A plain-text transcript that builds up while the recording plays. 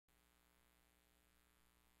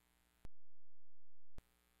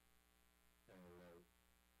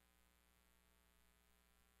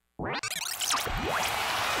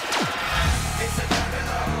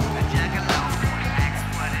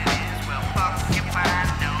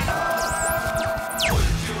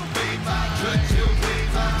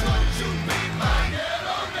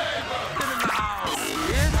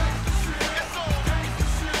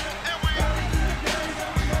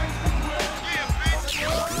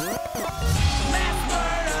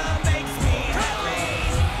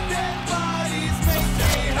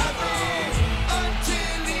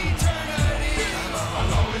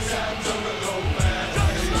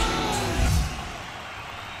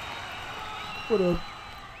What up?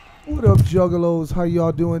 What up, Juggalos? How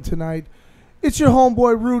y'all doing tonight? It's your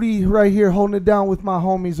homeboy Rudy right here holding it down with my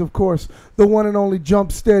homies, of course. The one and only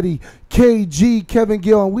Jumpsteady, KG, Kevin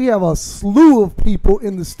Gill, and we have a slew of people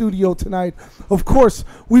in the studio tonight. Of course,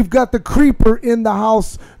 we've got the creeper in the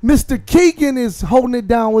house. Mr. Kegan is holding it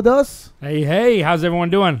down with us. Hey, hey, how's everyone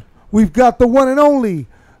doing? We've got the one and only.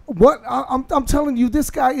 I'm telling you, this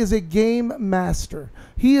guy is a game master.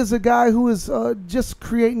 He is a guy who is just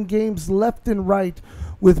creating games left and right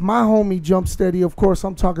with my homie Jumpsteady. Of course,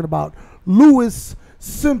 I'm talking about Lewis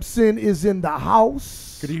Simpson is in the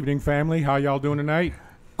house. Good evening, family. How y'all doing tonight?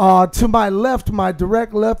 To my left, my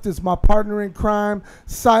direct left, is my partner in crime,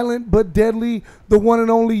 silent but deadly, the one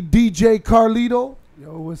and only DJ Carlito.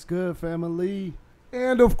 Yo, what's good, family?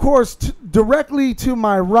 And, of course, directly to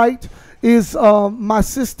my right is my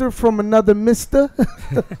sister from another mister.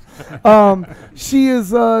 She's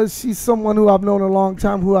someone who I've known a long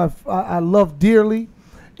time, who I love dearly.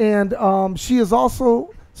 And she is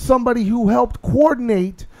also somebody who helped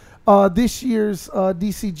coordinate this year's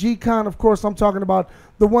DCG Con. Of course, I'm talking about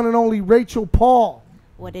the one and only Rachel Paul.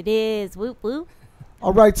 What it is, whoop whoop.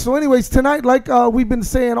 All right, so anyways, tonight, like we've been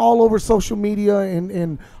saying all over social media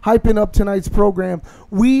and hyping up tonight's program,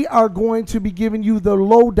 we are going to be giving you the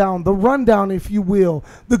lowdown, the rundown, if you will,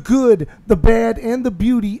 the good, the bad, and the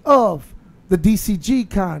beauty of the DCG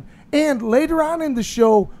Con. And later on in the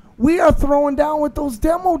show, we are throwing down with those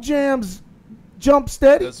demo jams,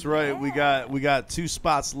 Jumpsteady. That's right. We got 2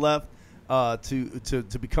 spots left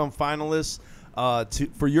to become finalists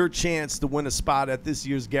for your chance to win a spot at this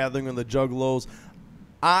year's Gathering of the Juggalos.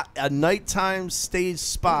 A nighttime stage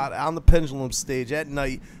spot on the Pendulum stage at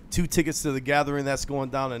night. 2 tickets to the gathering that's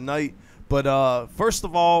going down at night. But first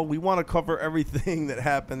of all, we want to cover everything that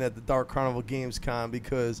happened at the Dark Carnival Games Con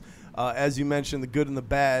because, as you mentioned, the good and the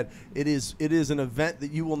bad, it is an event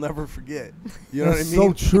that you will never forget. You know That's what I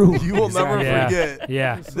mean? so true. You will never forget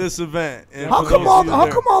this event. And How come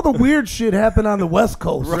all the weird shit happened on the West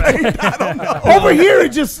Coast? Right? I don't know. Over here,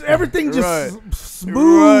 everything just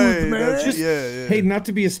smooth, man. Hey, not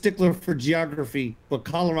to be a stickler for geography, but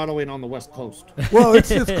Colorado ain't on the West Coast. Well,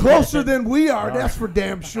 it's closer than we are. That's for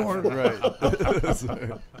damn sure. Right.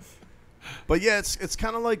 But yeah, it's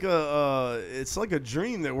kind of like it's like a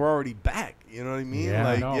dream that we're already back. You know what I mean?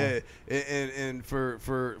 And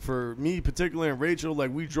for me particularly and Rachel,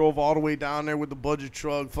 like we drove all the way down there with the budget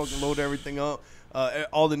truck, fucking load everything up.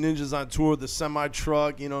 All the ninjas on tour, the semi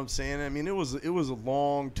truck. You know what I'm saying? I mean, it was a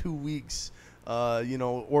long 2 weeks.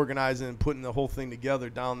 Organizing and putting the whole thing together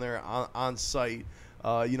down there on site.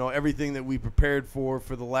 Everything that we prepared for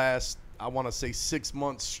the last, I want to say 6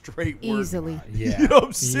 months straight work. Easily. Yeah. You know what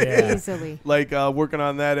I'm saying? Yeah. Easily. Like working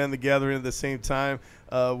on that and the gathering at the same time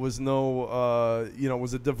was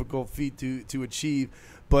a difficult feat to achieve.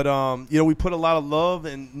 But, we put a lot of love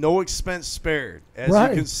and no expense spared, as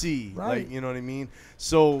you can see. Right. Like, you know what I mean?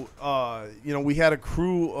 So, we had a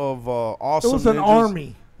crew of awesome It was an ninjas.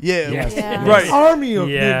 Army. Yeah, Yeah. Right. Army of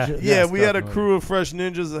ninjas. Yeah, we had a crew of fresh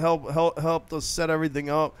ninjas that helped us set everything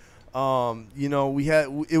up.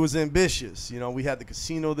 It was ambitious. We had the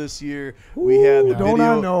casino this year. We had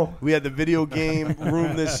the video game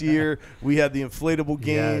room this year. We had the inflatable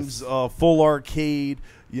games, full arcade.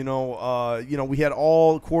 We had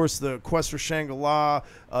all, of course, the Quest for Shangri-La,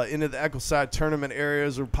 into the Ecoside tournament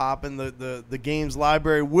areas were popping, the games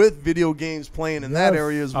library with video games playing in that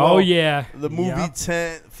area as well. Oh, yeah. The movie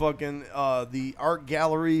tent, fucking the art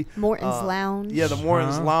gallery. Morton's Lounge. Yeah, the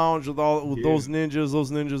Morton's Lounge with those ninjas. Those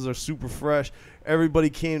ninjas are super fresh. Everybody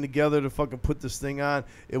came together to fucking put this thing on.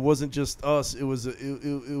 It wasn't just us. It was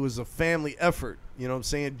a family effort. You know what I'm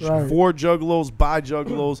saying? Right. For Juggalos, by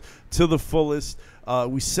Juggalos, to the fullest.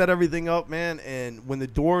 We set everything up, man, and when the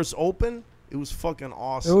doors open, it was fucking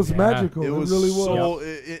awesome. It was magical. It really was.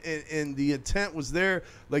 And the intent was there,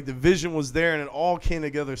 like the vision was there, and it all came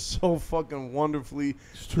together so fucking wonderfully.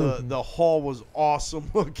 It's true. The hall was awesome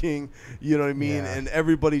looking, you know what I mean? Yeah. And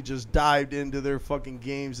everybody just dived into their fucking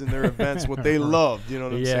games and their events, what they loved, you know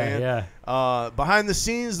what I'm saying? Yeah. Behind the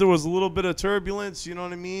scenes, there was a little bit of turbulence, you know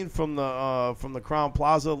what I mean, from the Crown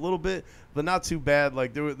Plaza, a little bit. But not too bad.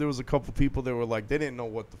 Like there was a couple people that were like they didn't know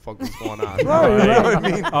what the fuck was going on. Right. You know what I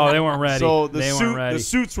mean? Oh, they weren't ready. So the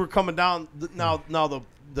suits were coming down. Now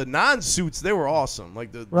the non-suits, they were awesome.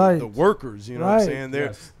 Like the workers, you know what I'm saying?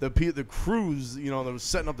 The crews, that was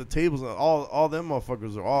setting up the tables. All them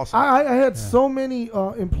motherfuckers are awesome. I had so many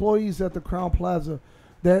employees at the Crown Plaza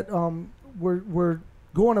that were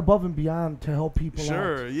going above and beyond to help people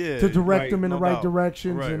out. Yeah. To direct them in the right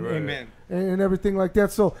directions and everything like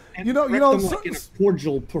that. So And you know, like in a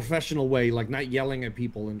cordial, professional way, like not yelling at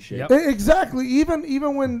people and shit. Yep. Exactly.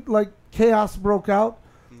 Even when like chaos broke out,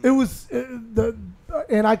 it was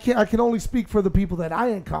and I can only speak for the people that I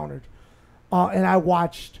encountered, and I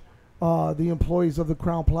watched the employees of the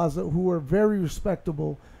Crown Plaza who were very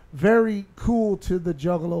respectable, very cool to the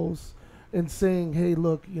Juggalos, and saying, "Hey,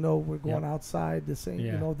 look, we're going outside. This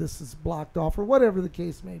ain't, this is blocked off, or whatever the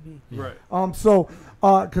case may be." Right. So,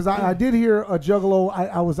 because I did hear a Juggalo,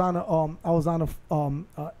 I was on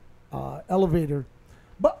a elevator.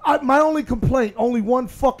 But my only complaint, only one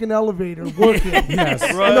fucking elevator working Yes.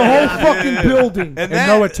 in the whole fucking building. And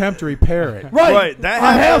no attempt to repair it. Right. That a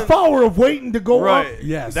happened, half hour of waiting to go up.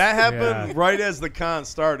 Yes. That happened right as the con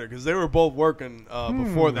started because they were both working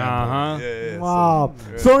before that. Uh-huh. Yeah, Wow.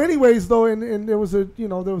 So anyways, though, and there was a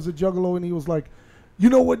Juggalo, and he was like,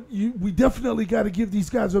 "You know what? We definitely got to give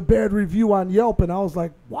these guys a bad review on Yelp." And I was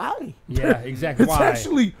like, "Why?" Yeah, exactly. It's Why?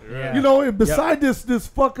 actually, Yeah. beside this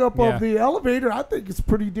fuck up Yeah. of the elevator, I think it's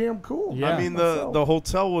pretty damn cool. Yeah. I mean, the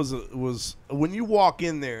hotel was when you walk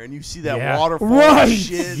in there and you see that Yeah. waterfall Right.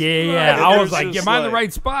 shit. Yeah. and I there's was like, just "Am I in the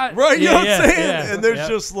right spot?" Right, you know what I'm saying? Yeah. And there's Yep.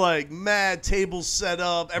 just like mad tables set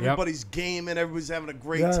up. Everybody's gaming. Everybody's having a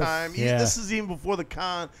great Yes. time. Yeah. This is even before the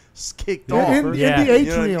con kicked Yeah, off. in Yeah. the You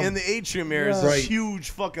know, atrium. in the atrium area, Yeah. is this Right. huge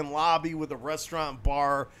fucking lobby with a restaurant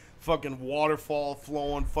bar, fucking waterfall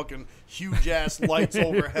flowing, fucking huge ass lights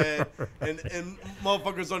overhead, and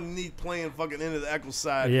motherfuckers underneath playing fucking Into the Echo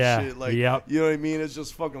Side Yeah. and shit. Like, Yep. you know what I mean? It's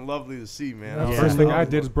just fucking lovely to see, man. Yeah. I was First like, thing I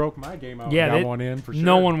did is broke my game out. Yeah, Got they- one in for sure.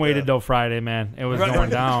 No one waited Yeah. till Friday, man. It was Right.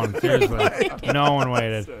 going down. Seriously, no one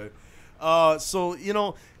waited. So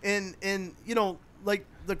and like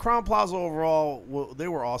the Crown Plaza overall, they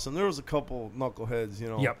were awesome. There was a couple knuckleheads,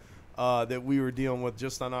 Yep. that we were dealing with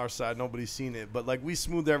just on our side. Nobody's seen it, but like we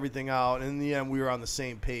smoothed everything out. And in the end, we were on the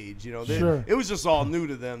same page. Sure. It was just all new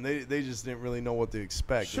to them. They just didn't really know what to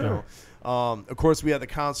expect. Sure. Of course, we had the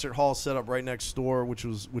concert hall set up right next door, which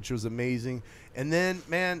was amazing. And then,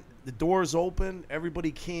 man, the doors opened.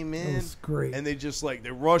 Everybody came in. was great. And they just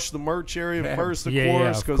they rushed the merch area first, of Yeah,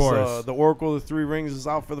 course, of because course. the Oracle of the Three Rings is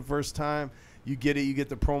out for the first time. You get it. You get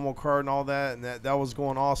the promo card and all that, and that was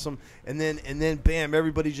going awesome. And then, bam!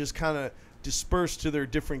 Everybody just kind of dispersed to their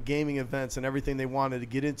different gaming events and everything they wanted to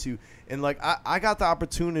get into. And like I got the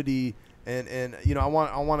opportunity, and I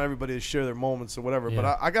want everybody to share their moments or whatever. Yeah.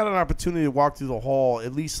 But I got an opportunity to walk through the hall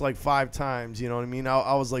at least like 5 times. You know what I mean?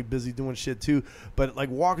 I was like busy doing shit too, but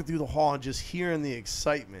like walking through the hall and just hearing the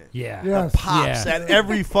excitement. Yeah. Yes. Pops Yeah. at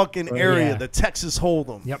every fucking area. Yeah. The Texas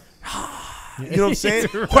Hold'em. Yep. You know what I'm saying?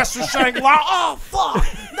 Question Shangri-La. Oh, fuck.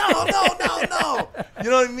 No. You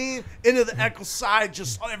know what I mean? Into the Echo Side,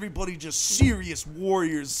 just everybody just serious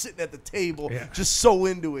warriors sitting at the table, just so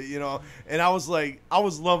into it, And I was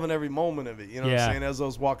loving every moment of it, you know what I'm saying, as I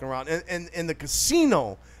was walking around. And the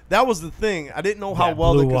casino, that was the thing. I didn't know how That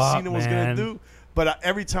well the blew up, casino was going man. to do, but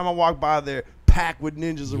every time I walked by there, packed with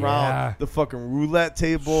ninjas around the fucking roulette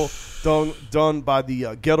table done by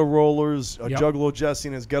the Ghetto Rollers, Juggalo Jesse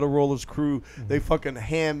and his Ghetto Rollers crew. They fucking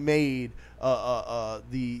handmade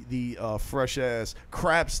the fresh ass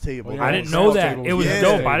craps table. I didn't know that. It was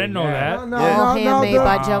dope. I didn't know that. All handmade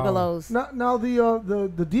by the, Juggalos. now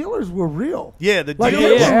the dealers were real. Yeah, the Like,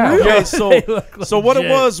 dealers. they were real. Yeah, They look so what it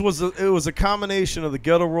legit. was it was a combination of the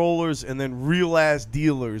Ghetto Rollers and then real ass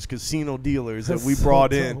dealers, casino dealers that That's we so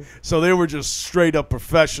brought in. dope. So they were just straight up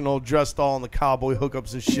professional, dressed all in the cowboy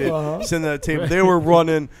hookups and shit, sitting at the table. They were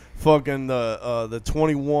running fucking the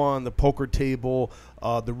 21, the poker table,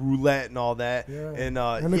 the roulette and all that, and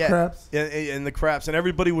the craps. and the craps, and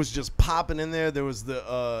everybody was just popping in there. There was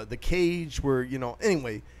the cage where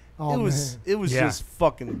anyway. Oh, It was just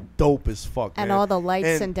fucking dope as fuck, And man. all the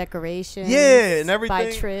lights and decorations. Yeah, and everything. By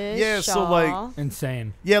Trish. Yeah, Shaw. so like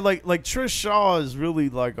Insane. yeah, like Trish Shaw is really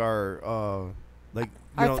like our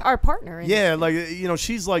our partner. In yeah, it. like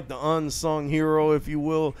she's like the unsung hero, if you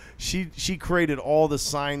will. She created all the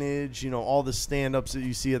signage, all the stand-ups that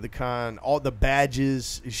you see at the con, all the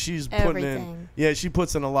badges. She's putting in. Everything. Yeah, she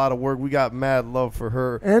puts in a lot of work. We got mad love for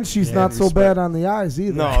her. And she's not so bad on the eyes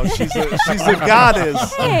either. No, she's a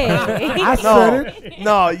goddess. Hey. I said it.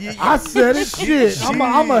 No, I said it. Shit, I'm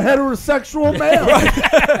a heterosexual male.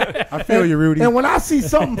 I feel you, Rudy. And when I see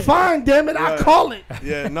something fine, damn it, I call it.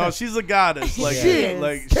 Yeah, no, she's a goddess. Like, Shit.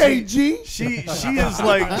 like KG.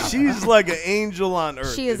 she is like an angel on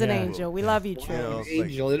earth. She is an angel. We love you, Trish.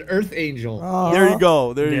 Angel, an earth angel. There you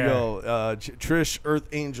go. There you Yeah. go. Trish Earth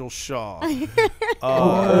Angel Shaw.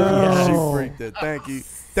 Oh. She freaked it. Thank you.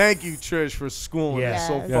 Thank you, Trish, for schooling. Yeah. It's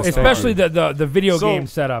so Yes. fucking Especially hard. the video game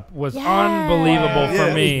setup was Yes. unbelievable for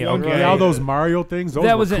Yeah. me. Okay. Yeah, all those Mario things, those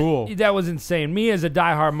that were was cool. That was insane. Me as a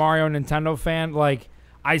diehard Mario Nintendo fan, like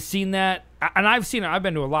I seen that, and I've seen it. I've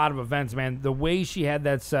been to a lot of events, man. The way she had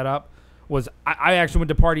that set up was, I actually went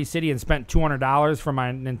to Party City and spent $200 for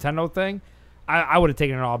my Nintendo thing. I would have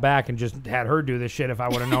taken it all back and just had her do this shit if I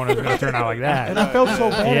would have known it was going to turn out like that. And I felt so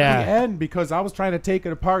bad Yeah. at the end because I was trying to take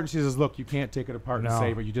it apart, and she says, "Look, you can't take it apart No. and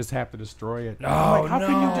save it. You just have to destroy it." Oh, I'm like, how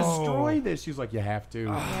can no. you destroy this? She's like, "You have to."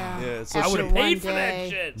 Yeah, so I would have One paid for that day.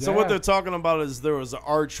 shit. So what they're talking about is there was an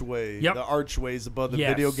archway. Yep. The archways above the Yes.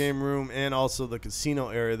 video game room and also the casino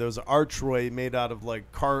area. There was an archway made out of like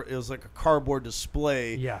it was like a cardboard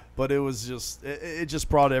display. Yeah. But it was just it just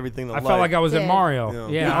brought everything to I life. felt like I was in Yeah. Mario. Yeah. Yeah,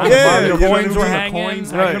 Yeah. all the Yeah, Mario you know what I coins were mean? hanging.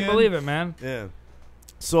 Coins, I right. couldn't believe it, man. Yeah.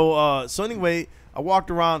 So anyway, I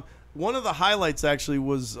walked around. One of the highlights actually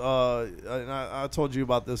was, and I told you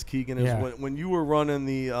about this, Kegan, is Yeah. when you were running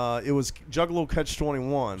it was Juggalo Catch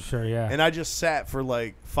 21. Sure, yeah. And I just sat for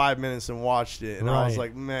like 5 minutes and watched it, and I was Right.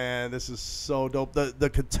 like, man, this is so dope. The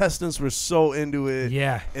contestants were so into it.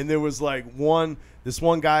 Yeah. And there was like this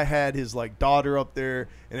one guy had his like daughter up there,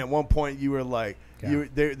 and at one point you were like, Yeah.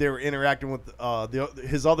 they were interacting with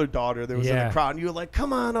his other daughter that was in Yeah. the crowd, and you were like,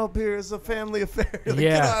 come on up here, it's a family affair. Like,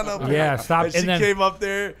 Yeah. Get on up here. Yeah, stop. And she And then- came up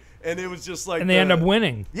there, and it was just like, And they end up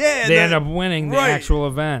winning. Yeah, They that- end up winning the right. actual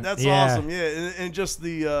event. That's Yeah. awesome, yeah, and just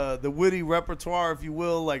the witty repertoire, if you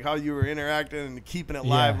will, like how you were interacting and keeping it Yeah.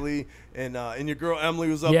 lively, and your girl Emily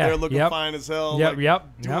was up Yeah, there looking yep. fine as hell, Yep, like, yep,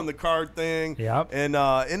 doing yep. the card thing, Yep. and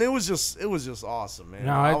it was just awesome, man.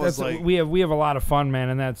 No, I was that's like, we have a lot of fun, man,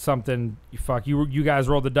 and that's something. You guys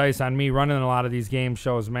rolled the dice on me running a lot of these game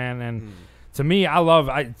shows, man, and to me,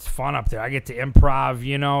 it's fun up there. I get to improv,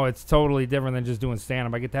 it's totally different than just doing stand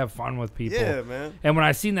up. I get to have fun with people. yeah, man. And when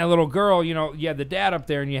I seen that little girl, you had the dad up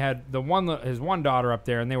there, and you had his one daughter up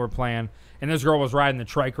there, and they were playing. And this girl was riding the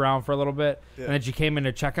trike around for a little bit, Yeah. and then she came in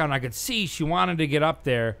to check out, and I could see she wanted to get up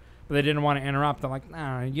there, but they didn't want to interrupt. I'm like,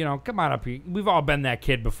 nah, come on up here. We've all been that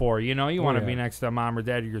kid before, you want to be next to mom or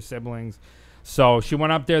dad or your siblings. So she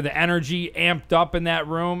went up there, the energy amped up in that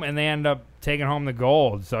room, and they ended up taking home the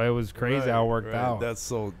gold. So it was crazy how it worked out. That's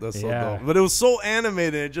so Yeah. dope. But it was so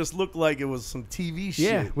animated. It just looked like it was some TV shit.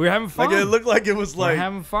 Yeah, we were having fun. Like it looked like it was We're like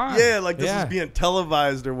having fun. Yeah, like this Yeah. is being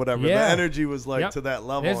televised or whatever. Yeah. The energy was like Yep. to that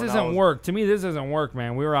level. This and I isn't was- work. To me, this isn't work,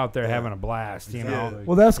 man. We were out there having a blast, you know. Yeah.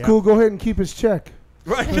 Well, that's Yeah. cool. Go ahead and keep his check.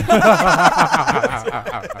 Right.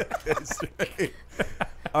 That's right.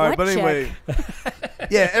 All right, What but anyway,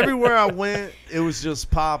 yeah, everywhere I went, it was just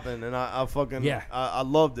popping, and I fucking Yeah. I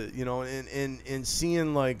loved it, and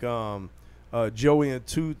seeing like Joey and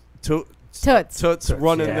Toots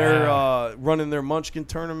running Yeah. their Munchkin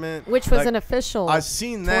tournament, Which was Like, an official I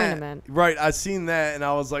seen that, tournament. right? I seen that, and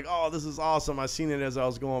I was like, "Oh, this is awesome!" I seen it as I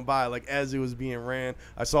was going by, like as it was being ran.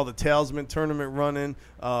 I saw the Talisman tournament running.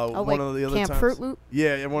 One of the other Camp times, Fruit Loop?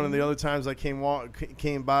 yeah, and one of the other times I came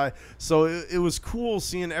by. So it was cool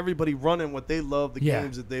seeing everybody running what they love, the Yeah.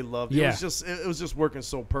 games that they loved. Yeah. It was just working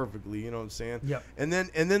so perfectly. You know what I'm saying? Yep. And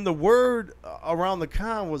then the word around the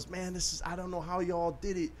con was, "Man, I don't know how y'all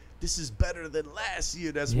did it. This is better than last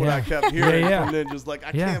year." That's what Yeah. I kept hearing Yeah. from ninjas. Like,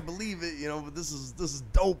 I Yeah. can't believe it, but this is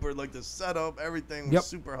dope. Or like the setup, everything was Yep.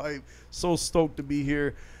 super hype. So stoked to be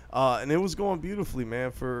here. And it was going beautifully,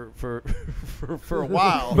 man, for a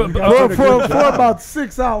while. For about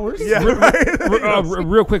 6 hours. yeah, right.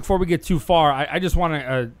 Real quick before we get too far, I just want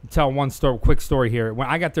to tell one quick story here. When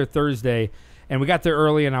I got there Thursday, and we got there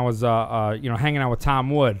early, and I was hanging out with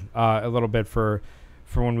Tom Wood a little bit for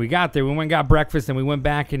when we got there. We went and got breakfast, and we went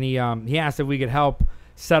back, and he asked if we could help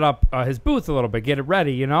set up his booth a little bit, get it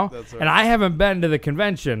ready, That's right. And I haven't been to the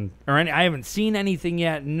convention I haven't seen anything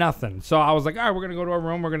yet, nothing. So I was like, all right, we're gonna go to our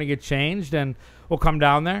room, we're gonna get changed, and we'll come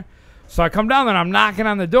down there. So I come down there, and I'm knocking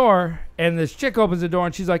on the door, and this chick opens the door,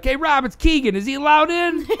 and she's like, "Hey, Rob, it's Kegan. Is he allowed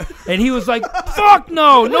in?" And he was like, "Fuck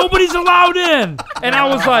no, nobody's allowed in." And I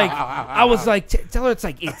was like, "Tell her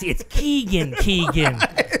it's Kegan."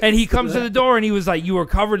 And he comes to the door, and he was like, "You were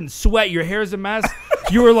covered in sweat. Your hair's a mess.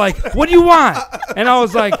 You were like, what do you want?" And I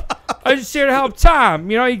was like, "I'm just here to help Tom."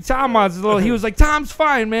 Tom wants a little. He was like, "Tom's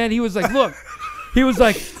fine, man." He was like, "Look." He was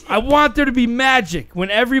like, "I want there to be magic when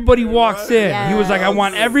everybody walks in." Yeah. He was like, "I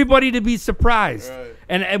want everybody to be surprised." Right.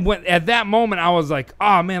 And when, at that moment, I was like,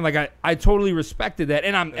 "Oh man!" Like I totally respected that.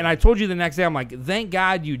 And I told you the next day, I'm like, "Thank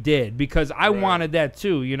God you did," because I wanted that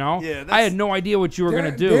too. Yeah, I had no idea what you were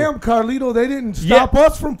gonna do. Damn, Carlito, they didn't stop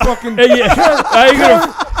us from fucking.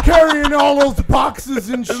 Yeah, carrying all those boxes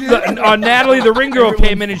and shit. Natalie, the ring girl,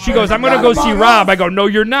 came in and she goes, "I'm gonna go see Rob." I go, "No,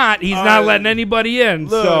 you're not. He's not letting anybody in."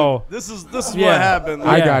 Look, so this is what happened.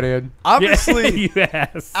 I got in. Obviously,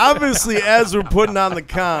 yes. obviously, as we're putting on the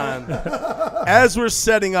con, as we're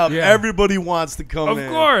setting up, everybody wants to come in,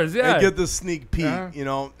 of course, and get the sneak peek, you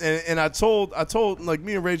know. And I told like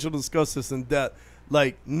me and Rachel discussed this in depth.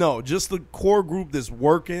 Like, no, just the core group that's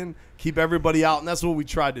working, keep everybody out, and that's what we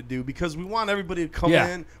tried to do because we want everybody to come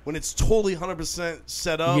in when it's totally 100%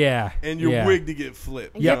 set up, and your wig to get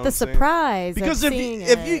flipped. And get the surprise. Because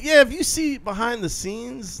if you see behind the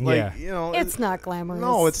scenes, like you know, it's not glamorous.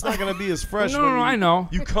 No, it's not gonna be as fresh. No, I know.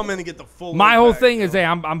 You come in and get the full. My whole thing is, hey,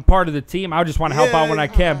 I'm part of the team. I just want to help out when I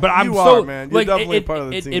can. But I'm man. You're like, definitely part of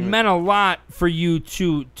the team. It meant a lot for you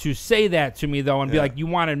to say that to me though, and be like, you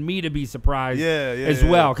wanted me to be surprised, as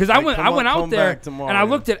well. Because I went out there and I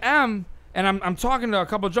looked at M. And I'm talking to a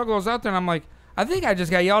couple of juggalos out there, and I'm like, I think I just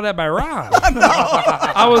got yelled at by Rob.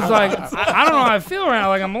 I was like, I don't know how I feel right now.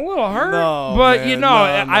 Like, I'm a little hurt. But, man, you know,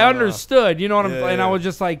 I understood. You know what I'm saying? And I was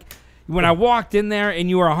just like, when I walked in there, and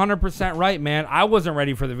you were 100% right, man, I wasn't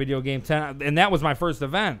ready for the Video Game 10. And that was my first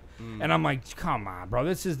event. And I'm like, come on, bro.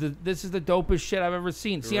 This is the dopest shit I've ever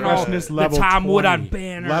seen. Seeing all the Tom Wood on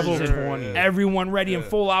banners. Level 20. Everyone ready in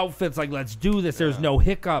full outfits. Like, let's do this. There's no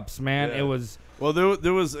hiccups, man. It was... Well,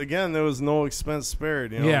 there was no expense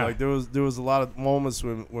spared. You know, like there was a lot of moments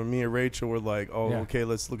when me and Rachel were like, oh, okay,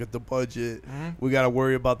 let's look at the budget. We got to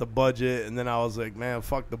worry about the budget. And then I was like, man,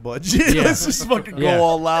 fuck the budget. Let's just fucking go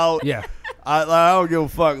all out. I don't give a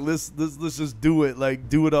fuck. Let's just do it. Like,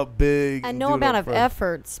 do it up big. And no amount of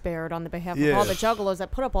effort spared on the behalf of all the juggalos that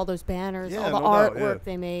put up all those banners, all the artwork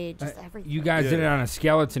they made, just everything. You guys did it on a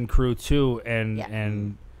skeleton crew too,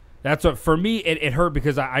 and that's what, for me, it hurt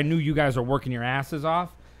because I knew you guys are working your asses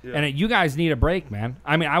off, and you guys need a break, man.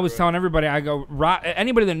 I mean, I was telling everybody, I go,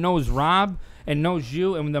 anybody that knows Rob and knows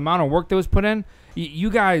you and the amount of work that was put in,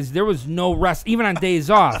 you guys, there was no rest, even on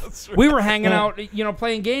days off. We were hanging out, you know,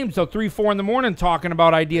 playing games till 3, 4 in the morning, talking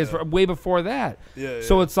about ideas way before that.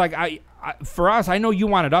 So it's like, for us, I know you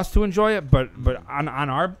wanted us to enjoy it, but on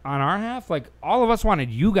our half, like, all of us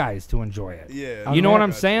wanted you guys to enjoy it. You know what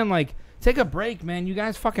I'm saying? Like, take a break, man. You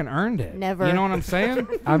guys fucking earned it. Never. You know what I'm saying?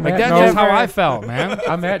 Like, that's just how I felt, man.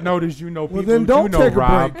 On that note, as you know, people then don't take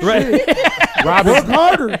Rob. a break. Rob Work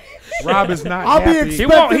harder. Rob is not I'll happy.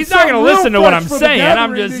 Be he's not going to listen to what I'm saying.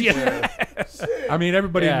 I'm just, I mean,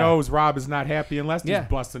 everybody knows Rob is not happy unless he's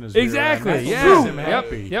busting his exactly.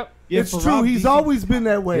 Rear. Yep. It's true. He's always been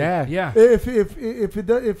that way. Yeah.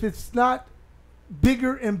 If it's not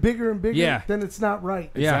bigger and bigger and bigger, then it's not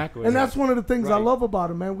right. Exactly. And that's one of the things I love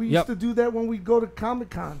about him, man. We used to do that when we go to Comic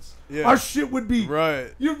Cons. Our shit would be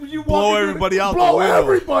you blow everybody out. Blow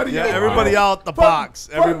everybody. Everybody out the box.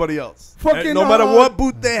 Everybody else. Fucking, no matter what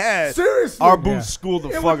booth they had. Seriously, our booth schooled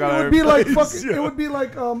the fuck out of everybody. It would be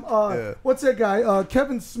like what's that guy?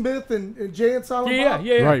 Kevin Smith and Jay and Silent Bob.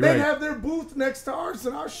 They'd have their booth next to ours,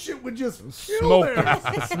 and our shit would just kill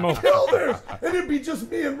theirs. Kill theirs, and it'd be just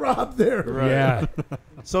me and Rob there.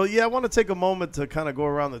 So I want to take a moment to kind of go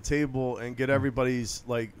around the table and get everybody's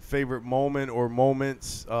like favorite moment or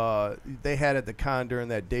moments they had at the con during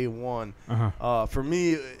that day one. For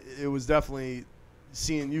me, it was definitely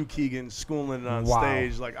seeing you, Kegan, schooling it on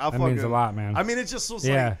stage. Like, that means a lot, man. I mean, it just was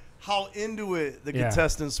like how into it the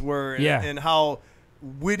contestants were, and how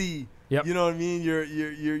witty. You know what I mean?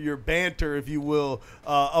 Your banter, if you will,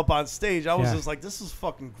 up on stage. I was just like, this is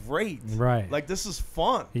fucking great. Like, this is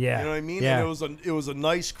fun. You know what I mean? And it was a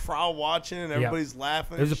nice crowd watching, and everybody's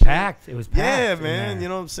laughing. It was packed. It was packed. Yeah, man. You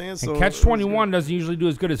know what I'm saying? So Catch 21 doesn't usually do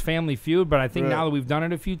as good as Family Feud, but I think now that we've done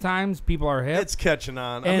it a few times, people are hip. It's catching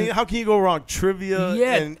on. I mean, how can you go wrong? Trivia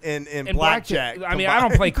and blackjack. I mean, I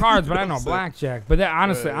don't play cards, but I know blackjack. But that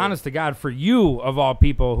honest to God, for you of all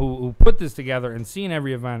people who put this together and seen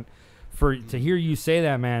every event, to hear you say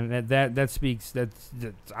that, man, that speaks. That's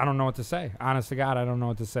I don't know what to say. Honest to God, I don't know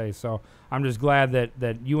what to say. So I'm just glad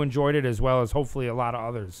that you enjoyed it as well as hopefully a lot of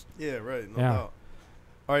others. Yeah, right. No doubt.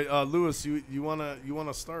 All right, Lewis, you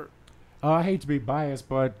wanna start? I hate to be biased,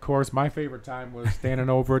 but of course my favorite time was standing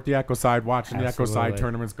over at the Echo Side watching the Echo Side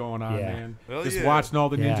tournaments going on, man. Just watching all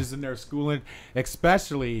the ninjas in there schooling,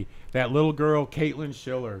 especially that little girl, Caitlin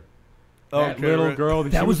Schiller. That little girl.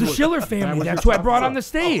 That was the Schiller family. That's who I brought on the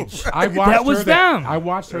stage. I watched them. I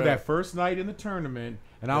watched her that first night in the tournament,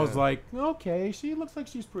 and I was like, okay, she looks like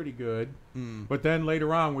she's pretty good. But then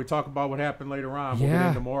later on, we talk about what happened later on. We'll get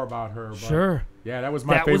into more about her. But yeah, that was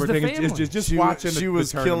my favorite thing. It's just watching she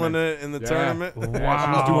was killing it in the tournament. Wow.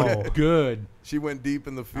 She was doing good. She went deep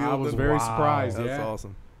in the field. I was very surprised. That's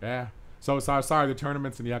awesome. Yeah. So sorry, the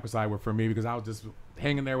tournaments in the Echo side were for me because I was just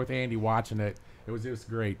hanging there with Andy watching it. It was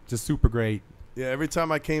great, just super great. Yeah, every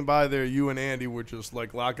time I came by there, you and Andy were just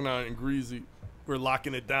like locking on it and Greasy. We're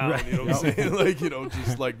locking it down, you know what I'm saying? Like,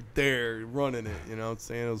 just like there, running it, you know what I'm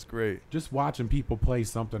saying? It was great. Just watching people play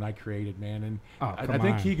something I created, man. And I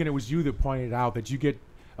think, Kegan, it was you that pointed out that you get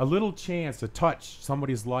a little chance to touch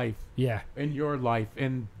somebody's life in your life.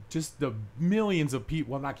 And just the millions of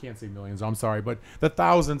people, well, I can't say millions, I'm sorry, but the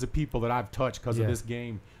thousands of people that I've touched because of this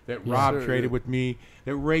game that Rob created with me,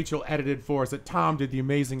 that Rachel edited for us, that Tom did the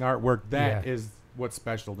amazing artwork. That is what's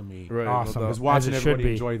special to me. Right, awesome. Is watching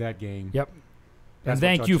everybody enjoy that game. Yep. That's and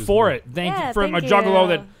thank you for me. it. Thank you from a Juggalo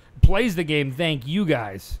that plays the game. Thank you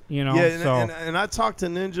guys. Yeah, and I talked to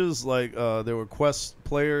ninjas like there were Quest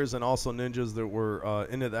players and also ninjas that were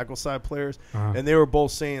into the Echo side players, and they were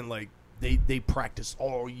both saying like they practice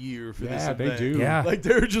all year for this event. They do. Yeah, like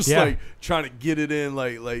they were just like trying to get it in,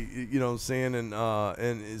 like you know what I'm saying,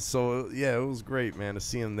 and so yeah, it was great, man, to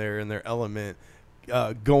see them there in their element.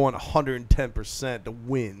 Going 110% to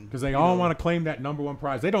win because they all want to claim that #1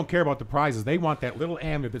 prize. They don't care about the prizes. They want that little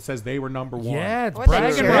amulet that says they were #1. Yeah, it's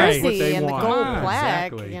bragging rights. What they and want. the gold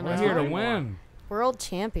plaque. Exactly. You know? We're here to win. World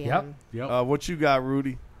champion. Yep. What you got,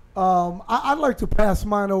 Rudy? I'd like to pass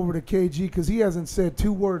mine over to KG because he hasn't said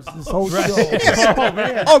 2 words this whole show. Oh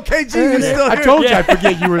man. Oh, KG, you still here? I told you I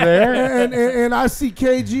forget you were there. And I see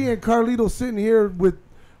KG and Carlito sitting here with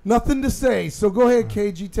nothing to say. So go ahead,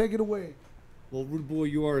 KG, take it away. Well, RudeBoy,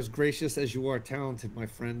 you are as gracious as you are talented, my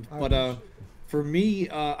friend. But for me,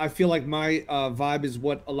 I feel like my vibe is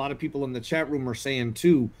what a lot of people in the chat room are saying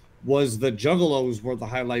too, was the Juggalos were the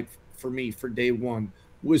highlight for me for day one.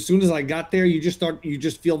 As soon as I got there, you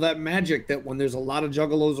just feel that magic that when there's a lot of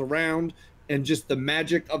Juggalos around and just the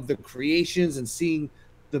magic of the creations and seeing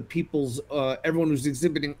the people's, everyone who's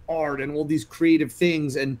exhibiting art and all these creative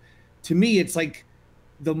things. And to me, it's like,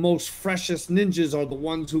 the most freshest ninjas are the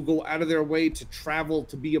ones who go out of their way to travel,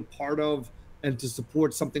 to be a part of, and to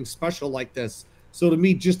support something special like this. So to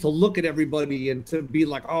me, just to look at everybody and to be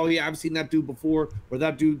like, oh yeah, I've seen that dude before, or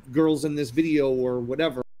that dude, girl's in this video, or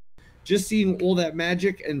whatever. Just seeing all that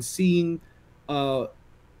magic and seeing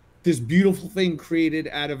this beautiful thing created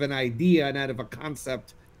out of an idea and out of a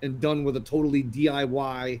concept and done with a totally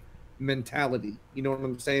DIY mentality. You know what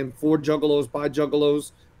I'm saying? For Juggalos, by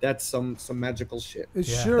Juggalos. That's some magical shit. It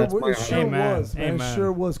sure was, man. It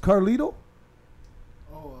sure was. Carlito?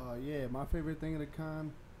 Oh, yeah. My favorite thing at the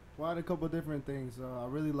con, well, I had a couple of different things. I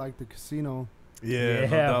really liked the casino.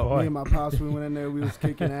 Yeah, boy. Me and my pops, we went in there. We was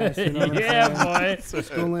kicking ass. You know what I'm saying?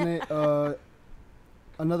 Schooling it.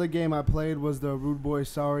 Another game I played was the RudeBoy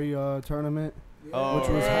Sorry tournament, which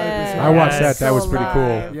was hype as hell. I watched that. That was pretty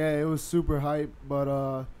cool. Yeah, it was super hype,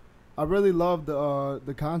 but I really loved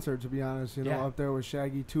the concert, to be honest. You know, up there with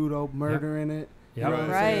Shaggy Tudo murdering it. You know what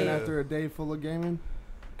I'm saying? After a day full of gaming.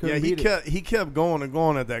 He kept going and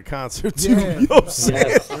going at that concert too. You know what I'm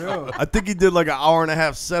saying? I think he did like an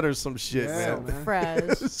hour-and-a-half set or some shit, man. Fresh.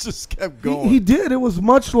 It just kept going. He did. It was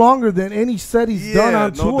much longer than any set he's done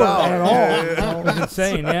on tour at all. It was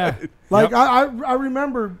insane, Like I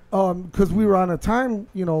remember because we were on a time,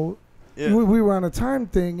 we were on a time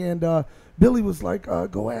thing, and Billy was like,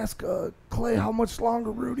 go ask Clay how much longer,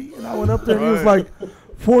 Rudy. And I went up there and he was like,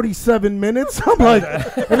 47 minutes. I'm like,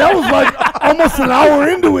 and that was like almost an hour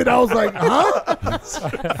into it. I was like, huh?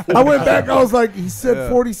 I went back. I was like, he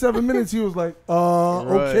said 47 minutes. He was like,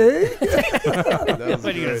 okay.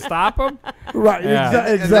 But you gonna stop him? Right.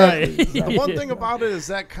 Exactly. The one thing about it is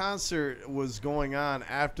that concert was going on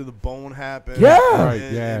after the Bone happened. Yeah.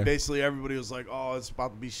 And basically everybody was like, oh, it's about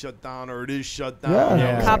to be shut down, or it is shut down.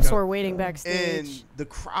 Yeah. Cops were waiting backstage. And the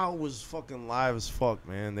crowd was fucking live as fuck,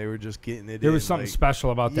 man. They were just getting it. There was something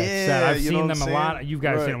special about that set. I've seen them a lot. You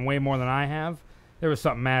guys seen them way more than I have. There was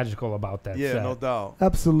something magical about that set. Yeah, no doubt.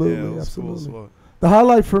 Absolutely, absolutely. Cool. The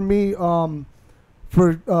highlight for me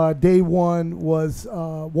for day one was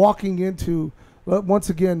walking into, once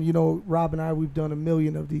again, Rob and I, we've done a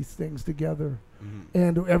million of these things together. Mm-hmm.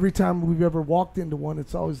 And every time we've ever walked into one,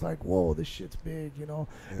 it's always like, whoa, this shit's big, Yeah.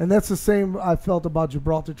 And that's the same I felt about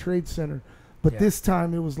Gibraltar Trade Center. But this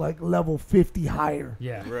time it was like level 50 higher.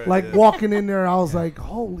 Yeah. Right, walking in there, I was like,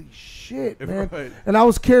 holy shit, man. Right. And I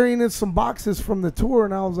was carrying in some boxes from the tour,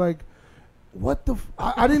 and I was like, what the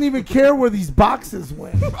I didn't even care where these boxes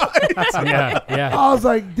went. I was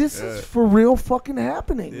like, this is for real fucking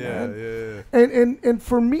happening, man. And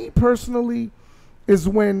for me personally is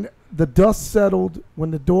when the dust settled,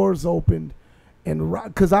 when the doors opened, and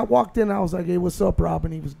because I walked in, I was like, hey, what's up, Rob?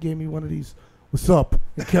 And he gave me one of these what's up?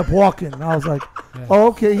 And kept walking. And I was like, oh,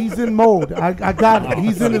 okay, he's in mode. I got it.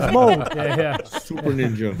 He's in his mode. Super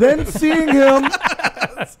ninja.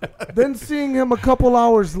 Then seeing him a couple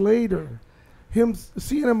hours later,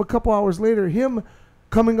 him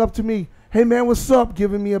coming up to me, hey man, what's up?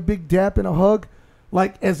 Giving me a big dap and a hug.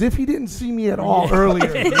 Like, as if he didn't see me at all earlier.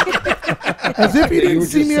 As if he didn't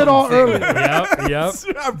see me at all earlier. Yep.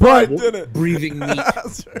 But breathing meat.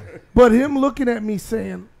 But him looking at me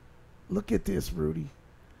saying, look at this, Rudy.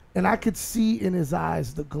 And I could see in his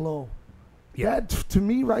eyes the glow. That, to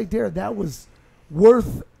me right there, that was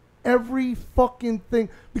worth every fucking thing.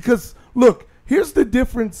 Because, look, here's the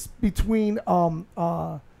difference between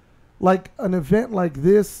like an event like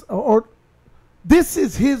this or this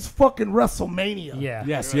is his fucking WrestleMania.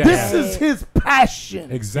 This is his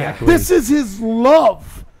passion. Exactly. This is his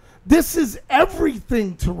love. This is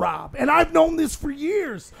everything to Rob. And I've known this for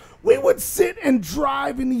years. We would sit and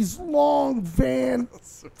drive in these long van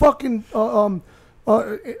fucking road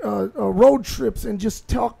trips and just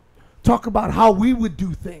talk about how we would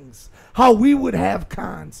do things, how we would have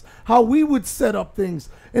cons, how we would set up things.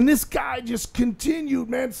 And this guy just continued,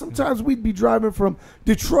 man. Sometimes we'd be driving from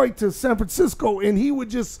Detroit to San Francisco, and he would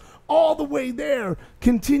just all the way there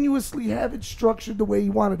continuously have it structured the way he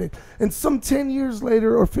wanted it. And some 10 years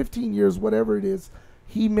later or 15 years, whatever it is,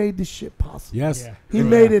 he made this shit possible. Yes. He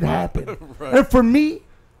made it happen. And for me,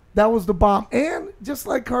 that was the bomb. And just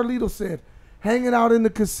like Carlito said, hanging out in the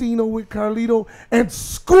casino with Carlito and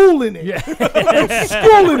schooling it. And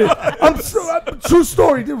schooling it. True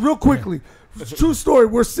story, real quickly. True story.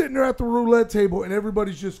 We're sitting there at the roulette table and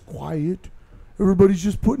everybody's just quiet. Everybody's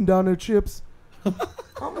just putting down their chips.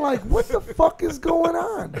 I'm like, what the fuck is going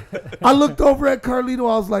on? I looked over at Carlito.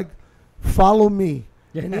 I was like, follow me.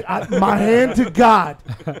 And my hand to God.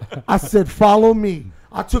 I said, follow me.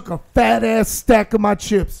 I took a fat ass stack of my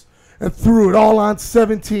chips and threw it all on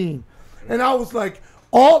 17. And I was like,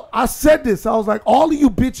 I said this. I was like, all of you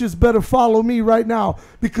bitches better follow me right now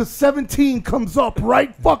because 17 comes up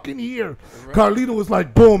right fucking here. Right. Carlito was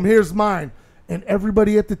like, boom, here's mine. And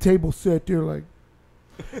everybody at the table sat there like,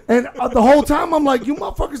 and the whole time I'm like, you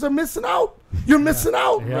motherfuckers are missing out. You're missing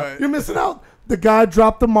out. Yeah. You're missing out. The guy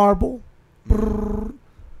dropped the marble. Brrr,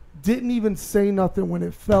 didn't even say nothing when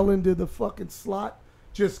it fell into the fucking slot.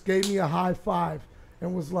 Just gave me a high five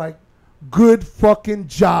and was like, good fucking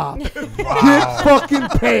job. Get fucking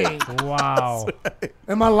paid. Wow.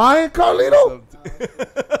 Am I lying, Carlito?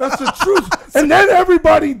 That's the truth. And then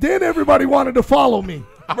everybody wanted to follow me.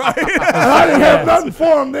 Right. And I didn't have nothing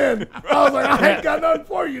for him then. I was like, I ain't got nothing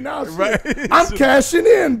for you now. Right. I'm cashing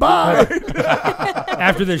in. Bye.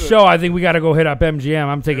 After the show, I think we got to go hit up MGM.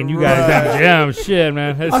 I'm taking you guys MGM. Shit,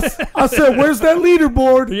 man. I said, where's that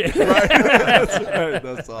leaderboard? Right. That's right.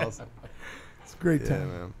 That's awesome. It's a great time.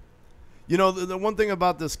 Man. You know, the one thing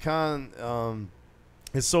about this con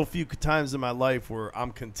is so few times in my life where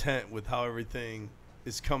I'm content with how everything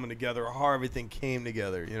is coming together or how everything came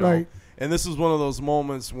together, you know. Right. And this is one of those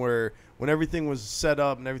moments where when everything was set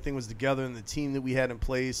up and everything was together and the team that we had in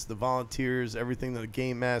place, the volunteers, everything, the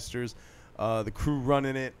game masters, the crew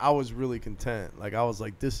running it, I was really content. Like, I was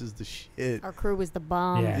like, this is the shit. Our crew was the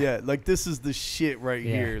bomb. Yeah, like, this is the shit right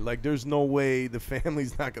here. Like, there's no way the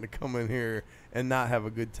family's not going to come in here and not have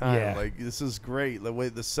a good time. Yeah. Like, this is great. The way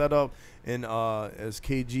the setup and, as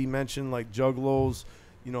KG mentioned, like, Juggalos,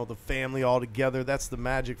 you know, the family all together, that's the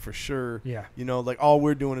magic for sure. Yeah. You know, like, all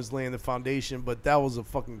we're doing is laying the foundation, but that was a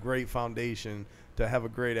fucking great foundation to have a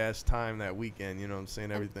great-ass time that weekend, you know what I'm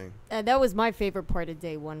saying, everything. That was my favorite part of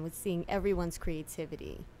day one, was seeing everyone's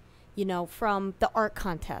creativity, you know, from the art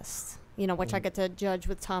contest, you know, which I got to judge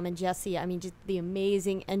with Tom and Jesse. I mean, just the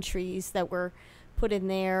amazing entries that were put in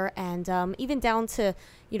there, and even down to,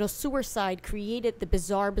 you know, Suicide created the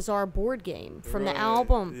Bizarre board game from the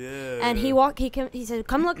album. Yeah. And he said,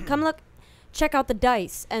 come look, check out the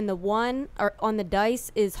dice, and the one on the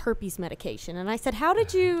dice is herpes medication. And I said, how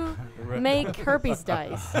did you make herpes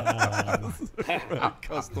dice?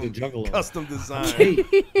 Custom design.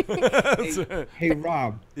 Hey,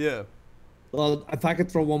 Rob. Yeah. Well, if I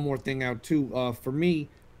could throw one more thing out too, for me,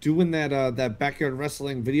 doing that backyard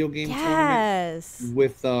wrestling video game tournament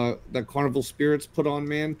with the Carnival Spirits put on,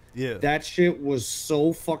 man. Yeah. That shit was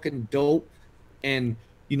so fucking dope. And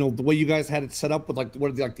you know, the way you guys had it set up with like what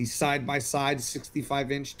are they, like these side by side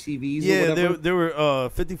 65-inch TVs? Yeah, or whatever? there were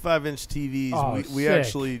 55-inch TVs. Oh, we sick.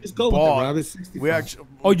 actually Just go bought. with it, Rob. It's We actually.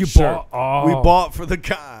 Oh, you sure. bought? We Oh. bought for the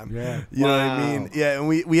con. Yeah. You know what I mean? Yeah, and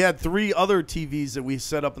we had 3 other TVs that we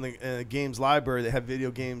set up in the games library that had video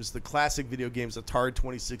games, the classic video games, Atari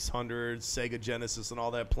 2600, Sega Genesis, and all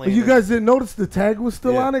that. Playing. But you guys didn't notice the tag was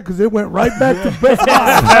still Yeah. on it because it went right back to Best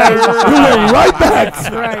Buy. It went right back. That's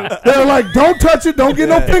right. They're like, don't touch it. Don't get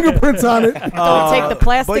no fingerprints on it. Don't take the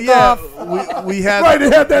plastic but yeah, off. we had Right,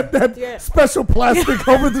 it had that Yeah. special plastic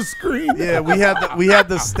over the screen. yeah, we had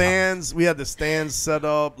the stands. We had the stands set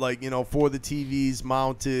up, like, you know, for the TVs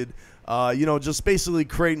mounted. You know, just basically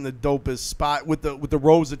creating the dopest spot with the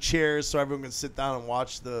rows of chairs so everyone can sit down and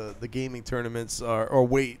watch the gaming tournaments or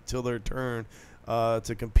wait till their turn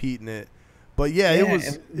to compete in it. But yeah, it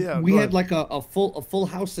was. Yeah, we had like a full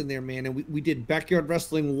house in there, man, and we did Backyard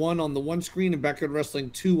Wrestling 1 on the one screen and Backyard Wrestling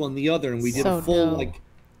 2 on the other, and we did So a full dope. like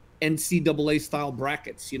NCAA style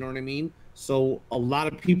brackets. You know what I mean? So a lot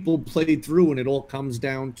of people played through, and it all comes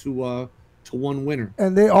down to one winner.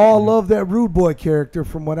 And they all love that Rude Boy character,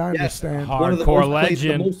 from what I understand. One of the Hardcore most played- the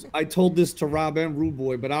legend. most- I told this to Rob and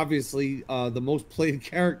RudeBoy, but obviously the most played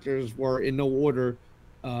characters were in no order: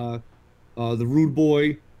 the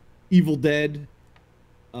RudeBoy, Evil Dead,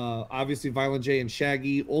 obviously Violent J and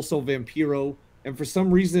Shaggy, also Vampiro, and for some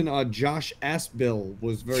reason Josh Aspbill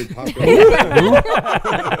was very popular.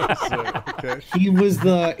 okay. He was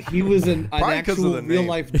an Probably 'cause of actual the real name.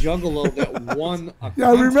 life juggalo that won a Yeah,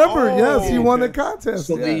 I remember. Oh, Yes, he won the okay. contest.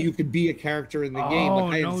 so yeah. that you could be a character in the game. Oh,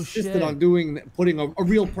 Like I no insisted shit. on putting a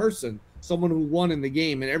real person, someone who won in the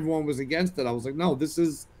game, and everyone was against it. I was like, no, this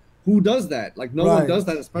is who does that? Like no one Right. does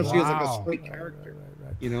that, especially as like a Wow. straight character.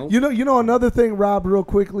 Right. You know? You know another thing, Rob, real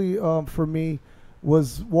quickly, for me,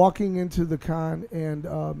 was walking into the con and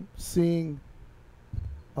seeing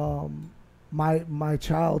my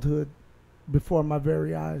childhood before my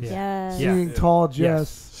very eyes. Yes. Yeah. Seeing Tall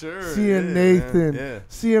Jess, Sure. seeing yeah, Nathan, man, yeah.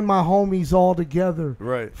 seeing my homies all together.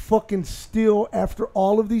 Right. Fucking still after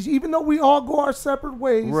all of these, even though we all go our separate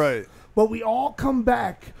ways, Right. but we all come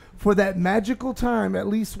back for that magical time at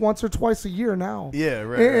least once or twice a year now. Yeah.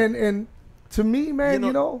 Right. And to me, man,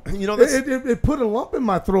 you know, that's, it put a lump in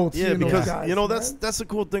my throat. yeah, seeing those because guys, you know man. that's the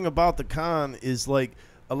cool thing about the con is like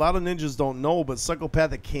a lot of ninjas don't know, but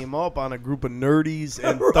Psychopathic came up on a group of nerdies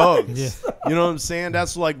and thugs. You know what I'm saying?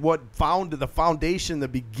 That's like what founded the foundation, the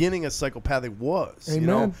beginning of Psychopathic was. Amen. You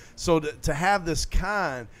know, so to have this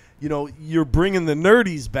con, you know, you're bringing the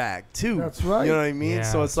nerdies back too. That's right. You know what I mean? Yeah.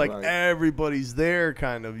 So it's like right. everybody's there,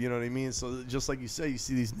 kind of. You know what I mean? So just like you say, you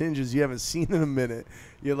see these ninjas you haven't seen in a minute.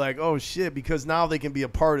 You're like, oh shit, because now they can be a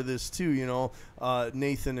part of this too. You know,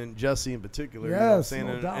 Nathan and Jesse in particular. You know what I'm Yes, saying?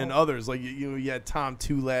 no doubt. And others like you had Tom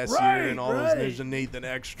 2 last Right, year and all right. those ninjas, Nathan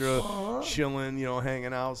Extra, Uh-huh. chilling, you know,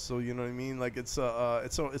 hanging out. So you know what I mean? Like it's a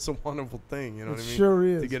wonderful thing. You know It what I mean? sure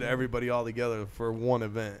is, to get man. everybody all together for one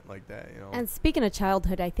event like that. You know. And speaking of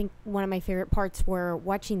childhood, I think one of my favorite parts were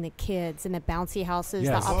watching the kids in the bouncy houses,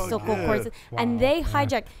 Yes. the Oh, obstacle yeah. courses, and Wow, they yeah.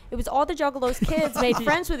 hijacked. It was all the Juggalos kids made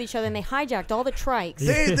friends with each other, and they hijacked all the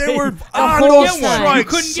trikes. They were The on whole those time. strikes You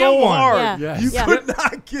couldn't so get one. hard. Yeah. Yes. You Yeah. could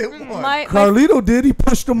not get one. My Carlito did. He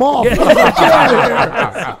pushed them off.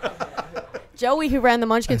 Joey, who ran the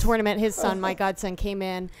Munchkin tournament, his son, my godson, came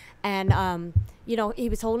in, and you know, he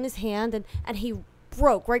was holding his hand, and he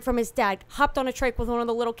broke right from his dad, hopped on a trike with one of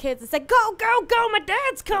the little kids, and said, "Go, go, go! My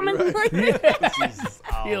dad's coming!"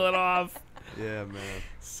 Peel it off. Yeah, man.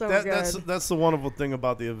 So That's the wonderful thing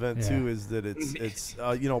about the event Yeah. too, is that it's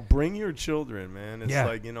you know, bring your children, man. It's Yeah.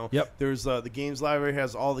 like, you know, Yep. there's the games library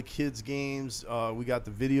has all the kids games. We got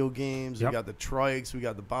the video games, Yep. we got the trikes, we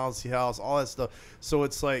got the bouncy house, all that stuff. So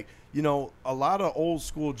it's like, you know, a lot of old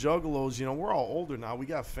school juggalos, you know, we're all older now. We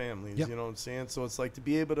got families, Yep. you know what I'm saying? So it's like to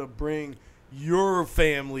be able to bring your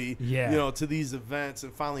family, Yeah. you know, to these events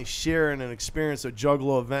and finally sharing and experience a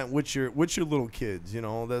juggalo event with your little kids, you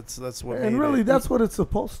know, that's what And made really, it. that's what it's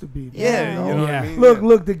supposed to be. man, Yeah, you know what Yeah. I mean? Look, Yeah.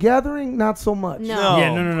 look, the gathering, not so much. No.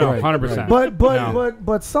 Yeah, no, Right, 100%.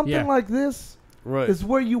 But something Yeah. like this Right. is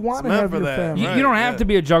where you want It's to meant have for your that. family. You don't have yeah. to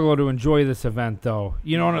be a juggalo to enjoy this event, though.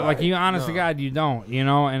 You know, like Right. you, honest to No. God, you don't. You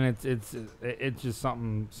know, and it's just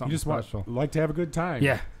something You just special. like to have a good time.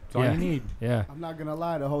 Yeah, That's all yeah. you need. Yeah. I'm not gonna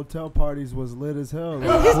lie, the hotel parties was lit as hell.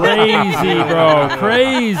 Crazy, bro.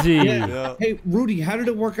 Crazy. Yeah. Hey, Rudy, how did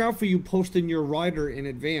it work out for you posting your rider in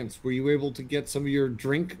advance? Were you able to get some of your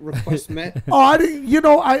drink requests met? Oh, I didn't. You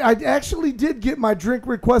know, I actually did get my drink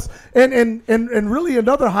request, and really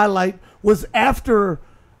another highlight was after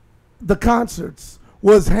the concerts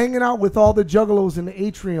was hanging out with all the juggalos in the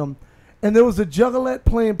atrium, and there was a juggalette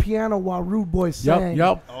playing piano while RudeBoy sang.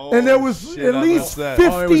 Yep. Oh, And there was shit, at least 50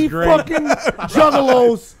 was great. fucking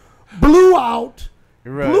juggalos blew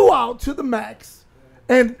out to the max.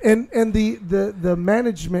 And the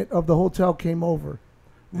management of the hotel came over.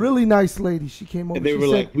 Really nice lady. She came over. And they she were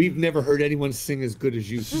said, like, "We've never heard anyone sing as good as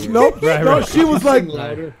you." Sir." Nope. No, she was like,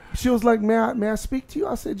 Louder. may I speak to you?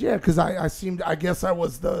 I said, yeah, because I guess I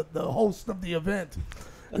was the host of the event.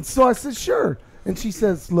 And so I said, sure. And she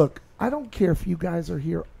says, look, I don't care if you guys are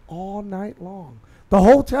here all night long. The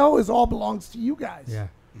hotel all belongs to you guys. Yeah.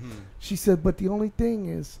 She said, but the only thing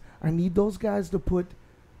is, I need those guys to put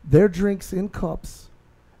their drinks in cups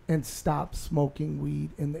and stop smoking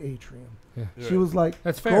weed in the atrium. Yeah. She was like,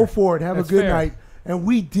 That's fair. go for it. Have That's a good fair. night. And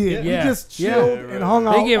we did. Yeah. We just Yeah. chilled and hung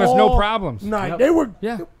out. They gave us no all problems. night. Yep. They were.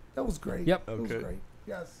 Yeah. That was great. Yep. That was Okay. great.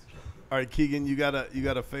 Yes. All right, Kegan, you got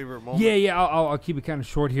a favorite moment? Yeah. I'll keep it kind of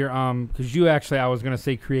short here. Because you actually, I was gonna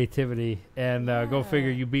say creativity, and go figure,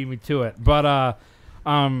 you beat me to it. But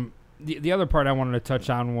the other part I wanted to touch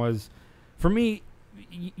on was, for me,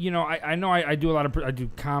 you know, I know I do a lot of I do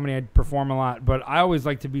comedy, I perform a lot, but I always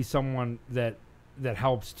like to be someone that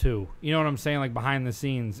helps too. You know what I'm saying? Like behind the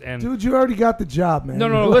scenes. And Dude, you already got the job, man.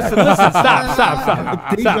 no, listen,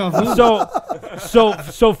 stop.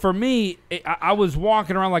 So for me, I was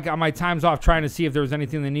walking around like on my time's off trying to see if there was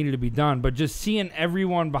anything that needed to be done, but just seeing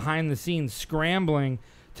everyone behind the scenes scrambling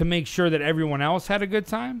to make sure that everyone else had a good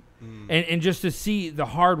time, and just to see the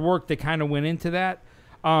hard work that kind of went into that.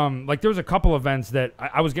 Like there was a couple events that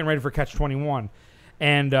I was getting ready for Catch 21,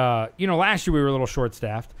 and you know, last year we were a little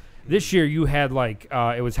short-staffed. This year you had like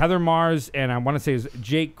it was Heather Mars and I want to say it was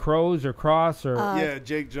Jake Crows or Cross or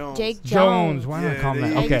Jake Jones. Jake Jones. Why not call him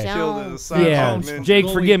that? Jake Okay. Jones. Yeah, man. Jake,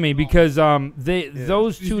 forgive me because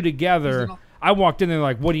those two together. I walked in there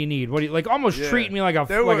like, what do you need? What do you like? Almost treat me like a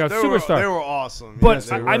superstar. They were awesome. But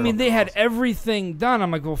Yeah, I mean, they had everything done.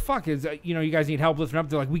 I'm like, well, fuck, you guys need help lifting up.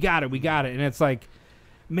 They're like, we got it, and it's like,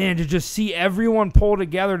 man, to just see everyone pull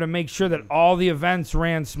together to make sure that all the events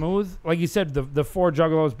ran smooth. Like you said, the 4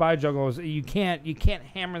 Juggalos by Juggalos, you can't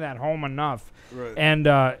hammer that home enough. Right.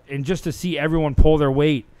 And just to see everyone pull their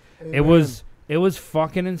weight, Amen. It was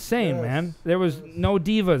fucking insane, Yes. man. There was no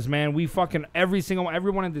divas, man. We fucking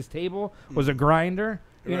everyone at this table was a grinder,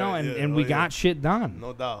 you know, and we got shit done.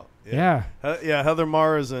 No doubt. Yeah. Heather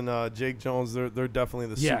Mars and Jake Jones, they're definitely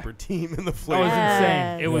the super team in the It flavor. was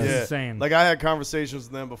insane. It was Yeah. insane. Like I had conversations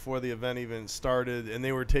with them before the event even started, and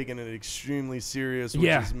they were taking it extremely serious, which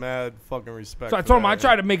is mad fucking respect. So I told them I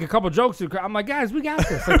tried to make a couple jokes. I'm like, guys, we got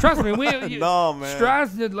this. Like, trust me, no, man.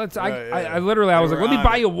 Strauss did. I literally, I was like, let me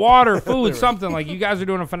buy you water, food, something. Like, you guys are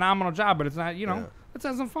doing a phenomenal job, but it's not, you know. Yeah. Let's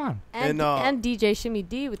have some fun. And DJ Shimmy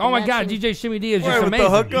D with the oh my God, matching- DJ Shimmy D is Right, just with amazing.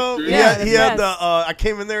 the hookup. Yeah, he had the. I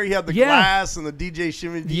came in there. He had the Yeah. glass and the DJ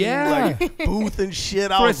Shimmy D like booth and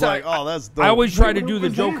shit. I was like, oh, that's dope. I always try to do the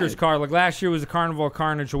Joker's card. Like last year was the Carnival of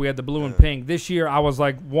Carnage, where we had the blue and pink. This year I was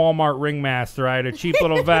like Walmart ringmaster. I had a cheap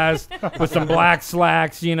little vest with some black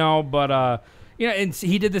slacks, you know. But you know, and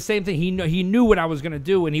he did the same thing. He knew what I was gonna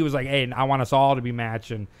do, and he was like, "Hey, I want us all to be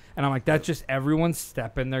matching." And I'm like, "That's just everyone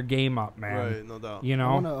stepping their game up, man." Right, no doubt. You know.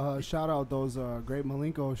 I want to shout out those great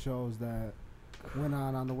Malenko shows that went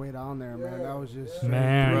on the way down there, man. That was just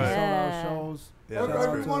Man. Right. sold out Yeah. shows. Yeah,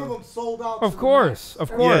 Every one of them sold out. Of to the course,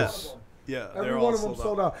 max. of course. Yeah, Every they're one all of them sold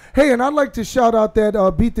sold out. out. Hey, and I'd like to shout out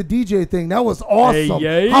that Beat the DJ thing. That was awesome.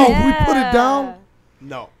 Hey, yeah. How we put it down?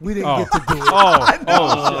 No. We didn't get to do it.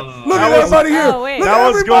 Oh, Look at everybody here. Oh, wait. Look That at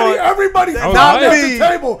was everybody. going- Everybody That stopped was at me. the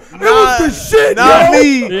table. It was the shit, Not yo.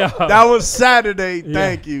 me. Yeah. That was Saturday.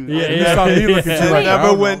 Thank you. Yeah, It yeah. never, You look at you it like, never I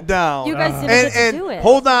don't went down. You guys didn't and get to do it.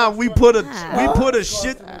 hold on, we put a Wow.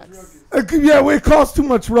 shit. Yeah, it cost too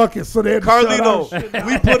much ruckus, so they had to shut our shit. Carlito,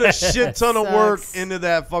 we put a shit ton of work Sucks. into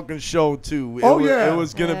that fucking show too. Yeah. It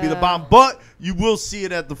was gonna be the Yeah. bomb, but you will see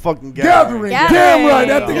it at the fucking gathering. Gathering. Damn right,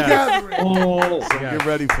 at the Yeah. gathering. So get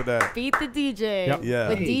ready for that. Beat the DJ Yep. Yeah.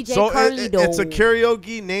 with DJ So Carlito. it's a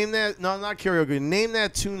karaoke. Name that. No, not karaoke. Name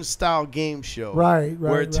that tune style game show. Right,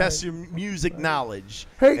 Where it right. tests your music knowledge.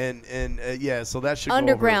 Hey. And yeah, so that should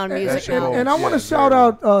Underground go over. music That should go knowledge. And I over. want to Yeah, shout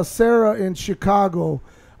very out Sarah in Chicago.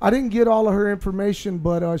 I didn't get all of her information,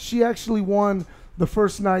 but she actually won the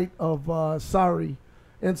first night of Sorry.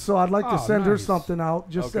 And so I'd like to Oh, send her nice. something out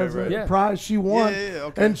just Okay, as right. a Yeah. prize. She won. Yeah,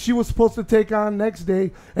 okay. And she was supposed to take on next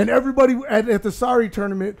day. And everybody at the Sorry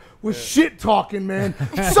tournament was shit talking, man.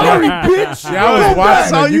 Sorry, bitch. Yeah, I was Go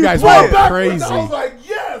watching back. it. You guys Go went back. crazy. I was like,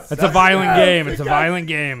 yes. It's a violent game. It's a violent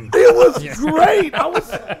game. It was great. I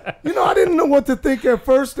was, I didn't know what to think at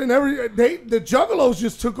first, and the Juggalos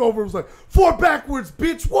just took over. It was like 4 backwards,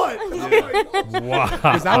 bitch. What? Wow.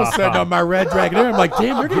 Because I was setting up my Red Dragon there. I'm like,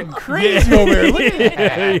 damn, they're getting crazy over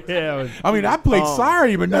here. Yeah. I mean, I played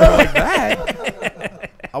Sorry, but not like that.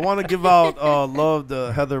 I want to give out love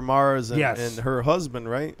to Heather Mars and her husband,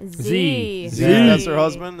 right? Z. That's her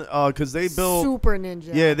husband. Because they built Super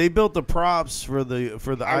Ninja. Yeah, they built the props for the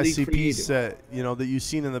ICP set, that you've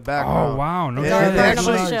seen in the background. Oh wow, no Dark they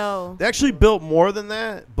Carnival Show. They actually built more than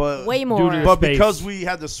that, but way more. But because we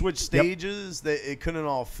had to switch stages, it couldn't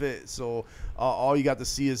all fit. So all you got to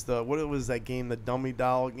see is what was that game, the dummy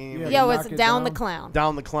doll game? Yeah, it was Down the Clown.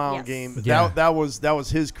 Down the Clown game. That was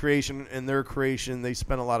his creation and their creation. They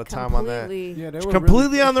spent a lot of time on that. Yeah, they were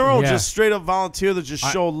completely really on their own, just straight up volunteer to just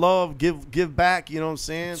show love, give back. You know what I'm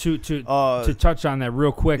saying? To touch on that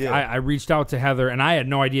real quick, I reached out to Heather, and I had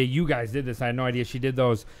no idea you guys did this. I had no idea she did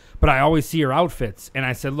those. But I always see her outfits, and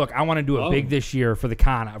I said, look, I want to do it big this year for the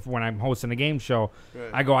con when I'm hosting a game show.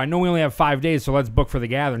 Right. I go, I know we only have 5 days, so let's book for the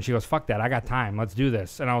gathering. She goes, fuck that. I got time. Let's do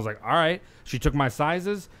this. And I was like, all right. She took my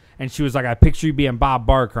sizes, and she was like, I picture you being Bob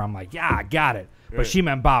Barker. I'm like, yeah, I got it. But she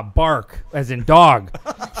meant Bob Bark, as in dog.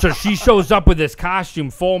 So she shows up with this costume,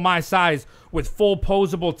 full my size, with full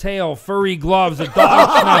posable tail, furry gloves, a dog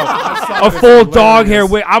snout, a full dog hair.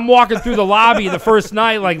 I'm walking through the lobby the first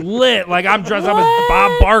night, like lit, like I'm dressed up as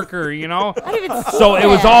Bob Barker, So it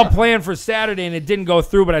was all planned for Saturday, and it didn't go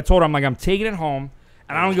through. But I told her, I'm like, I'm taking it home.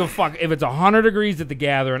 And I don't give a fuck if it's 100 degrees at the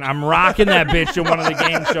gathering. I'm rocking that bitch in one of the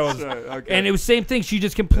game shows. And it was the same thing. She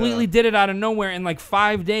just completely did it out of nowhere in like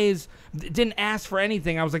 5 days. Didn't ask for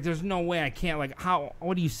anything. I was like, there's no way I can't. Like,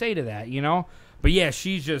 what do you say to that, But yeah,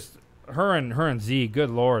 she's just her and Z. Good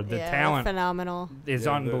Lord, the talent phenomenal is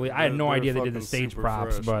unbelievable. I had no idea they did the stage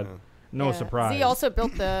props, but no surprise. Z also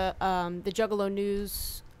built the Juggalo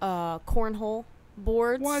News cornhole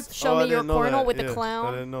boards. What? Show me your cornhole with the clown.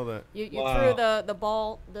 I didn't know that. You threw the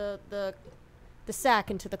ball, the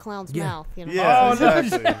sack into the clown's mouth. Yeah,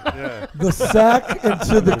 exactly. Yeah. The sack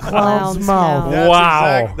into the clown's mouth.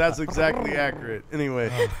 Wow. That's exactly accurate.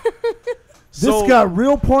 Anyway. This got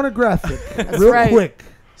real pornographic real quick.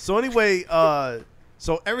 So anyway,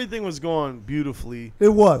 so everything was going beautifully. It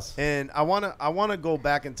was. And I wanna go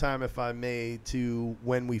back in time, if I may, to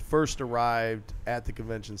when we first arrived at the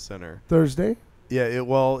convention center. Thursday? Yeah, it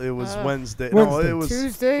was Wednesday. No, it was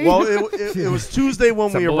Tuesday. Well, it was Tuesday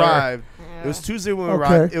when we arrived. It was Tuesday when we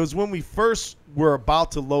arrived. It was when we first were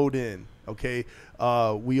about to load in. Okay,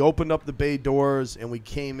 we opened up the bay doors and we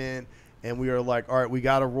came in, and we were like, all right, we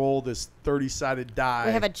got to roll this 30-sided die.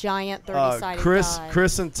 We have a giant 30-sided die.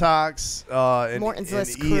 Chris and Tox and Morton's and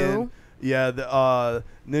List Ian. crew. Yeah, the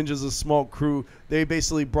Ninjas of Smoke crew, they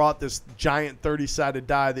basically brought this giant 30-sided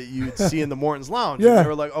die that you'd see in the Morton's Lounge. Yeah. And they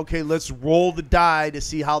were like, okay, let's roll the die to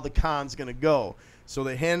see how the con's going to go. So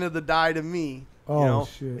they handed the die to me,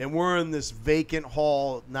 shit. And we're in this vacant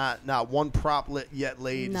hall, not one prop yet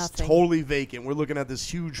laid. Nothing. It's totally vacant. We're looking at this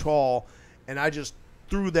huge hall, and I just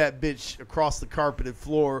threw that bitch across the carpeted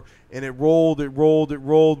floor, and it rolled. We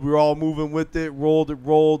were all moving with it.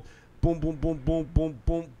 Rolled. Boom, boom, boom, boom, boom,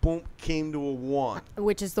 boom, boom. Came to a 1.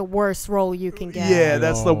 Which is the worst roll you can get. Yeah,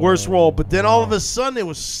 that's the worst roll. But then all of a sudden, it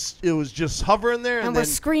was just hovering there, and we're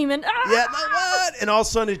screaming. Ah! Yeah, what? And all of a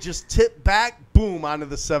sudden, it just tipped back, boom, onto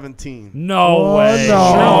the 17. No way.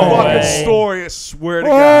 No fucking story. I swear to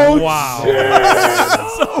God. Wow.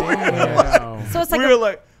 So it's like we were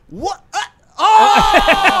like, what?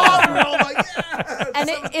 Oh! We were all like, yes! And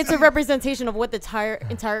it's a representation of what the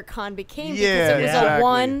entire con became. Yeah, because it was exactly. a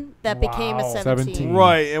 1 that became a 17.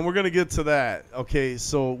 Right, and we're going to get to that. Okay,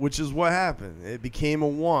 so which is what happened. It became a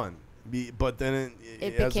 1. But then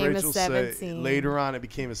it as became Rachel a 17. Said, later on, it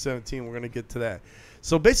became a 17. We're going to get to that.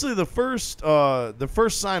 So basically, the first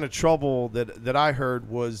sign of trouble that I heard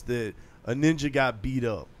was that a ninja got beat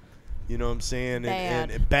up. You know what I'm saying?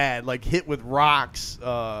 And bad, like hit with rocks.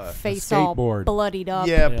 Face all bloodied up.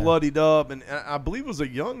 Yeah, bloodied up. And I believe it was a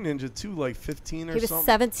young ninja, too, like 15 or something. He was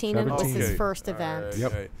 17 and it was his first event. Right,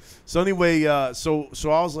 yep. Right. So anyway, so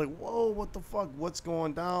I was like, whoa, what the fuck? What's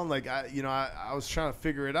going down? Like, I was trying to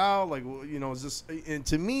figure it out. Like, is this? And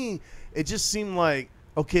to me, it just seemed like,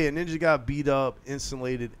 okay, a ninja got beat up,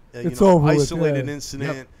 isolated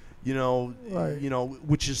incident. Yep.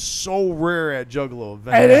 Which is so rare at Juggalo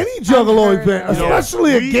events. At any Juggalo event,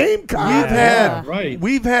 especially a game con.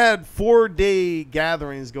 We've had 4-day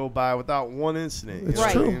gatherings go by without one incident.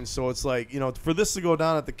 It's true. And so it's like, for this to go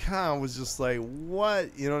down at the con was just like,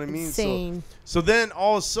 what? You know what I mean? Insane. So then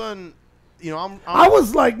all of a sudden, you know, I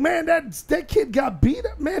was like, man, that kid got beat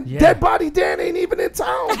up, man. Yeah. Dead Body Dan ain't even in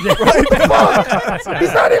town. Right? Fuck?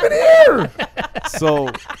 He's not even here. So,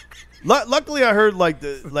 luckily, I heard like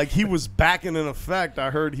he was back in effect. I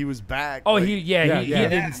heard he was back. Oh, like, he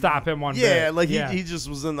didn't stop him one bit. Yeah, like he just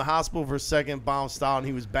was in the hospital for a second, bounced out, and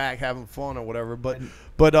he was back having fun or whatever.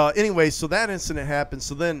 But anyway, so that incident happened.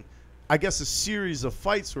 So then, I guess a series of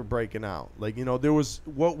fights were breaking out. Like, you know, there was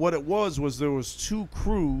what it was there was 2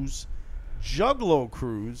 crews, Juggalo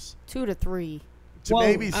crews, 2 to 3, to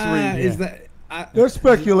maybe 3. Is that there's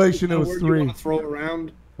speculation it was 3. Throw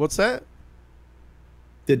around. What's that?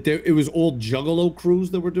 It was old Juggalo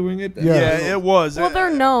crews that were doing it. Yeah, it was. Well,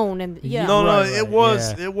 they're known, and yeah. No, right, it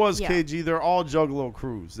was Yeah. KG. They're all Juggalo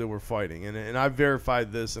crews that were fighting, and I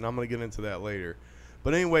verified this, and I'm gonna get into that later.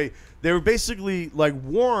 But anyway, they were basically like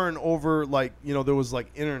warring over, like, you know, there was like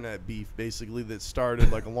internet beef basically that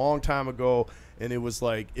started like a long time ago, and it was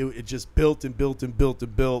like it just built and built and built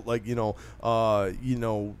and built, like, you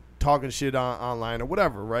know, talking shit online or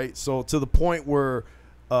whatever, right? So to the point where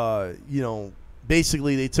you know,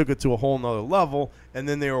 basically they took it to a whole nother level, and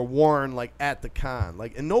then they were warring like at the con,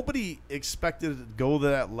 like, and nobody expected it to go to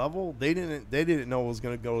that level. They didn't know it was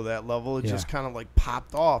gonna go to that level. It just kind of like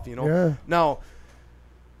popped off, you know. Yeah. Now,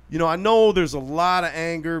 you know, I know there's a lot of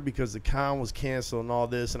anger because the con was canceled and all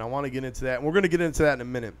this, and I want to get into that, and we're going to get into that in a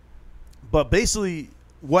minute. But basically,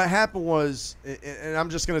 what happened was, and I'm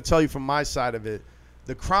just going to tell you from my side of it,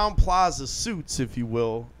 the Crown Plaza suits, if you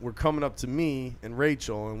will, were coming up to me and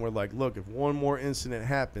Rachel, and we're like, look, if one more incident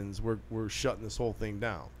happens, we're shutting this whole thing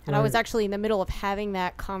down. And I was actually in the middle of having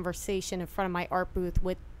that conversation in front of my art booth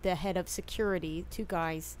with the head of security, 2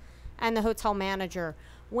 guys, and the hotel manager,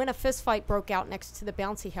 when a fist fight broke out next to the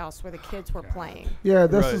bouncy house where the kids were playing. Yeah,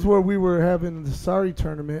 this is where we were having the Sorry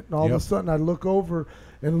tournament, and all of a sudden I look over,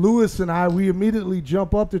 and Lewis and we immediately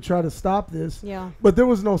jump up to try to stop this. Yeah. But there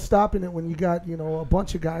was no stopping it when you got, you know, a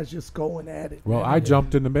bunch of guys just going at it. Well, I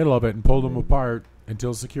jumped in the middle of it and pulled them apart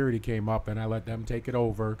until security came up, and I let them take it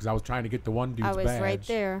over because I was trying to get the one dude's badge. I was right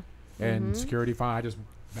there. And security fine. I just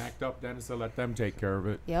backed up then and said let them take care of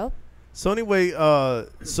it. Yep. So anyway,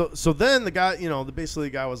 so then the guy, you know, basically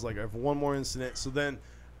the guy was like, I have one more incident. So then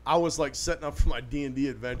I was like setting up for my D&D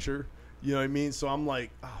adventure. You know what I mean? So I'm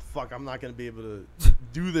like, oh, fuck, I'm not going to be able to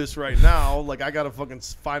do this right now. Like, I got to fucking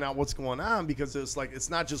find out what's going on, because it's like, it's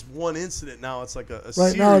not just one incident now. It's like a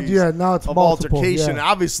series now it's of multiple, altercation. yeah.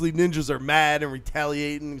 Obviously, ninjas are mad and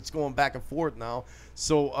retaliating. It's going back and forth now.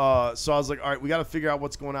 So I was like, all right, we got to figure out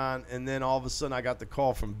what's going on. And then all of a sudden I got the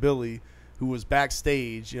call from Billy, who was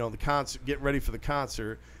backstage, you know, the concert, getting ready for the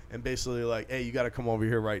concert, and basically like, hey, you got to come over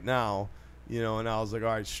here right now, you know. And I was like, all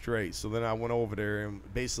right, straight. So then I went over there, and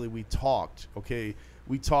basically we talked. Okay,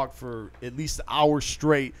 we talked for at least an hour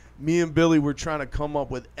straight. Me and Billy were trying to come up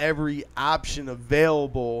with every option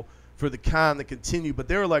available for the con to continue, but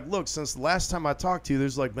they were like, look, since the last time I talked to you,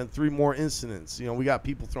 there's like been 3 more incidents. You know, we got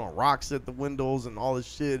people throwing rocks at the windows and all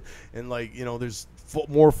this shit, and like, you know, there's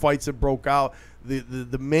more fights that broke out.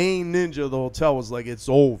 The main ninja of the hotel was like, it's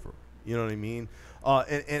over. You know what I mean?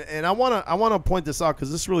 And I wanna point this out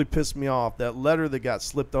because this really pissed me off. That letter that got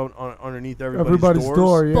slipped out underneath everybody's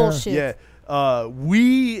door. Yeah. Bullshit. Yeah.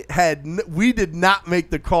 We did not make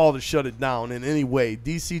the call to shut it down in any way.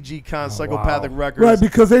 DCG Con, Psychopathic Records. Right,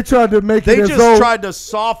 because they tried to make it They as just though tried to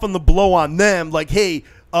soften the blow on them. Like, hey,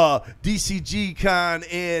 DCG Con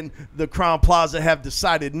and the Crown Plaza have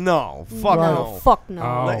decided no. Fuck no. Fuck no.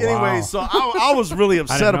 Oh, Anyway, wow. so I was really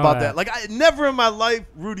upset about that. that. Like, I never in my life,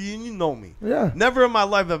 Rudy, and you know me. Yeah. Never in my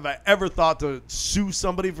life have I ever thought to sue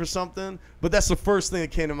somebody for something. But that's the first thing that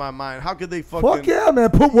came to my mind. How could they fucking... Fuck yeah, man.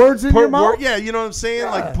 Put words in your mouth. Yeah, you know what I'm saying?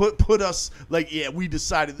 Yeah. Like, put us... Like, yeah, we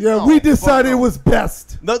decided... Yeah, no, we decided fuck it no. was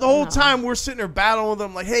best. The whole time we're sitting there battling with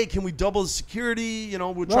them, like, hey, can we double the security? You know,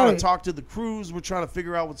 we're trying to talk to the crews. We're trying to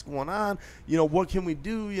figure out what's going on. You know, what can we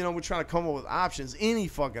do? You know, we're trying to come up with options. Any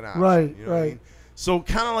fucking option. Right, you know what I mean? So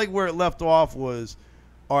kind of like where it left off was,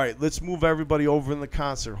 all right, let's move everybody over in the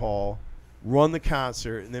concert hall, run the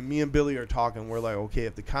concert, and then me and Billy are talking. We're like, okay,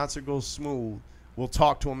 if the concert goes smooth, we'll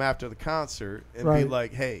talk to him after the concert and be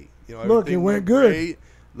like, hey, you know, look, it went good. Great.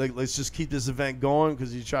 Like, let's just keep this event going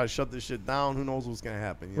because you try to shut this shit down. Who knows what's going to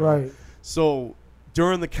happen? You know? Right. So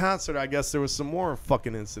during the concert, I guess there was some more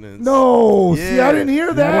fucking incidents. No. Yeah. See, I didn't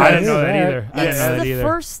hear that. I didn't know that either. I didn't know that It's the either.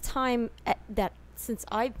 first time that since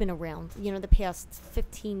I've been around, you know, the past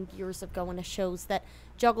 15 years of going to shows, that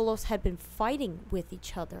Juggalos had been fighting with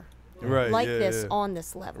each other. Right. Like this on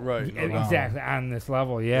this level. Right. Exactly. On this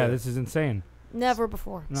level. Yeah, this is insane. Never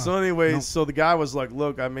before. No. So anyway, so the guy was like,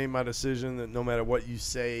 look, I made my decision that no matter what you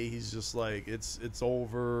say, he's just like, it's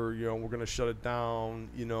over, you know, we're going to shut it down,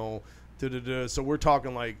 you know, So we're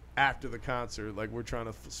talking like after the concert, like we're trying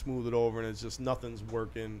to smooth it over, and it's just nothing's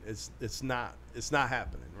working. It's not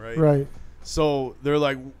happening, right? Right. So they're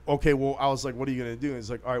like, okay, well, I was like, what are you going to do? And it's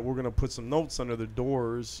like, all right, we're going to put some notes under the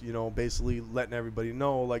doors, you know, basically letting everybody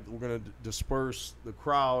know, like, we're going to disperse the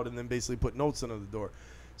crowd and then basically put notes under the door.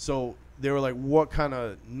 So they were like, what kind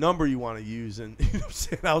of number you want to use? And you know what I'm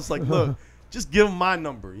saying? I was like, look, just give them my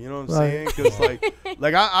number, you know what I'm saying? Because,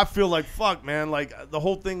 like I feel like, fuck, man, like, the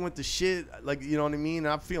whole thing went to shit, like, you know what I mean? And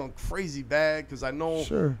I'm feeling crazy bad because I know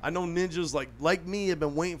ninjas like me have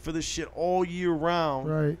been waiting for this shit all year round.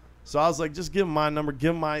 Right. So I was like, just give them my number,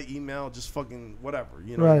 give them my email, just fucking whatever,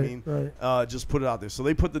 you know what I mean? Right. Just put it out there. So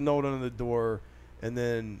they put the note under the door, and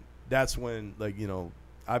then that's when, like, you know,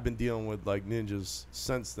 I've been dealing with, like, ninjas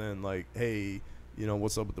since then, like, hey, you know,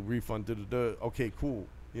 what's up with the refund? Okay, cool.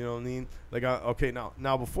 You know what I mean? Like, okay,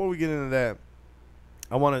 now before we get into that,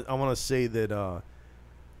 I want to say that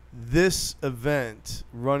this event,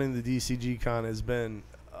 running the DCG Con, has been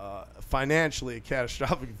financially a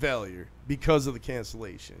catastrophic failure because of the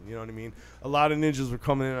cancellation. You know what I mean? A lot of ninjas were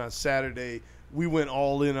coming in on Saturday. We went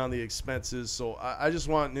all in on the expenses. So I just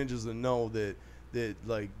want ninjas to know that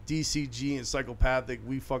like DCG and Psychopathic,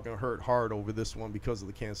 we fucking hurt hard over this one because of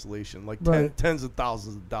the cancellation. Like tens of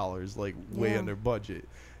thousands of dollars, like way under budget.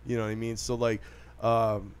 You know what I mean? So like,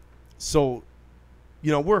 so,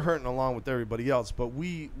 you know, we're hurting along with everybody else, but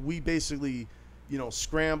we basically, you know,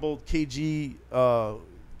 scrambled. KG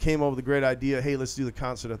came up with a great idea. Hey, let's do the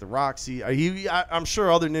concert at the Roxy. I'm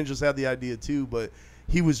sure other ninjas had the idea too, but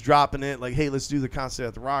he was dropping it like, hey, let's do the concert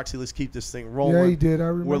at the Roxy. Let's keep this thing rolling. Yeah, he did. I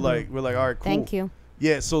remember. We're like, all right, cool. Thank you.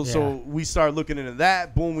 Yeah, so we started looking into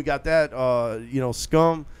that. Boom, we got that. You know,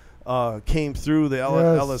 Scum came through, the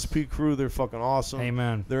LSP crew. They're fucking awesome.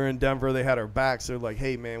 Amen. They're in Denver. They had our backs. They're like,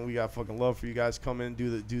 hey man, we got fucking love for you guys. Come in, do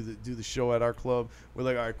the show at our club. We're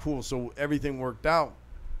like, all right, cool. So everything worked out.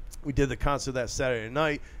 We did the concert that Saturday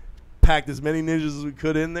night. Packed as many ninjas as we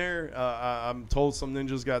could in there. I'm told some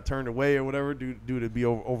ninjas got turned away or whatever due to be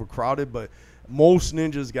overcrowded, but most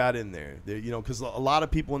ninjas got in there. You know, because a lot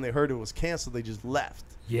of people, when they heard it was canceled, they just left.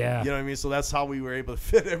 Yeah. You know what I mean? So that's how we were able to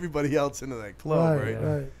fit everybody else into that club, right?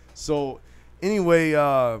 Right. So anyway,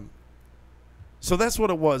 so that's what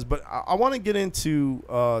it was. But I want to get into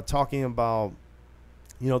talking about,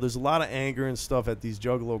 you know, there's a lot of anger and stuff at these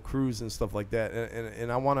Juggalo crews and stuff like that,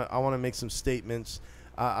 and I want to make some statements.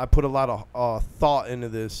 I put a lot of thought into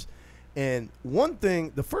this, and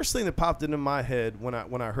the first thing that popped into my head when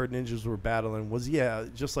I heard ninjas were battling was, yeah,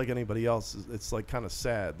 just like anybody else, it's like kind of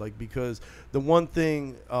sad, like, because the one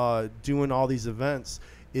thing doing all these events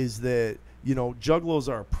is that, you know, Juggalos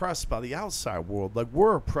are oppressed by the outside world. Like,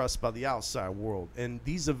 we're oppressed by the outside world, and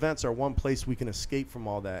these events are one place we can escape from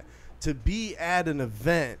all that. To be at an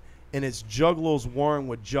event and it's Juggalos warring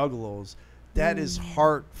with Juggalos, that is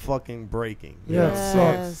heart fucking breaking. Yeah, it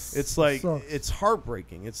sucks. It's like it's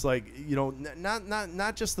heartbreaking. It's like, you know,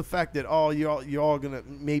 not just the fact that you're all gonna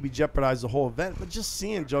maybe jeopardize the whole event, but just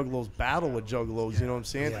seeing Juggalos battle with Juggalos. You know what I'm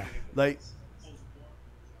saying? Yeah. Like,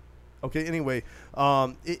 okay. Anyway,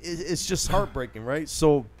 it's just heartbreaking, right?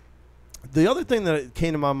 So the other thing that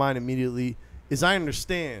came to my mind immediately is I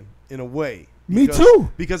understand in a way. Me too.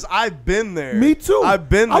 Because I've been there. Me too. I've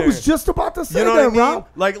been there. I was just about to say you know that, what I mean? Rob.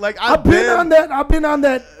 Like I've been on that. I've been on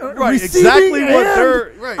that. Right. Exactly what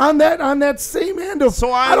they're right. on that same end of.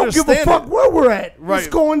 So I don't give a fuck where we're at. Right. It's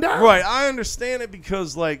going down. Right. I understand it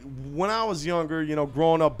because, like, when I was younger, you know,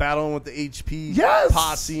 growing up battling with the HP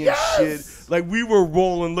posse and shit, like, we were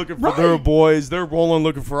rolling looking for their boys. They're rolling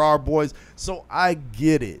looking for our boys. So I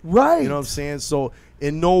get it. Right. You know what I'm saying? So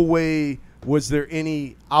in no way was there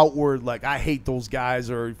any outward, like, I hate those guys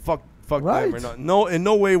or fuck them or not. No, in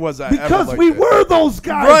no way was I because ever like we that. were those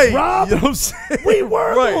guys, right. Rob. You know what I'm saying? We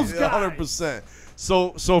were those guys. 100%.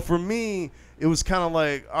 So for me, it was kind of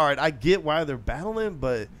like, all right, I get why they're battling,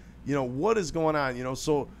 but, you know, what is going on? You know,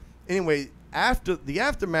 so anyway, after the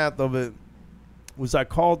aftermath of it was I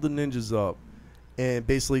called the ninjas up and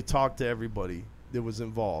basically talked to everybody that was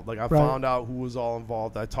involved. Like, I found out who was all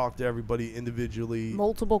involved. I talked to everybody individually.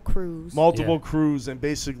 Multiple crews, and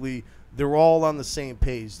basically they're all on the same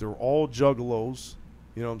page. They're all Juggalos,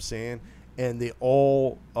 you know what I'm saying? And they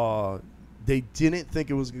all they didn't think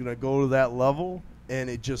it was going to go to that level, and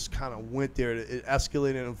it just kind of went there. It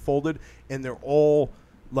escalated and unfolded, and they're all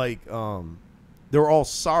like they're all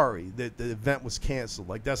sorry that the event was canceled.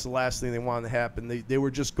 Like, that's the last thing they wanted to happen. They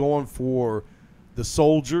were just going for the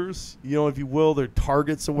soldiers, you know, if you will, their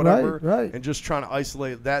targets or whatever, and just trying to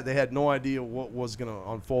isolate that. They had no idea what was going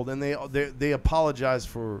to unfold, and they apologized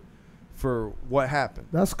for what happened.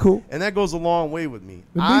 That's cool, and that goes a long way with me.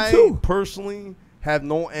 I too personally have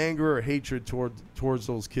no anger or hatred towards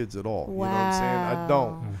those kids at all. Wow. You know what I'm saying? I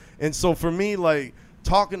don't. And so for me, like,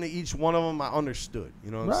 talking to each one of them, I understood.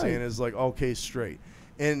 You know what I'm saying? It's like, okay, straight.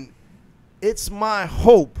 And it's my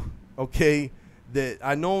hope, okay, that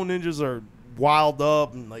I know ninjas are wild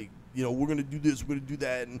up and like, you know, we're going to do this, we're going to do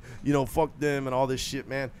that, and, you know, fuck them and all this shit,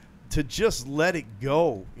 man. To just let it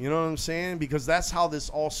go. You know what I'm saying? Because that's how this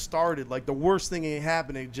all started. Like, the worst thing ain't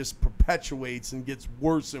happening. It just perpetuates and gets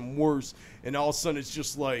worse and worse. And all of a sudden, it's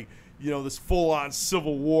just like, you know, this full-on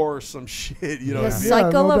civil war or some shit. You know what I mean? The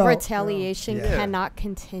cycle no of doubt. retaliation cannot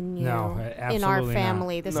continue in our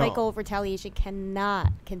family. The cycle of retaliation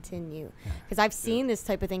cannot continue. Because I've seen this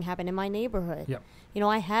type of thing happen in my neighborhood. Yep. You know,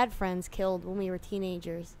 I had friends killed when we were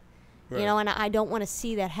teenagers. You know, and I don't want to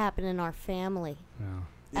see that happen in our family. No.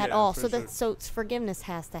 At all. So so forgiveness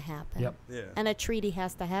has to happen. Yep. Yeah. And a treaty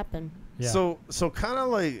has to happen. Yeah. So kind of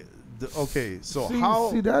like, okay, so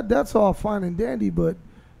see that's all fine and dandy, but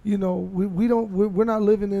you know, we're not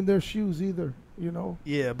living in their shoes either, you know.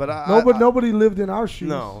 Yeah, but nobody lived in our shoes.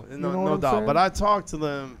 No doubt. But I talked to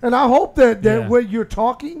them, and I hope that what you're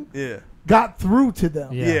talking got through to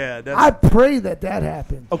them. Yeah, I pray that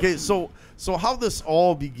happened. Okay, so how this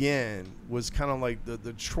all began was kind of like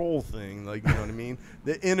the troll thing, like, you know what I mean?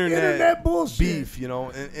 The internet bullshit beef, you know,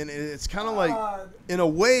 and it's kind of like, in a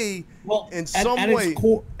way, in some way.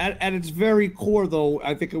 At its very core, though,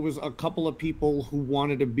 I think it was a couple of people who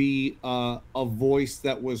wanted to be a voice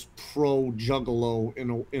that was pro-Juggalo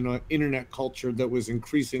in an internet culture that was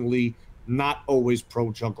increasingly not always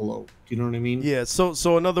pro-Juggalo. Do you know what I mean? Yeah,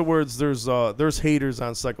 so in other words, there's haters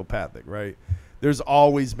on Psychopathic, right? There's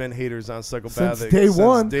always been haters on Psychopathic. Since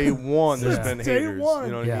day one, there's been haters.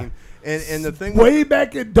 You know what I mean? And the thing way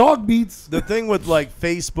back at Dog Beats. The thing with like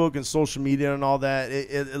Facebook and social media and all that,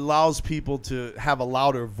 it allows people to have a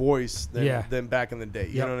louder voice than back in the day.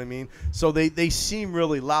 You know what I mean? So they seem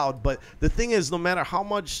really loud, but the thing is, no matter how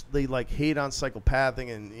much they like hate on Psychopathic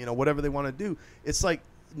and, you know, whatever they want to do, it's like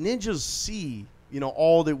ninjas see, you know,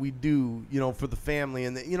 all that we do, you know, for the family,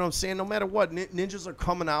 and you know what I'm saying? No matter what, ninjas are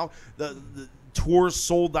coming out, the tours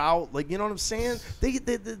sold out, like, you know what I'm saying? They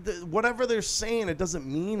whatever they're saying, it doesn't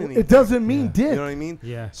mean anything. It doesn't mean dick. You know what I mean?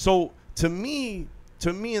 Yeah. So to me,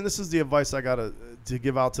 and this is the advice I gotta to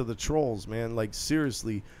give out to the trolls, man. Like,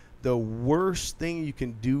 seriously, the worst thing you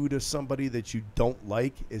can do to somebody that you don't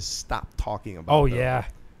like is stop talking about them. Yeah.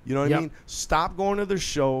 You know what I mean? Stop going to their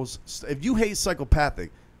shows. If you hate Psychopathic,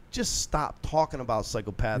 just stop talking about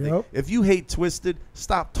Psychopathic. Yep. If you hate Twisted,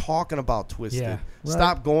 stop talking about Twisted. Yeah.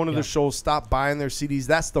 Stop going to the shows. Stop buying their CDs.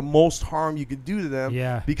 That's the most harm you could do to them.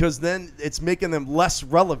 Yeah. Because then it's making them less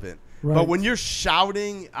relevant. Right. But when you're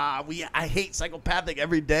shouting, I hate Psychopathic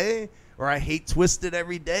every day, or I hate Twisted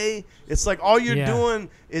every day, it's like all you're doing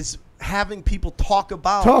is having people talk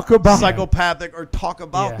about Psychopathic or talk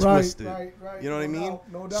about Twisted. Right. You know what I mean?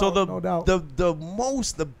 No doubt, so doubt.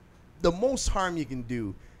 the most harm you can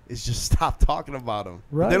do is just stop talking about them.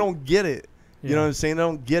 Right. They don't get it. You know what I'm saying? They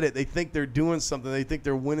don't get it. They think they're doing something. They think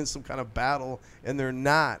they're winning some kind of battle, and they're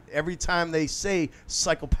not. Every time they say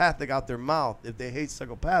Psychopathic out their mouth, if they hate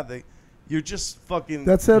Psychopathic, you're just fucking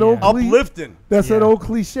uplifting. That's that old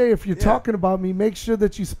cliche. If you're talking about me, make sure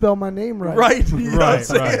that you spell my name right. Right. You know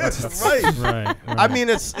what I'm saying? Right. I mean,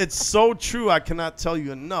 it's so true. I cannot tell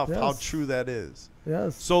you enough how true that is.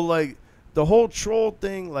 Yes. So, like, the whole troll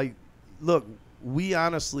thing, like, look, we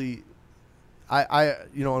honestly, I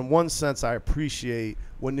you know, in one sense, I appreciate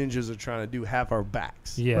what ninjas are trying to do, have our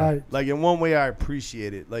backs. Yeah. Right. Like, in one way, I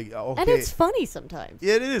appreciate it. Like, okay. And it's funny sometimes.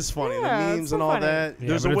 Yeah, it is funny. The memes and all that. Yeah,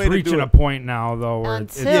 there's but a way it's to reaching do it. a point now, though, where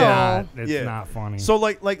it's not funny. So,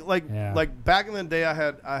 like back in the day, I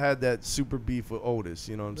had that super beef with Otis.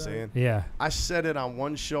 You know what I'm saying? Yeah. I said it on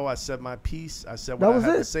one show. I said my piece. I said what I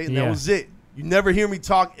had to say, and Yeah. that was it. You never hear me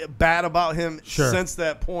talk bad about him Sure. since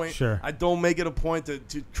that point. Sure. I don't make it a point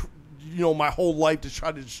to you know, my whole life to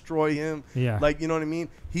try to destroy him. Yeah. Like, you know what I mean?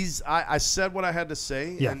 I said what I had to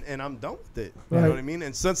say, Yeah. and I'm done with it. Right. You know what I mean?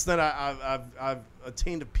 And since then, I've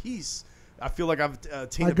attained a peace. I feel like I've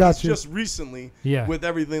attained a peace just recently with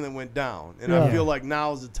everything that went down. And I feel like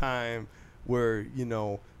now is the time where, you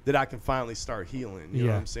know, that I can finally start healing. You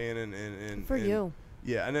know what I'm saying? And For you.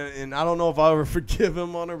 Yeah, and I don't know if I'll ever forgive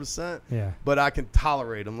him 100%. Yeah. But I can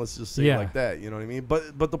tolerate him. Let's just say it like that. You know what I mean?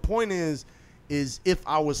 But the point is if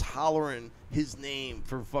I was hollering his name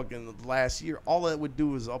for fucking last year, all that would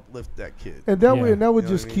do is uplift that kid. And that would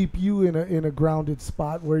just keep you in a grounded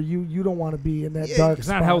spot where you don't want to be in that dark it's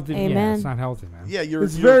spot. Not healthy. Amen. Yeah, it's not healthy, man. Yeah, you're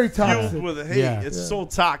very fueled toxic with hate. Yeah. It's so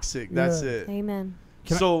toxic. That's it. Amen.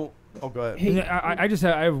 Go ahead.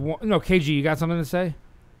 I have one. No, KG, you got something to say?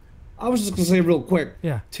 I was just gonna say real quick.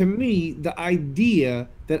 Yeah. To me, the idea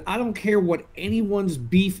that I don't care what anyone's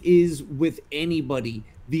beef is with anybody.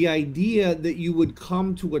 The idea that you would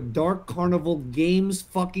come to a Dark Carnival Games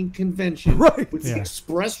fucking convention with the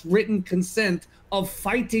express written consent of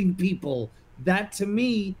fighting people, that to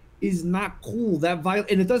me is not cool. That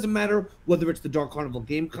violent, and it doesn't matter whether it's the Dark Carnival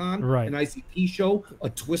Game Con, an ICP show, a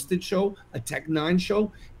Twisted show, a Tech 9 show.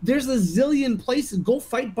 There's a zillion places. Go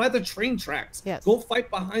fight by the train tracks. Yes. Go fight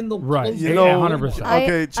behind the You know, 100%.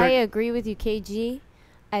 Okay, I agree with you, KG.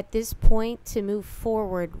 At this point, to move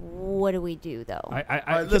forward, what do we do, though?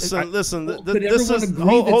 Listen. This is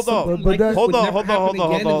hold on.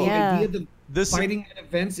 This fighting at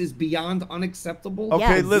events is beyond unacceptable.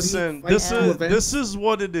 Okay, listen. This is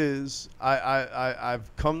what it is. I've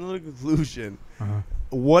come to the conclusion.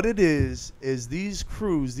 What it is these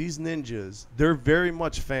crews, these ninjas, they're very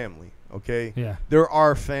much family. Okay. Yeah. They're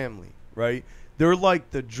our family, right? They're like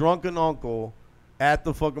the drunken uncle at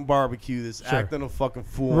the fucking barbecue that's acting a fucking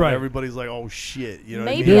fool. Right. And everybody's like, oh shit. You know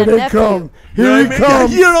Maybe what I mean? Here they come. Here he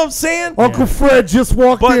comes. You know what I'm saying? Uncle Fred just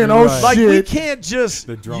walked in. Oh like, shit. we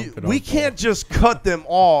can't just cut them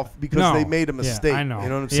off because they made a mistake. I know. You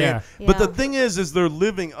know what I'm saying? But the thing is they're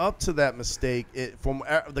living up to that mistake. From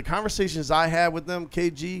the conversations I had with them,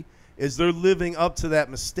 KG, is they're living up to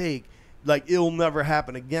that mistake. Like, it'll never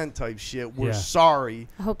happen again type shit. We're sorry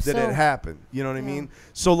that it happened. You know what I mean?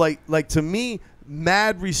 So like to me,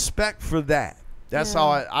 mad respect for that. That's how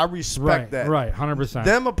I respect that. Right, 100%.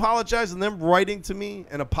 Them apologizing, them writing to me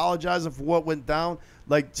and apologizing for what went down,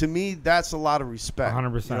 like, to me, that's a lot of respect.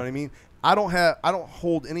 100%. You know what I mean? I don't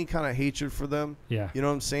hold any kind of hatred for them. Yeah. You know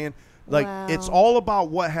what I'm saying? Like, it's all about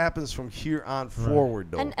what happens from here on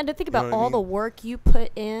forward, though. And to think about all the work you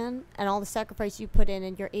put in and all the sacrifice you put in,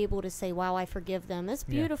 and you're able to say, wow, I forgive them. That's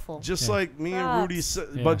beautiful. Just like me and Rudy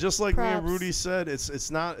said, but just like me and Rudy said,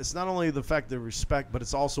 it's not only the fact of respect, but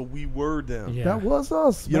it's also we were them. Yeah. That was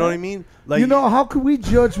us. You know what I mean? Like, you know, how could we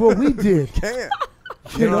judge what we did? Can't.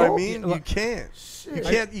 You know what I mean? You can't.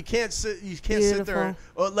 You can't sit there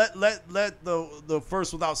and let the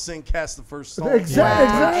first without sin cast the first stone.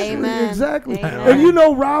 Exactly. And you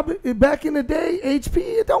know, Rob, back in the day, HP,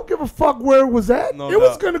 it don't give a fuck where it was at. It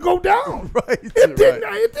was gonna go down.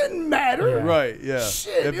 It didn't matter. Right. Yeah.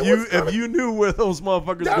 Shit, if you knew where those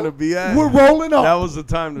motherfuckers gonna be at, we're rolling up. That was the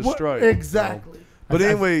time to strike. Exactly. But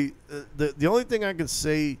anyway, the only thing I can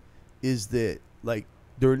say is that, like,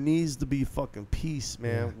 there needs to be fucking peace,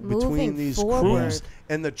 man, between these crews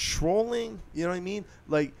and the trolling. You know what I mean?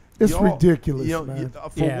 Like, it's ridiculous, man.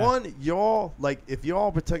 For one, y'all, like, if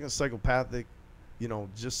y'all protecting Psychopathic, you know,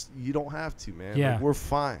 just, you don't have to, man. Yeah. Like, we're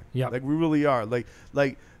fine. Yeah. Like, we really are.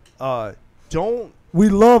 Don't. We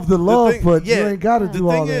love the love, but you ain't got to do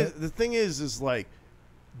all that. The thing is like,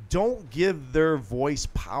 don't give their voice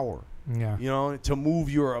power. Yeah. You know, to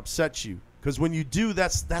move you or upset you. Because when you do,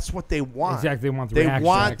 that's what they want. Exactly. They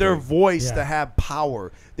want their voice to have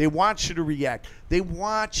power. They want you to react. They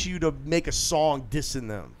want you to make a song dissing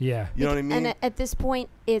them. Yeah. You know what I mean? And at this point,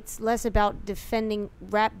 it's less about defending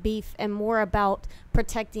rap beef and more about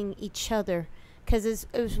protecting each other. Because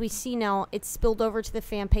as we see now, it's spilled over to the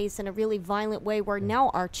fan base in a really violent way where now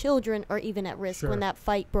our children are even at risk when that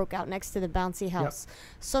fight broke out next to the bouncy house.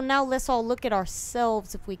 So now let's all look at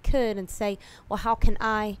ourselves, if we could, and say, well, how can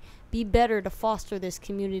I be better to foster this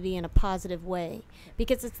community in a positive way?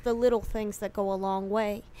 Because it's the little things that go a long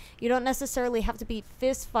way. You don't necessarily have to be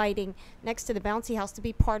fist fighting next to the bouncy house to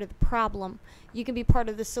be part of the problem. You can be part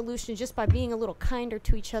of the solution just by being a little kinder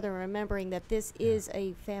to each other and remembering that this is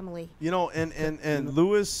a family. You know, and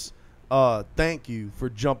Lewis, thank you for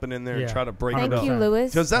jumping in there and try to break it up. Thank you,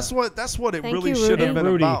 Lewis. Because that's what it really you, should have been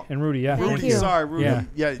Rudy, about. And Rudy, Thank you. Sorry, Rudy.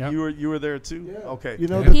 Yeah. You were there too? Yeah. Okay. You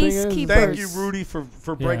know, the thing is, thank you, Rudy,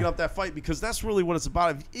 for breaking up that fight, because that's really what it's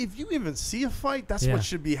about. If you even see a fight, that's what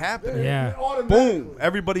should be happening. Yeah. Boom.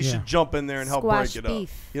 Everybody should jump in there and help Squash break it beef.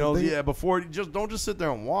 up. You know, before don't just sit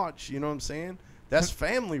there and watch. You know what I'm saying? That's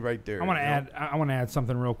family right there. I want to add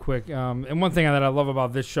something real quick. And one thing that I love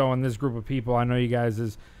about this show and this group of people, I know you guys,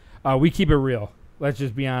 is we keep it real. Let's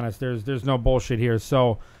just be honest. There's no bullshit here.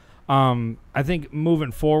 So I think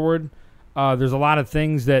moving forward, there's a lot of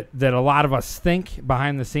things that a lot of us think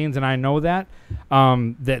behind the scenes, and I know that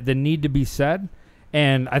need to be said.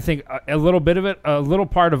 And I think a little bit of it, a little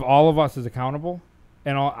part of all of us is accountable.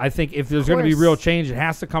 And I think if there's going to be real change, it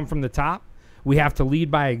has to come from the top. We have to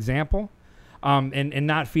lead by example. And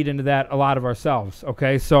not feed into that a lot of ourselves,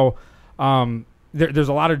 okay? So there's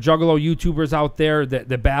a lot of Juggalo YouTubers out there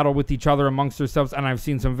that battle with each other amongst themselves, and I've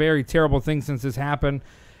seen some very terrible things since this happened.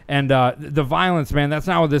 And the violence, man, that's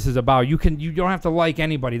not what this is about. You don't have to like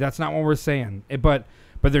anybody. That's not what we're saying. But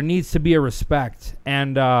but there needs to be a respect.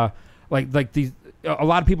 And like these, a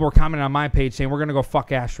lot of people were commenting on my page saying we're gonna go fuck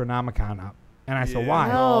Astronomicon up, and I said why?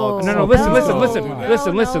 No,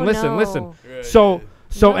 listen.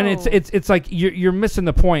 So and it's like you're missing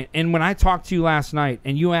the point. And when I talked to you last night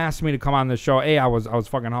and you asked me to come on the show, I was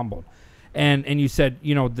fucking humbled. And you said,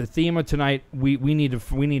 you know, the theme of tonight, we need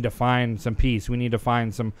to find some peace. We need to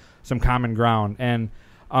find some common ground. And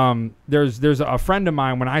there's a friend of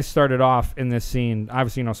mine when I started off in this scene.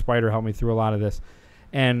 Obviously, you know, Spider helped me through a lot of this.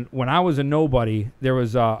 And when I was a nobody, there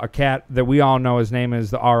was a cat that we all know. His name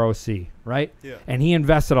is the ROC, right? Yeah. And he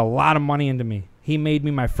invested a lot of money into me. He made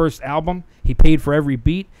me my first album. He paid for every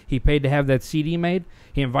beat. He paid to have that CD made.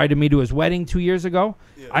 He invited me to his wedding 2 years ago.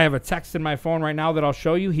 Yeah. I have a text in my phone right now that I'll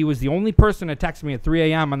show you. He was the only person to text me at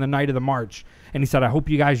 3 a.m. on the night of the march. And he said, I hope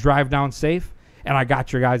you guys drive down safe. And I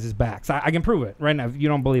got your guys' backs. I can prove it right now if you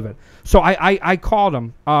don't believe it. So I called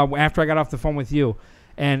him after I got off the phone with you.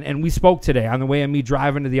 And we spoke today on the way of me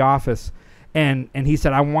driving to the office. And he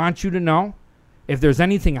said, I want you to know if there's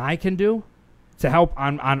anything I can do to help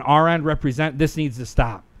on our end represent, this needs to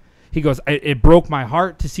stop. He goes, it broke my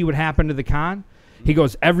heart to see what happened to the con. He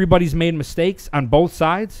goes, everybody's made mistakes on both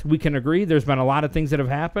sides. We can agree. There's been a lot of things that have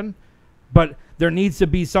happened. But there needs to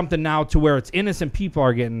be something now to where it's innocent people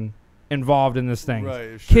are getting involved in this thing.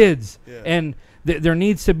 Right, sure. Kids. Yeah. And there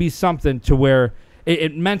needs to be something to where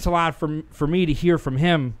it meant a lot for me to hear from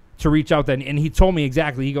him to reach out. And he told me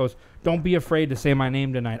exactly. He goes, don't be afraid to say my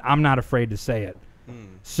name tonight. I'm not afraid to say it.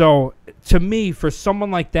 So to me, for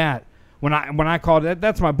someone like that, when I called it,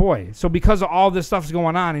 that's my boy. So because of all this stuff's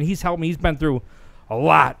going on, and he's helped me, he's been through a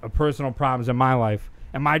lot of personal problems in my life.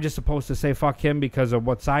 Am I just supposed to say fuck him because of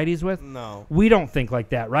what side he's with? No. We don't think like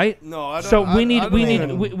that, right? No, I don't. So we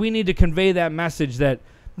need to convey that message that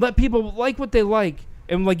let people like what they like,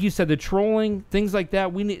 and like you said, the trolling, things like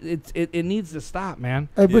that. It needs to stop, man.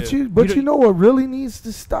 But you know what really needs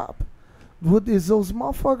to stop? What is those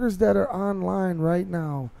motherfuckers that are online right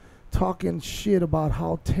now talking shit about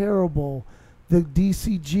how terrible the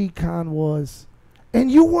DCG con was, and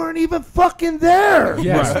you weren't even fucking there.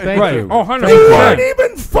 Yes, thank you. Oh, 100%. You weren't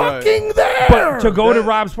even fucking there. But to go to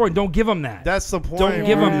Rob's point, don't give him that. That's the point. Don't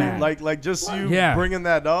give him that. Like just you bringing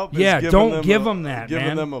that up. Yeah, don't give them that, man.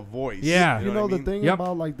 Giving them a voice. Yeah. You know the thing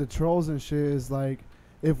about like the trolls and shit is like,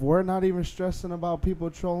 if we're not even stressing about people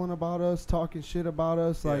trolling about us, talking shit about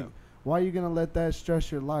us, like, why are you gonna let that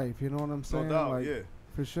stress your life? You know what I'm saying? No doubt, like,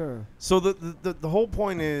 for sure. So the whole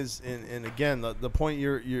point is, and again, the point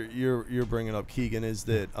you're bringing up, Kegan, is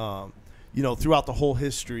that you know, throughout the whole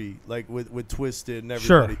history, like with Twisted and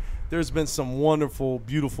everybody, there's been some wonderful,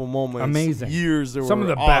 beautiful moments, amazing years that some were of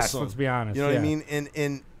the awesome. best. Let's be honest. You know what I mean?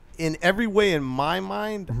 And in every way, in my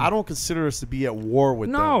mind, I don't consider us to be at war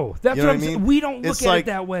with them. No, that's you know what I mean. We don't look at it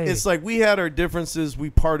that way. It's like we had our differences. We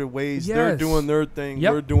parted ways. Yes. They're doing their thing.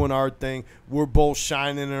 Yep. We're doing our thing. We're both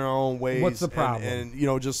shining in our own ways. What's the problem? And you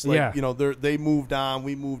know, just like you know, they moved on.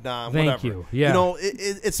 We moved on. Thank whatever. you. Yeah. You know,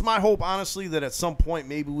 it's my hope, honestly, that at some point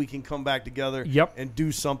maybe we can come back together. And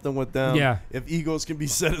do something with them. Yeah. If egos can be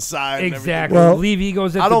set aside. Exactly. Well, leave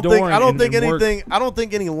egos at the door. I don't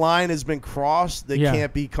think any line has been crossed that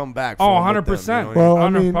can't be come back. Oh, 100%. Well, I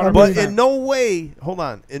mean, but in no way, hold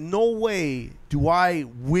on, in no way do I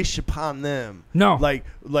wish upon them. No. Like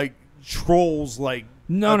trolls, like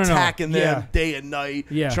attacking them day and night,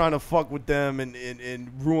 trying to fuck with them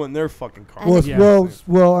and ruin their fucking car.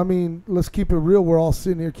 Well, I mean, let's keep it real. We're all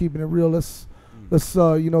sitting here keeping it real. Let's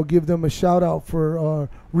you know, give them a shout out for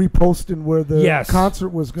reposting where the concert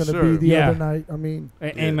was going to be the other night. I mean,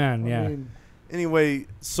 amen. I mean, anyway,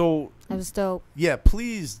 so that was dope. Yeah,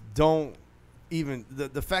 please don't. Even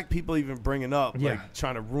the fact people even bringing up like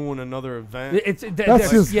trying to ruin another event. That's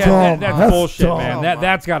just dumb. That's bullshit, man.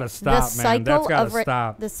 That's got to stop, man. That's got to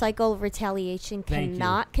stop. The cycle of retaliation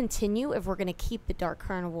cannot continue if we're going to keep the Dark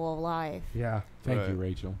Carnival alive. Yeah. Thank you,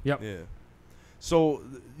 Rachel. Yep. Yeah. So,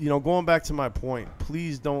 you know, going back to my point,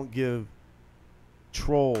 please don't give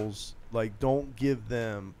trolls, like, don't give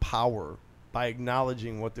them power by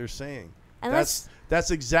acknowledging what they're saying. And that's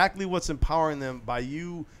exactly what's empowering them, by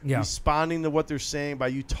you responding to what they're saying, by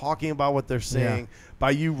you talking about what they're saying, by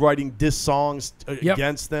you writing diss songs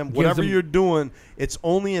against them. Whatever you're doing, it's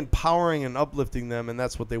only empowering and uplifting them, and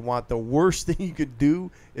that's what they want. The worst thing you could do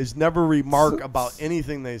is never remark about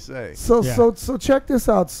anything they say. So check this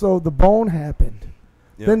out. So the bone happened.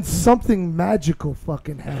 Yep. Then something magical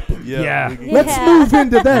fucking happened. Yeah. Let's move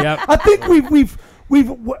into that. I think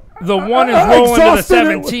The one is rolling to the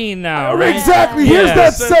 17 now. Right? Exactly. Here's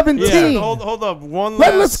that 17. Yeah. Hold up.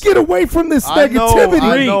 Let's get away from this negativity.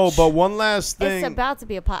 I know, but one last thing. It's about to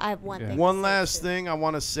be I have one thing. One last thing I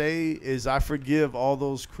want to say is I forgive all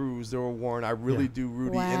those crews that were warned. I really do,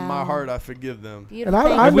 Rudy. Wow. In my heart, I forgive them. Beautiful.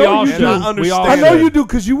 And I know you do. I know you do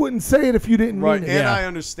because you wouldn't say it if you didn't mean it. And I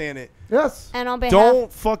understand it. Yes. And on behalf,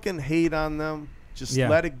 don't fucking hate on them. Just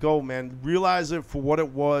let it go, man. Realize it for what it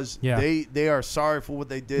was. Yeah. They are sorry for what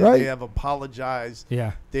they did. Right. They have apologized.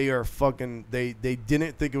 Yeah. They are fucking they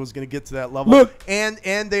didn't think it was going to get to that level. Look. And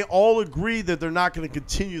they all agree that they're not going to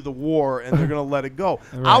continue the war and they're going to let it go.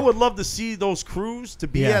 Right. I would love to see those crews to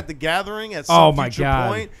be at the gathering at some future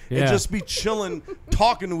point and just be chilling,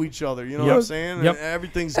 talking to each other. You know what I'm saying? Yep. And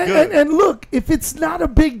everything's good. And look, if it's not a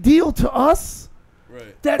big deal to us,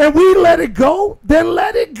 right. and we let it go, then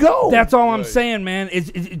let it go. That's all I'm saying, man.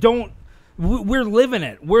 We're living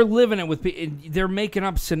it. We're living it with people. They're making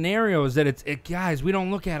up scenarios that guys, we don't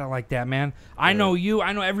look at it like that, man. I know you.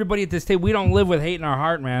 I know everybody at this table. We don't live with hate in our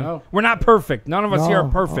heart, man. No. We're not perfect. None of us here are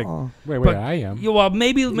perfect. Wait, I am. Well,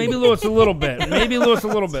 maybe Lewis a little bit. Maybe Lewis a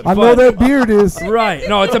little bit. I know that beard is. Right.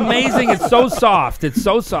 No, it's amazing. It's so soft. It's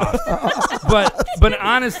so soft. But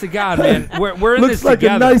honest to God, man, we're in this together. Looks like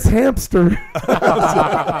a nice hamster.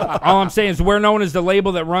 All I'm saying is we're known as the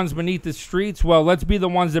label that runs beneath the streets. Well, let's be the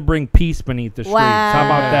ones that bring peace beneath the streets. How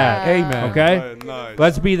about that? Amen. Okay? Nice.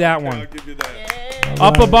 Let's be that one. I'll give you that.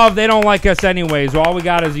 Up above, they don't like us anyways. All we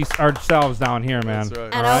got is ourselves down here, man. That's right.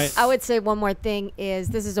 And All right? I would say one more thing is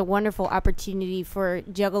this is a wonderful opportunity for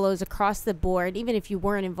juggalos across the board. Even if you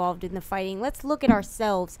weren't involved in the fighting, let's look at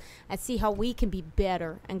ourselves and see how we can be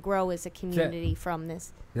better and grow as a community from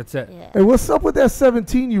this. That's it. Yeah. Hey, what's up with that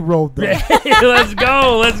 17 you rolled, though? Let's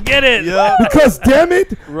go. Let's get it. Yeah. Because, damn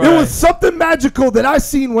it, it was something magical that I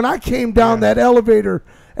seen when I came down that elevator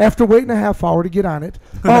after waiting a half hour to get on it,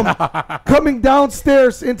 coming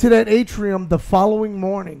downstairs into that atrium the following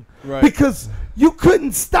morning. Right. Because you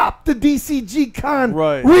couldn't stop the DCG Con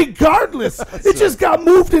regardless. It just got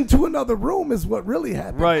moved into another room is what really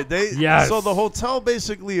happened. Right. So the hotel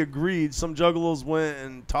basically agreed. Some juggalos went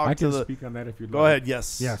and talked to the... I can speak on that if you'd like. Go ahead.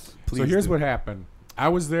 Yes. Please. So here's what happened. I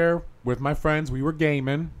was there with my friends. We were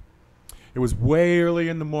gaming. It was way early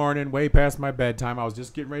in the morning, way past my bedtime. I was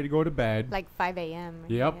just getting ready to go to bed. Like 5 a.m.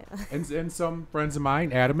 Yep. And some friends of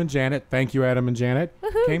mine, Adam and Janet, thank you, Adam and Janet,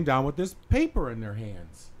 came down with this paper in their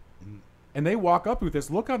hands. And they walk up with this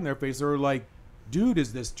look on their face. They were like, dude,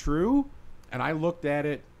 is this true? And I looked at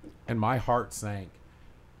it, and my heart sank.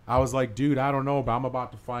 I was like, dude, I don't know, but I'm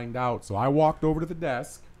about to find out. So I walked over to the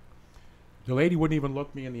desk. The lady wouldn't even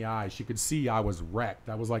look me in the eye. She could see I was wrecked.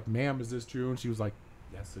 I was like, ma'am, is this true? And she was like,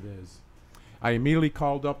 yes, it is. I immediately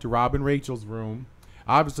called up to Rob and Rachel's room.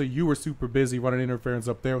 Obviously, you were super busy running interference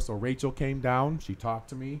up there, so Rachel came down. She talked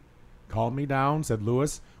to me, called me down, said,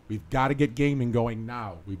 Lewis, we've got to get gaming going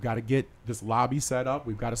now. We've got to get this lobby set up.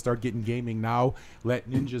 We've got to start getting gaming now. Let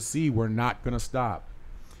Ninja see we're not going to stop.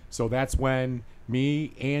 So that's when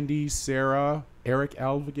me, Andy, Sarah, Eric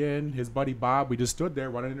Elvigan, his buddy Bob, we just stood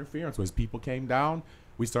there running interference. So as people came down,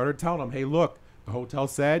 we started telling them, hey, look, the hotel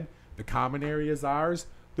said the common area is ours.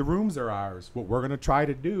 The rooms are ours. What we're going to try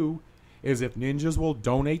to do is if ninjas will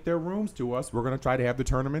donate their rooms to us, we're going to try to have the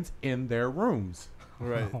tournaments in their rooms.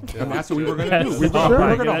 Right. And that's what we were going to do. We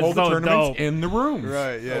were going to hold the tournaments in the rooms.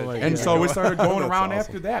 Right, yeah. And so we started going around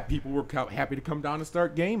after that. People were happy to come down and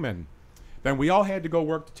start gaming. Then we all had to go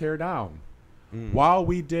work to tear down. While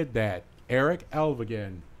we did that, Eric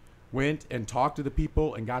Elvigan went and talked to the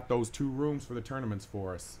people and got those 2 rooms for the tournaments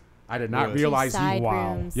for us. I did not realize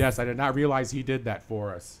Yes, I did not realize he did that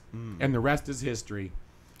for us. And the rest is history.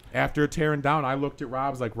 After tearing down, I looked at Rob. I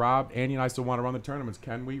was like, Rob, Andy and I still want to run the tournaments.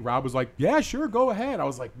 Can we? Rob was like, yeah, sure, go ahead. I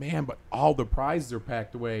was like, man, but all the prizes are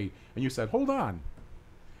packed away. And you said, hold on.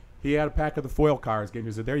 He had a pack of the foil cards.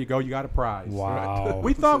 He said, there you go, you got a prize. Wow.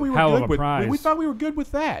 We thought we were good with prize. We thought we were good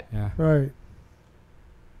with that. Yeah. Right.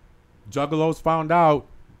 Juggalos found out.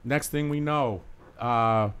 Next thing we know,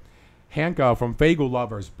 Hanka from Fagel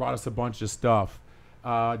Lovers brought us a bunch of stuff.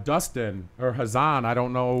 Dustin or Hazan, I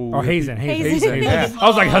don't know. Oh, Hazen. Yeah. I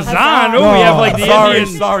was like, Hazan? Oh, we have like the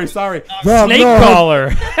Indian sorry. snake caller.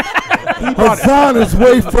 Hazan is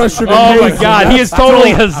way fresher than Oh, my Hazen. God. He is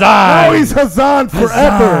totally Hazan. Now he's Hazan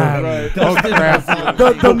forever. Right. Oh, crap.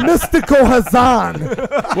 The mystical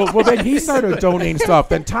Hazan. well, then he started donating stuff.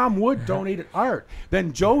 Then Tom Wood donated art.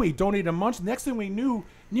 Then Joey donated a bunch. Next thing we knew,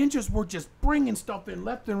 ninjas were just bringing stuff in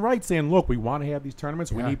left and right, saying, look, we want to have these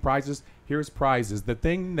tournaments. We need prizes. Here's prizes. The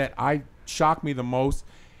thing that shocked me the most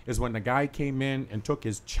is when the guy came in and took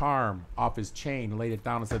his charm off his chain, laid it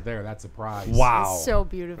down and said, there, that's a prize. Wow. It's so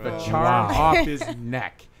beautiful. The charm off his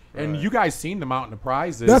neck. And you guys seen the mountain of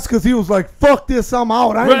prizes. That's because he was like, fuck this, I'm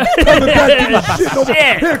out. I ain't coming back to this shit no more.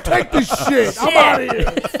 Here, take this shit. I'm out of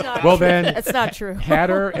here. Well, then, it's not true.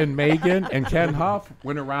 Hatter and Megan and Ken Huff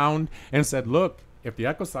went around and said, look, if the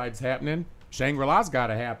Ecocide's happening, Shangri-La's got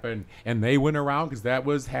to happen. And they went around because that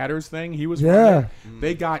was Hatter's thing. He was running.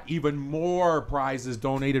 They got even more prizes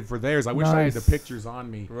donated for theirs. I wish I had the pictures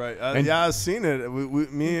on me. Right. Yeah, I've seen it.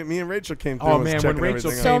 Me and Rachel came through. Oh, man, when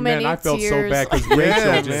Rachel came in, I felt so bad because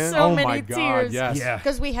Rachel just, so oh, many my tears. God, yes.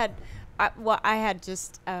 Because we had, I had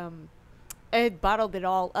just... I had bottled it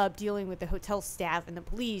all up dealing with the hotel staff and the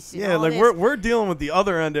police. And yeah, all like this. we're dealing with the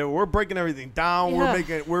other end of it. We're breaking everything down.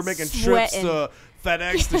 We're making trips to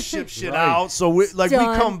FedEx to ship shit out. So we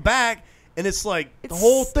come back and it's like the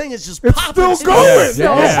whole thing is just popping. It's still going. It's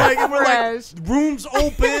like we're like rooms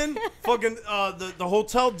open. Fucking the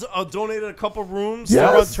hotel donated a couple rooms. They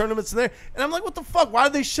run tournaments in there, and I'm like, what the fuck? Why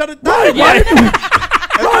did they shut it down?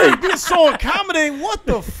 Right. Being so accommodating. What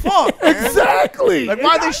the fuck? Man? Exactly. Like,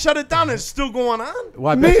 why they shut it down? It's still going on.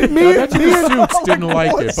 Well, I bet the suits didn't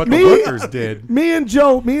like it, but the workers did. Me and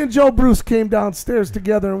Joe Bruce came downstairs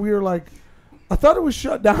together, and we were like, I thought it was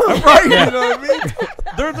shut down. Right. You know what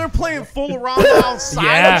I mean? They're playing full around outside.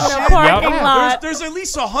 Yeah. Parking lot. There's at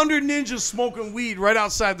least 100 ninjas smoking weed right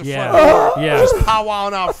outside the front door. Just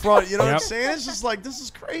powwowing out front. You know what I'm saying? It's just like, this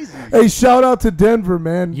is crazy. Hey, shout out to Denver,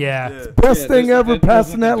 man. Best thing ever,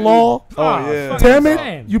 passing that law. Oh, yeah. Damn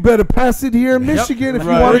it. You better pass it here in Michigan if you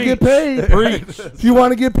want to get paid. If you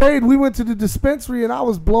want to get paid. We went to the dispensary, and I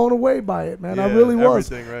was blown away by it, man. I really was.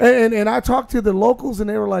 Right? And I talked to the locals, and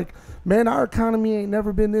they were like, man, our economy ain't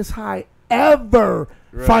never been this high ever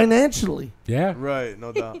financially. Yeah. Right,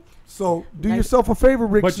 no doubt. So do yourself a favor,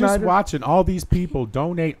 Rick Schneider. Just watching all these people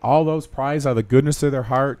donate all those prizes out of the goodness of their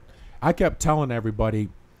heart, I kept telling everybody,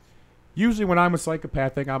 usually when I'm a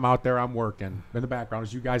psychopathic, I'm out there, I'm working in the background.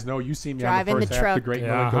 As you guys know, you see me driving on the first half of the Great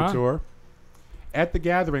Milico Tour. At the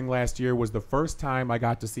gathering last year was the first time I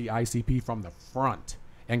got to see ICP from the front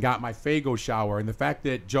and got my Fago shower. And the fact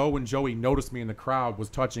that Joe and Joey noticed me in the crowd was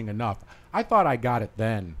touching enough. I thought I got it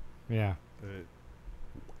then. Yeah.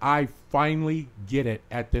 I finally get it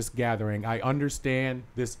at this gathering. I understand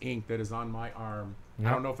this ink that is on my arm. I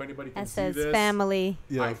don't know if anybody can see this. That says family.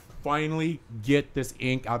 Yeah. I finally get this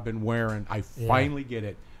ink I've been wearing. I finally get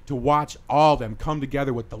it. To watch all of them come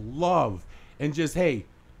together with the love and just, hey,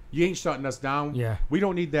 you ain't shutting us down. Yeah. We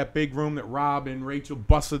don't need that big room that Rob and Rachel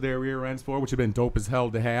busted their rear ends for, which would have been dope as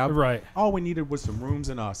hell to have. Right. All we needed was some rooms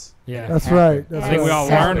and us. Yeah. That's right. I think we all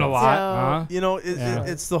learned a lot. You know,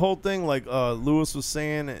 it's the whole thing, like Lewis was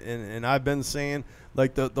saying, and I've been saying,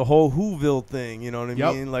 like the whole Whoville thing, you know what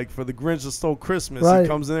I mean? Like for the Grinch that stole Christmas, he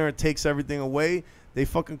comes in there and takes everything away. They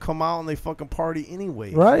fucking come out and they fucking party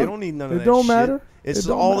anyway. Right. They don't need none of that shit. It don't matter. It's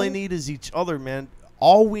all they need is each other, man.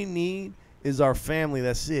 All we need is our family.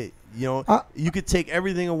 That's it. You know, you could take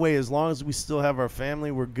everything away as long as we still have our family.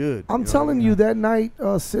 We're good. I'm telling you, that night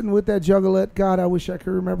sitting with that juggalette, God, I wish I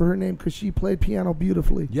could remember her name because she played piano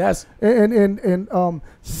beautifully. Yes, and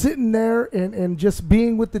sitting there and just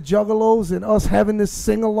being with the Juggalos and us having this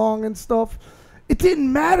sing along and stuff. It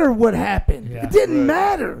didn't matter what happened. Yeah. It didn't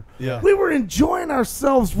matter. Yeah. We were enjoying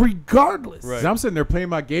ourselves regardless. Right. I'm sitting there playing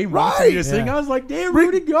my game, watching you sing. I was like, damn,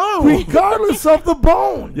 where'd it go? Regardless of the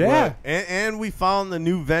bone. Yeah. Right. And we found the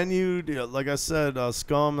new venue. Like I said,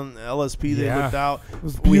 Scum and LSP, they looked out.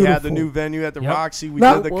 We had the new venue at the Roxy. We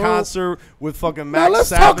did the concert with fucking Max let's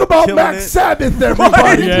Sabbath. talk about Max Sabbath,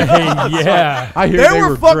 everybody. Yeah. I hear they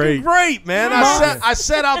were fucking great, man. I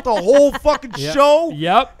set out the whole fucking show.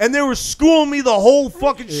 Yep. And they were schooling me the whole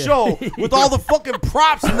fucking show with all the fucking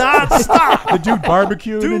props nonstop. The dude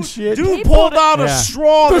barbecuing and shit. Dude pulled out a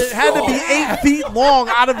straw that had to be 8 feet long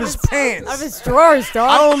out of his pants. Out of his drawers, dog.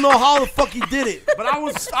 I don't know how the fuck he did it, but I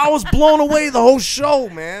was blown away the whole show,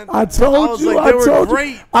 man. I told you. Like, I they were told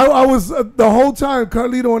great. you. I was the whole time.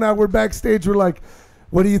 Carlito and I were backstage. We're like,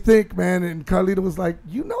 "What do you think, man?" And Carlito was like,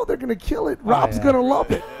 "You know they're gonna kill it. Rob's gonna love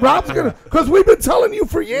it. Rob's gonna, because we've been telling you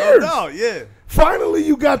for years." No, yeah. Finally,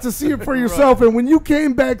 you got to see it for yourself. And when you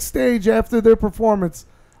came backstage after their performance,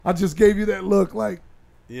 I just gave you that look like,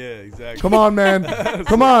 yeah, exactly. Come on, man.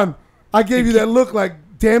 Come on. I gave you that look like,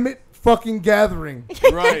 damn it, fucking gathering.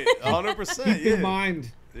 Right, 100%. Keep in mind,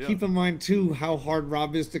 keep in mind too how hard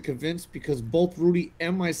Rob is to convince, because both Rudy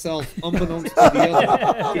and myself, unbeknownst to the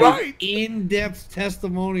other, gave in-depth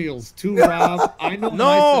testimonials to Rob. I know.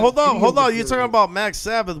 No, hold on. You're talking about Max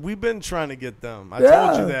Sabbath. We've been trying to get them. I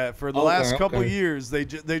told you that for the last couple years. They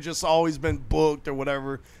just always been booked or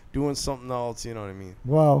whatever, doing something else. You know what I mean?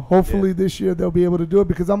 Well, hopefully this year they'll be able to do it,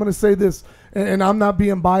 because I'm going to say this, and I'm not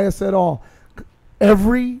being biased at all.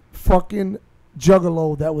 Every fucking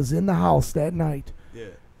Juggalo that was in the house that night,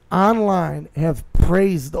 online, have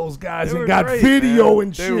praised those guys and got video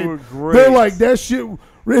and shit. They were great. They're like, that shit,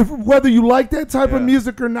 whether you like that type of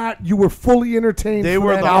music or not, you were fully entertained. They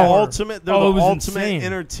were the ultimate. They're the ultimate insane.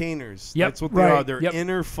 Entertainers. Yep. That's what they are. They're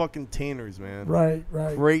inner fucking tainers, man. Right.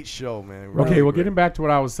 Great show, man. Okay, well, getting back to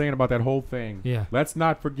what I was saying about that whole thing. Yeah. Let's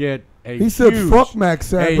not forget he said fuck Max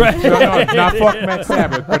Sabbath. No, not fuck Max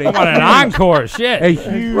Sabbath, but an encore. Shit. A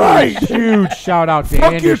huge shout out to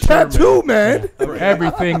fuck Andy your Sherman tattoo, man. for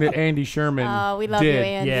everything that Andy Sherman we love you, did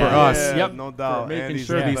Andy. for us. Yep, no doubt. For making Andy's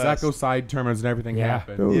sure the these best. Echo Side tournaments and everything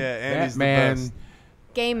happened. Dude. Yeah, Andy's that man. the best.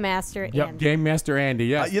 Game Master Andy. Game Master Andy,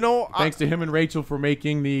 yes. You know, thanks to him and Rachel for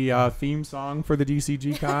making the theme song for the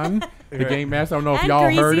DCG Con. The Game Master. I don't know if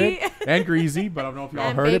y'all heard it. And Greasy, but I don't know if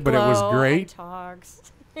y'all heard it, but it was great.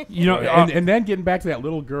 You know, and then getting back to that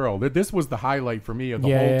little girl, this was the highlight for me of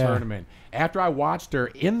the whole tournament. After I watched her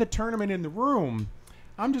in the tournament in the room,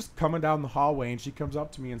 I'm just coming down the hallway, and she comes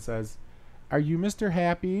up to me and says, "Are you Mr.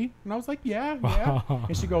 Happy?" And I was like, yeah.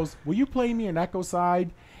 And she goes, "Will you play me an Echo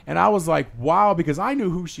Side?" And I was like, wow, because I knew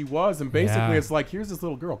who she was. And basically, it's like, here's this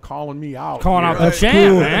little girl calling me out. Calling out the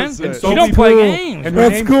champ, man. And so you don't play games. And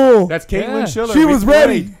that's cool. That's Caitlin Schiller. She was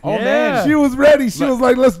ready. Oh, man. She was ready. She was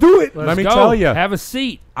like, let's do it. Let me tell you. Have a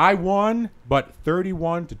seat. I won, but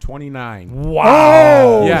 31-29. Wow.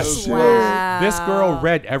 Oh, yes. Wow. This girl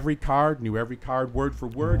read every card, knew every card word for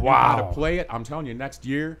word, knew how to play it. I'm telling you, next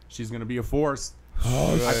year, she's going to be a force.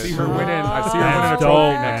 I see her winning. I see her winning a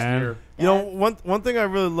trophy next year. You know, one thing I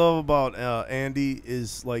really love about Andy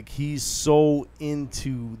is, like, he's so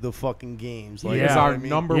into the fucking games. Like, he's our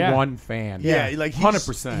number one fan. Yeah, like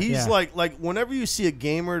 100%. He's like whenever you see a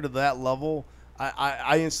gamer to that level,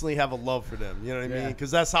 I instantly have a love for them. You know what I mean?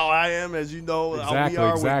 Because that's how I am, as you know, how we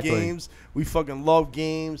are with games. We fucking love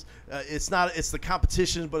games. It's the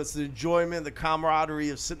competition, but it's the enjoyment, the camaraderie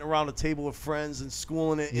of sitting around a table with friends and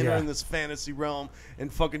schooling it, entering this fantasy realm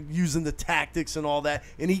and fucking using the tactics and all that.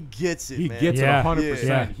 And he gets it, man. He gets it 100%.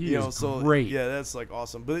 Yeah. He is great. Yeah, that's like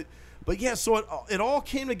awesome. But yeah, so it all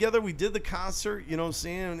came together. We did the concert, you know what I'm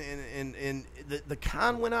saying, and the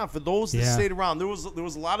con went on. For those that stayed around, there was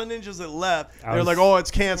a lot of ninjas that left. They're like, oh,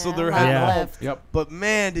 it's canceled. They're heading home. Yep. But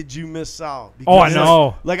man, did you miss out? I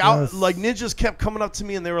know. Like ninjas kept coming up to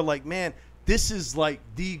me and they were like, man, this is like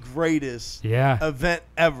the greatest event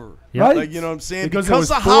ever. Right? Like, you know what I'm saying? Because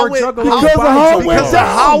of how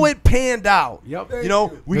it panned out. Yep. You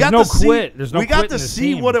know, we There's got no to see. quit. There's no we got quit to in the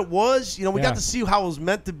see team. what it was. You know, we got to see how it was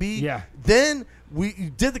meant to be. Yeah. Then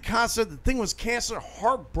we did the concert. The thing was canceled.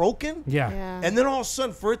 Heartbroken. Yeah. And then all of a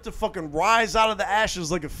sudden, for it to fucking rise out of the ashes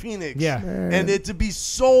like a phoenix. Yeah. Man. And it to be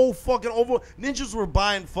so fucking over. Ninjas were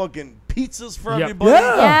buying fucking pizzas for everybody.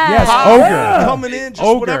 Yes. Ogre coming in,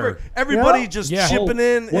 just whatever. Everybody just chipping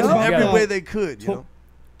in every way they could. You know.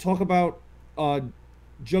 Talk about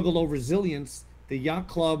Juggalo resilience. The yacht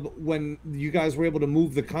club, when you guys were able to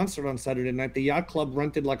move the concert on Saturday night, the yacht club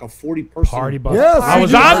rented like a 40-person party bus. Yes, I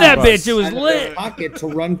was on that bitch. It was lit. Pocket to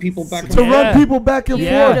run people back and run people back and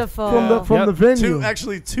forth Beautiful. from the venue.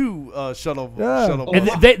 Two shuttle. And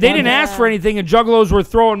they didn't ask for anything, and Juggalos were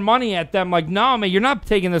throwing money at them. Like, no, man, you're not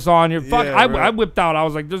taking this on. You're fuck. I whipped out. I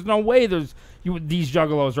was like, there's no way these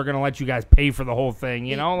Juggalos are gonna let you guys pay for the whole thing.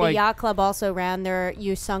 You know, the yacht club also ran their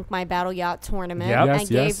 "You Sunk My Battle Yacht" tournament and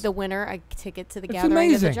gave the winner a ticket to the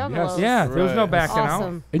Gathering of the Juggalos. Yeah, there was no backing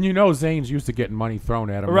out. And you know, Zane's used to getting money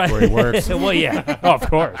thrown at him before he works. Well, yeah, of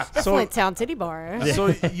course. Flint Town Titty Bar.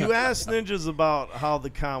 So you ask ninjas about how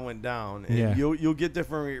the con went down, and you'll get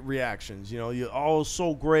different reactions. You know, it's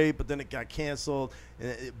so great, but then it got canceled.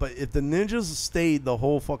 But if the ninjas stayed the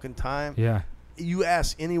whole fucking time, you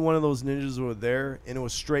ask any one of those ninjas who were there, and it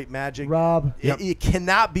was straight magic. Rob, it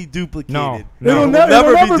cannot be duplicated. No. It will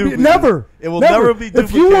never be duplicated. Never. It will never be duplicated.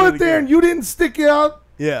 If you weren't there and you didn't stick it out,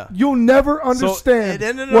 you'll never understand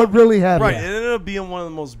what really happened. Right. It ended up being one of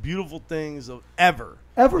the most beautiful things of ever.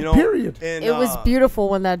 Period. And, it was beautiful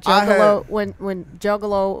when that Juggalo, when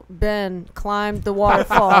Juggalo Ben climbed the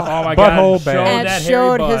waterfall. Oh my God! And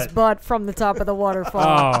showed his butt from the top of the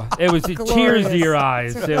waterfall. Oh, it was tears to your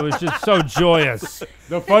eyes. It was just so joyous.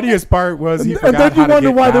 The funniest part was he and then you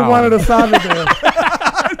wonder why they wanted us out of there.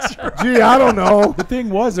 That's Gee, I don't know. The thing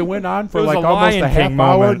was, it went on for was like a almost Lion a half King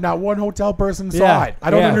hour. moment. Not one hotel person saw it. I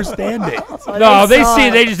don't understand it. No,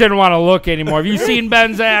 they just didn't want to look anymore. Have you seen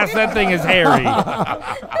Ben's ass? That thing is hairy.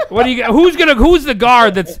 What do you? Who's the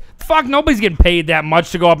guard? That's fuck. Nobody's getting paid that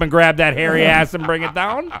much to go up and grab that hairy ass and bring it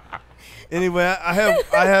down. Anyway, I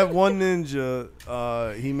have one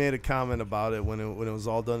ninja. He made a comment about it when it was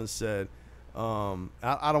all done and said.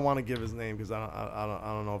 I don't want to give his name because I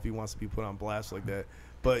don't know if he wants to be put on blast like that.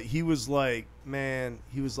 But he was like, man,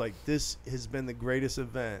 this has been the greatest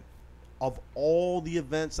event of all the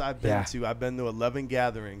events I've been to. I've been to 11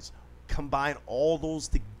 gatherings. Combine all those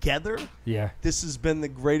together. Yeah. This has been the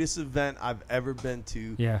greatest event I've ever been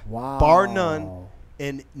to. Yeah. Wow. Bar none.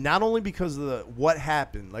 And not only because of what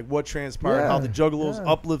happened, like what transpired, how the Juggalos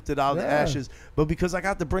uplifted out of the ashes, but because I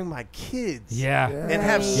got to bring my kids and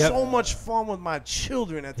have so much fun with my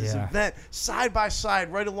children at this event, side by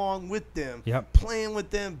side, right along with them, playing with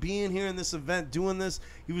them, being here in this event, doing this.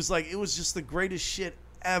 He was like, it was just the greatest shit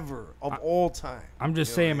ever of all time. I'm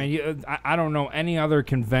just saying, man, I don't know any other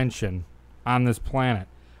convention on this planet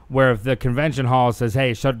where if the convention hall says,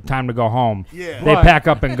 "Hey, time to go home," they pack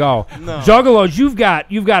up and go. Juggalos, you've got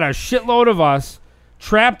a shitload of us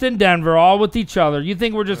trapped in Denver, all with each other. You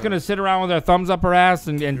think we're just gonna sit around with our thumbs up our ass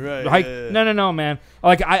and hike? No, man.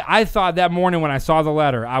 Like I thought that morning when I saw the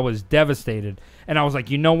letter, I was devastated, and I was like,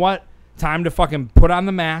 you know what? Time to fucking put on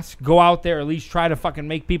the mask, go out there, at least try to fucking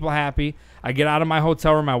make people happy. I get out of my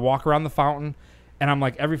hotel room, I walk around the fountain. And I'm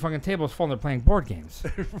like, every fucking table is full, and they're playing board games.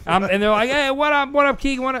 And they're like, hey, what up,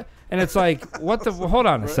 Keegan? What up? And it's like, what the? Hold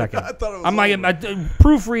on a second. I'm like,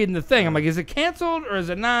 proofreading the thing. I'm like, is it canceled or is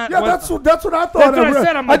it not? Yeah, that's what I thought. That's what I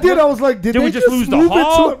said. I'm like, I was like, did we just lose the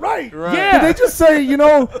hall? It to it? Right. Yeah. Did they just say,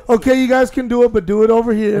 okay, you guys can do it, but do it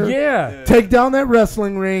over here? Yeah. Take down that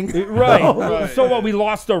wrestling ring. Right. So what? We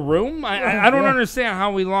lost a room? I don't understand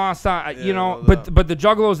how we lost. But the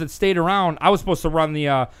Juggalos that stayed around, I was supposed to run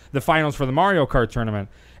the finals for the Mario Kart tournament.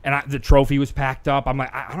 And the trophy was packed up. I'm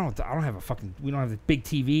like, I don't have we don't have the big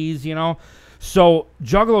TVs, So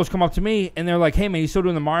Juggalos come up to me and they're like, hey man, you still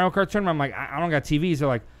doing the Mario Kart tournament? I'm like, I don't got TVs. They're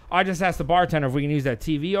like, I just asked the bartender if we can use that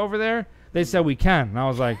TV over there. They said we can. And I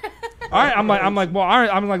was like, all right. I'm like, well, all right.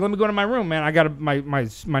 I'm like, let me go to my room, man. I got my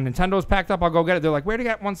Nintendo's packed up. I'll go get it. They're like, where do you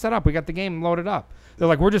got one set up? We got the game loaded up. They're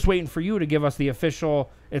like, we're just waiting for you to give us the official,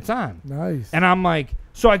 it's on. Nice. And I'm like,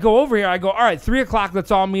 so I go over here. I go, all right, 3 o'clock, let's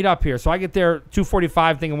all meet up here. So I get there,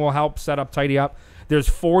 2:45 thinking we'll help set up, tidy up. There's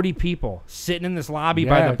 40 people sitting in this lobby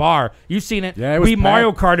by the bar. You've seen it. Yeah, we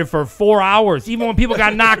Mario Karted for 4 hours. Even when people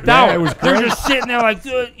got knocked out, they're just sitting there like,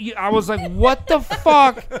 I was like, what the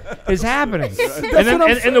fuck is happening?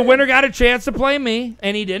 And the winner got a chance to play me,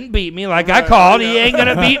 and he didn't beat me like I called. He ain't going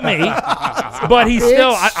to beat me. But he's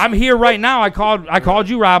still, I'm here right now. I called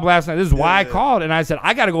you, Rob, last night. This is why I called. And I said,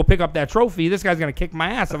 I got to go pick up that trophy. This guy's going to kick my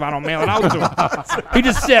ass if I don't mail it out to him. He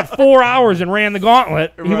just sat 4 hours and ran the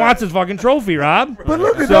gauntlet. He wants his fucking trophy, Rob. But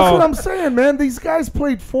look, that's what I'm saying, man. These guys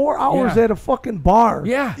played 4 hours at a fucking bar.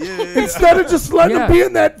 Yeah. Instead of just letting them be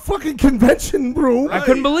in that fucking convention room. I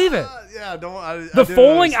couldn't believe it. The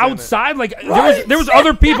falling outside, like there was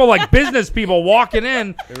other people, like business people walking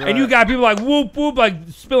in, and you got people like whoop whoop, like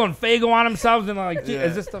spilling Faygo on themselves, and like,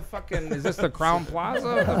 is this the Crown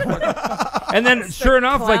Plaza? And then sure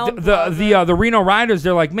enough, like the Reno Riders,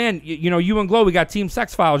 they're like, man, you and Glow, we got Team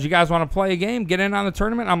Sex Files. You guys want to play a game? Get in on the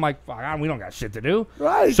tournament? I'm like, fuck, we don't got shit to do.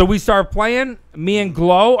 Right. So we start playing. Me and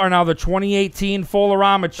Glow are now the 2018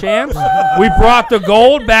 Full-Arama champs. We brought the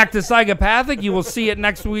gold back to Psychopathic. You will see it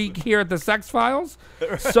next week here at the Sex Files.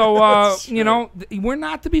 So, we're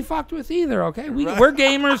not to be fucked with either, okay? We're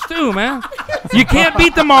gamers too, man. You can't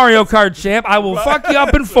beat the Mario Kart champ. I will fuck you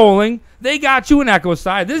up in Foaling. They got you in Echo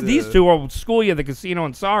Side. These two will school you at the casino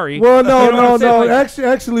and sorry. Well, no. Like,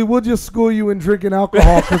 actually, we'll just school you in drinking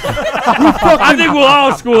alcohol. I think we'll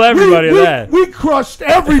all school everybody that. We crushed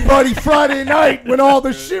everybody Friday night when all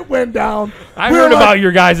the shit went down. I heard about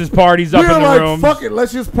your guys' parties up in the room. Fuck it,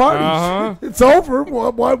 let's just party. It's over.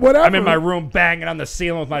 Whatever. I'm in my room banging on the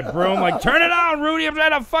ceiling with my broom, like, turn it on, Rudy. I'm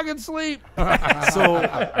trying to fucking sleep.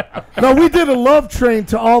 No, we did a love train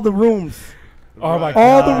to all the rooms. Oh my God.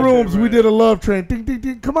 All the rooms, we did a love train. Ding, ding,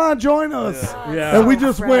 ding. Come on, join us. Yeah. And we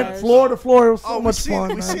just went floor to floor. It was so much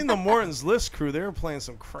fun. We seen the Morton's List crew. They were playing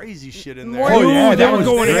some crazy shit in there. Oh, yeah. They were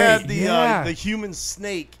going in. They had the human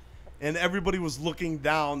snake. And everybody was looking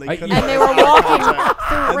down. And they were walking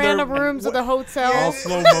through random rooms of the hotel. All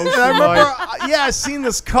slow motion. I remember, I seen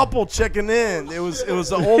this couple checking in. It was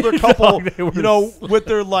an older couple,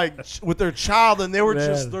 with their child, and they were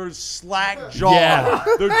just their slack jaw. Yeah.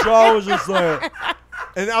 Their jaw was just like.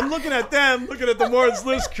 And I'm looking at them, looking at the Morris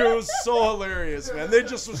List crew. It's so hilarious, man. They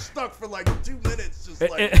just were stuck for like 2 minutes, just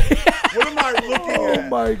like, what am I looking at? Oh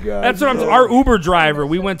my god! That's what I'm. Our Uber driver.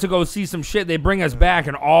 We went to go see some shit. They bring us back,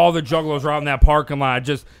 and all the juggalos are out in that parking lot.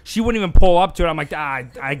 Just she wouldn't even pull up to it. I'm like, I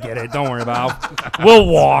get it. Don't worry about it. We'll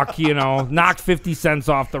walk. You know, knock 50 cents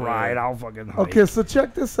off the ride. I'll fucking. Hike. Okay, so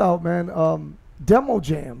check this out, man. Demo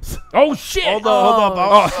jams. Oh shit! Hold up.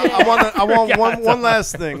 I want one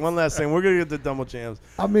last thing. One last thing. We're gonna get the demo jams.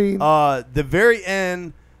 I mean, the very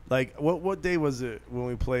end. Like what day was it when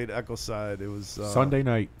we played Echo Side? It was Sunday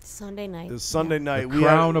night. Sunday night. It was Sunday night. The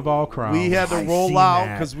crown of all crowns. We had to roll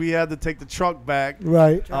out because we had to take the truck back.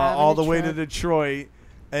 Right. All the way to Detroit.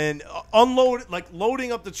 And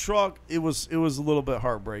loading up the truck, it was a little bit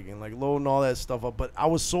heartbreaking, like loading all that stuff up. But I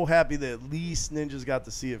was so happy that at least Ninjas got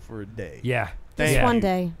to see it for a day. Yeah. Just one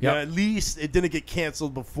day. Yep. Yeah, at least it didn't get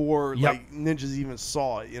canceled before like Ninjas even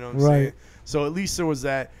saw it. You know what I'm saying? So at least there was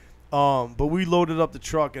that. But we loaded up the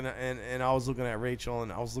truck, and I was looking at Rachel,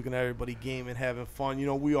 and I was looking at everybody gaming, having fun. You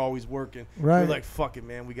know, we always working. Right. We're like, fuck it,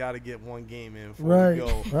 man. We got to get one game in before we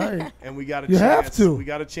go. Right. And we got a You chance. have to. We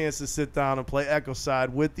got a chance to sit down and play Echo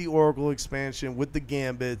Side with the Oracle expansion, with the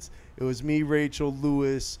Gambits. It was me, Rachel,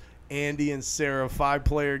 Lewis, Andy, and Sarah,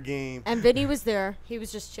 5-player game. And Vinny was there. He was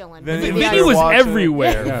just chilling. Vinny was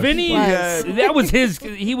everywhere. Yeah. Vinny, that was his.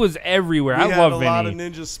 He was everywhere. I love Vinny. We had a lot of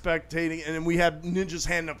ninjas spectating, and then we had ninjas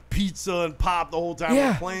handing up pizza and pop the whole time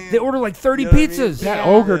we're playing. They ordered like 30 pizzas. I mean? That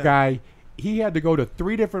ogre guy, he had to go to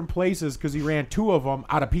 3 different places because he ran 2 of them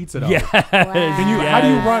out of pizza dough. Yeah. Wow. How do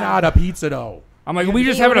you run out of pizza dough? I'm like, we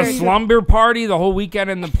just having a slumber party the whole weekend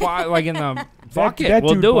in the like in the. Fuck it,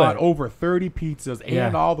 we'll dude do bought it. over 30 pizzas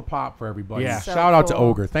and all the pop for everybody. Yeah. So Shout out to cool.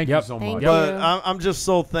 Ogre. Thank you so much. But I'm just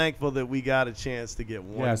so thankful that we got a chance to get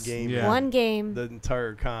one game. Yeah. One game. The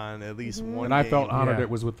entire con, at least one And I felt honored it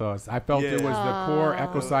was with us. I felt it was the core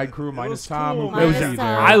Echo Side crew minus Tom. Cool, Who was there.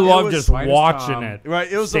 I love just watching it. Right,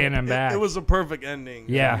 it was standing back. It was a perfect ending.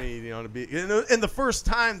 Yeah. For me, you know, to be and the first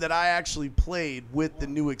time that I actually played with the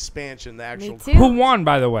new expansion, the actual. Me too. Who won,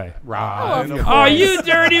 by the way? Rob. Oh, you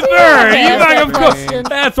dirty bird! You fucking cook.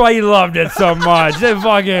 That's why he loved it so much. It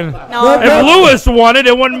fucking. If Lewis won it,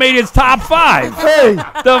 it wouldn't made his top 5. Hey,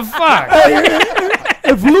 the fuck.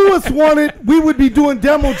 If Lewis won it, we would be doing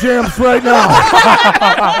demo jams right now.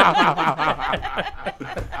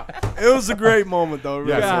 It was a great moment, though.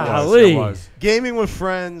 Really. It was. Gaming with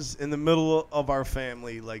friends in the middle of our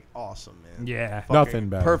family, like awesome, man. Yeah. Fucking Nothing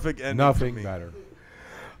better. Perfect ending. Nothing better.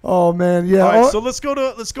 Oh man, yeah. All right, so let's go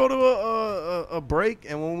to a break,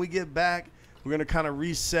 and when we get back, we're gonna kind of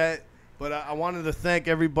reset. But I wanted to thank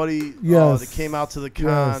everybody that came out to the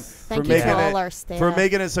con for making all our staff. For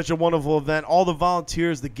making it such a wonderful event. All the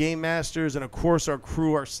volunteers, the game masters, and of course our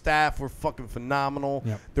crew, our staff were fucking phenomenal.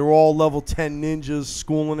 Yep. They were all level 10 ninjas,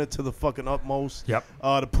 schooling it to the fucking utmost. Yep.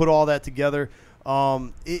 To put all that together.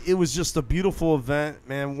 It was just a beautiful event,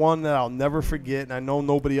 man. One that I'll never forget, and I know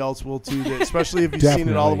nobody else will too. Especially if you've seen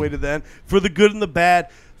it all the way to the end. For the good and the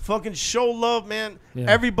bad. Fucking show love, man. Yeah.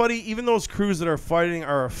 Everybody, even those crews that are fighting,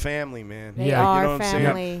 are a family, man. They are you know what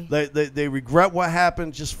family. I'm saying? They regret what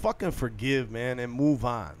happened. Just fucking forgive, man, and move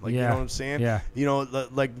on. Like you know what I'm saying? Yeah. You know,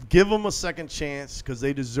 like give them a second chance because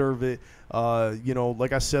they deserve it. You know,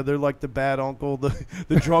 like I said, they're like the bad uncle, the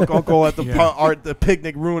drunk uncle at the the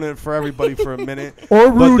picnic, ruining it for everybody for a minute.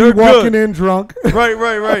 Or Rudy walking in drunk. Right.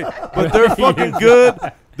 But they're fucking good.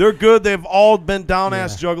 They're good. They've all been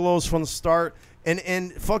down-ass juggalos from the start.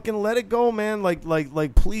 And fucking let it go, man.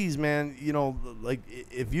 Like please, man. You know, like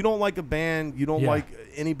if you don't like a band, you don't like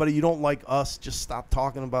anybody, you don't like us, just stop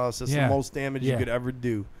talking about us. That's the most damage you could ever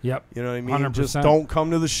do. Yep. You know what I mean? 100%. Just don't come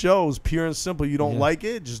to the shows. Pure and simple. You don't like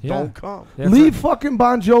it, just don't come. Leave fucking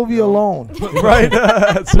Bon Jovi alone. Right.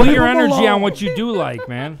 Put your energy on what you do like,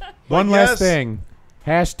 man. One last thing.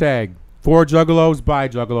 Hashtag. For Juggalos, by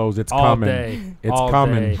Juggalos. It's all coming. Day. It's all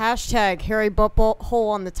coming. Day. Hashtag Harry Hole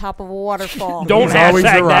on the top of a waterfall. Don't He's always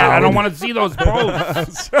hashtag that. around. I don't want to see those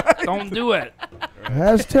posts. Don't do it.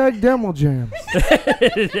 Hashtag demo jams.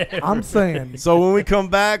 I'm saying. So when we come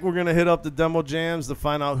back, we're going to hit up the demo jams to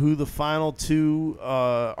find out who the final 2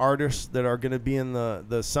 artists that are going to be in the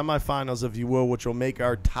semifinals, if you will, which will make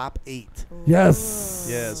our top 8. Yes.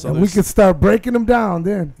 Yeah. So and we can start breaking them down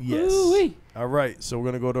then. Yes. Ooh-wee. All right. So we're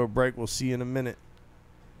going to go to a break. We'll see you in a minute.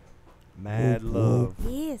 Mad love.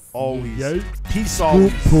 Yes. Always. Yes. Peace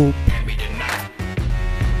always. Poop.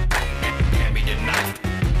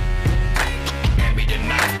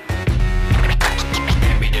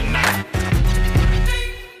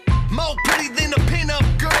 More pretty than a pin-up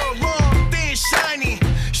girl, long, thin, shiny.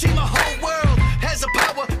 She my whole world, has the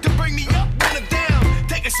power to bring me up when I'm down.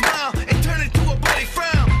 Take a smile and turn it to a bloody frown.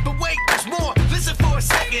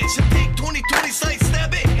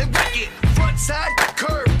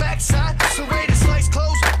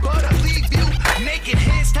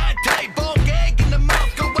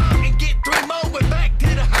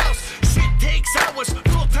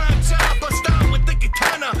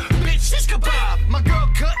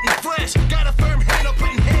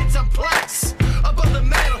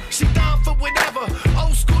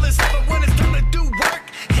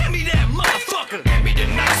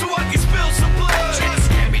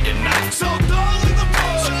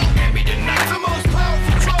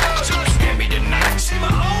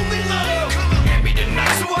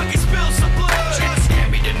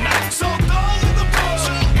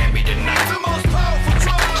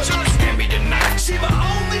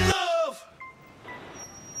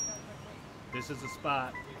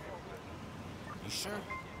 You sure?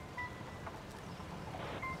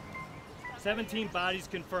 17 bodies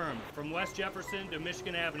confirmed from West Jefferson to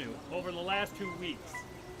Michigan Avenue over the last 2 weeks.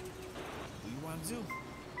 What do you want to do?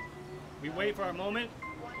 We wait for our moment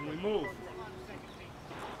and we move.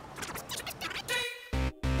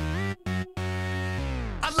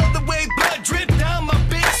 I love the way blood drip down my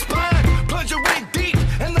big spine. Plunge your way deep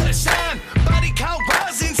and let it shine. Body count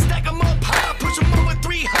rising, stack 'em up high. Push 'em over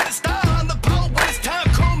 300 style on the pole when it's time.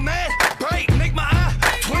 Cold, mad, bright, make my eye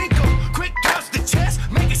twinkle. Quick touch the chest,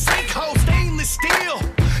 make a sinkhole. Stainless steel,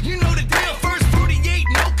 you know the deal. First 48,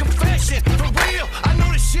 no confession. For real, I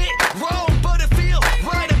know the shit wrong, but it feel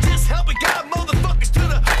right. I'm just helping guide motherfuckers to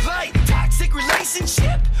the light. Toxic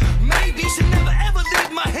relationship, maybe should never ever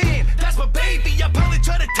leave my hand. That's my baby, I probably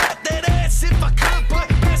try to tap that ass if I could, but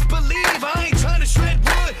best believe I ain't trying to shred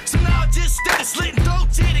wood. So now I just instead of slitting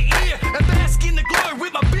throats ear to ear and bask in the glory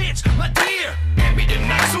with my bitch, my dear. Hand me the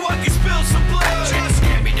knife so I can spill some blood. Just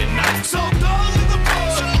hand me the knife. So dull in the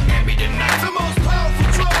road. Hand me the knife. The most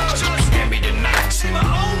powerful drug. Just hand me the knife. She my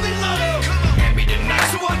only love. Hand me the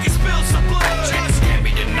knife so I can spill some blood. Just hand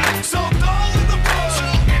me the knife. So dull in the road.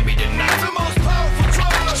 Hand me the knife. The most powerful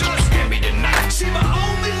drug. Just hand me the knife. She my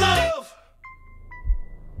only love.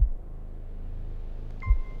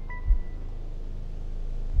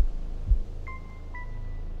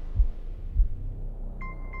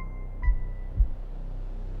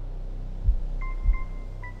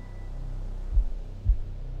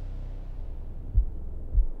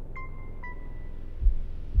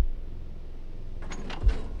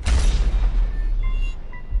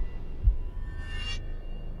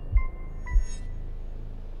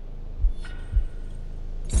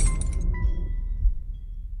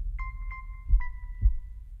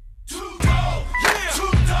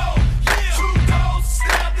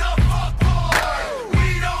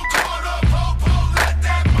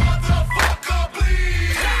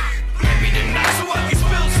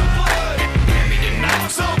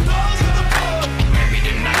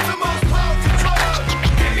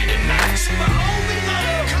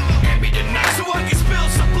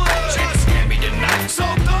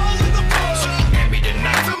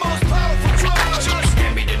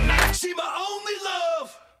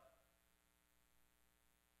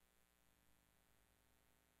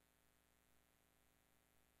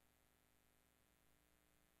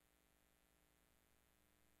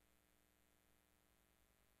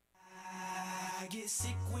 Get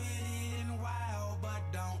sick with it and wild, but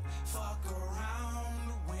don't fuck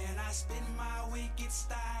around. When I spin my wicked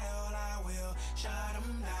style, I will shut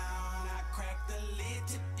 'em down. I crack the lid,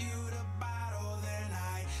 tip you the bottle, then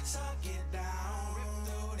I suck it down. Rip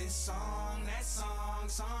through this song, that song,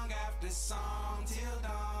 song after song, till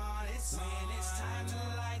dawn. It's when it's time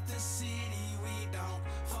to light the city, we don't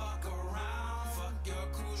fuck around. Fuck your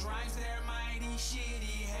cruise rhymes, they're mighty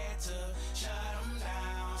shitty. Had to shut 'em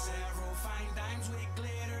down. Several fine dimes with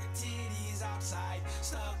glitter titties outside,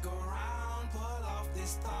 stuck around. Pull off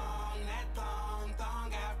this thong, that thong,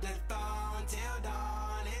 thong after thong, till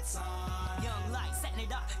dawn. It's on. Young light, setting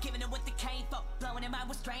it up, giving it what the came for. Blowing in mind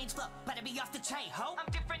with strange flow, better be off the chain, ho.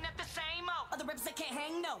 I'm different at the same mo. Other rappers that can't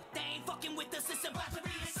hang, no. They ain't fucking with us, it's about to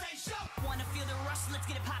be the same show. Wanna feel the rush, let's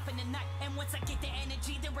get it poppin' tonight. And once I get the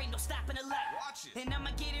energy, there ain't no stopping the light. Watch it. And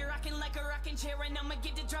I'ma get it rockin' like a rocking chair. And I'ma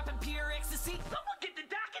get to dropping pure ecstasy. I'ma get the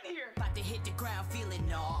doc in here. About to hit the ground feeling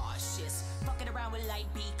nauseous. Fucking around with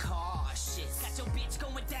light, be cautious. Got your bitch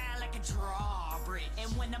going down like a drawbridge. And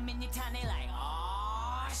when I'm in your town, they like,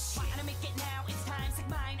 oh shit. Trying to make it now, it's time, sick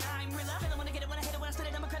mine, I'm realer. Feeling when I get it, when I hit it, when I spit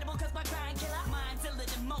it, I'm incredible cause my grind killer. Mine's iller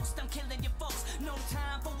than most, I'm killing your folks. No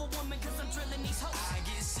time for a woman cause I'm drilling these hoes. I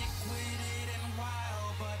get sick with it and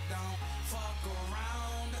wild, but don't fuck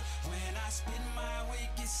around. When I spin my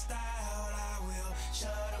wicked style, I will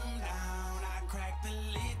shut 'em down. I crack the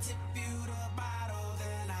lid, tip you the bottle,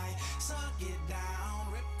 then I suck it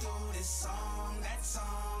down. Rip through this song, that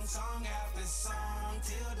song, song after song,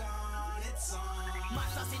 till dawn. It's on. My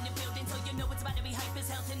sauce in the building, so you know it's about to be hype as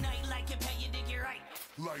hell tonight. Like you pay, you dig, you're right.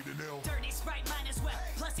 Light it out. Dirty Sprite, mine as well.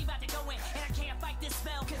 Plus he about to go in, and I can't fight this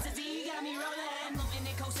spell. Cause his E got me rolling. Floating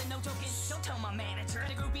and coasting, no joking. Don't tell my manager.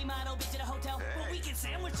 The groupie model bitch at a hotel. But we can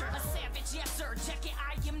sandwich her. A savage, yes sir. Check it,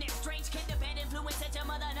 I am that strange kid. The bad influence that your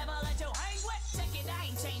mother never let you hang with. Check it, I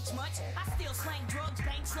ain't changed much. I still slang drugs,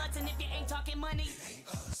 bank sluts, and if you ain't talking money,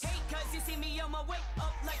 hey, cause you see me on my way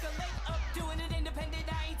up like a leg up. Doing it independent,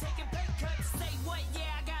 I ain't taking pay cuts. Say what? Yeah,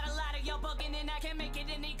 I got a lot of y'all bugging, and I can't make it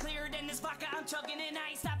any clearer than this vodka I'm chugging, and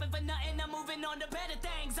I ain't stopping for nothing. I'm moving on to better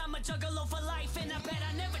things. I'm a juggalo for life, and I bet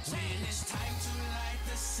I never change. When it's time to light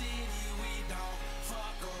the city, we don't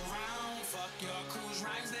fuck around. Fuck your cruise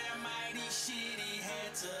rhymes, they're mighty shitty. Had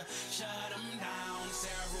to shut them down.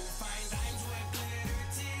 Several fine dimes with glitter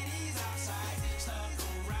titties outside. Stuck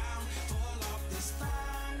around, pull off this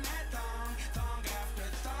thong, that thong, thong after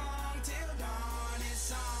thong till dawn is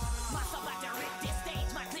on. Myself out there at this stage,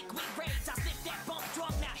 my click with rage. I slip that bump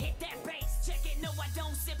drunk, now hit that bass. Check it, no I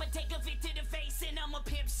don't sip, but take a fit to the face. And I'm a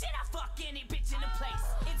pimp, shit I fuck any bitch in the place.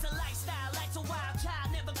 It's a lifestyle, life's a wild child,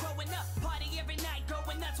 never growing up. Party every night,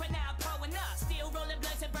 growing nuts, right now I'm growing up. Still rolling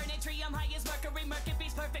blunts and burning tree, I'm high as Mercury.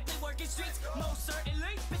 Mercury's perfectly working streets, most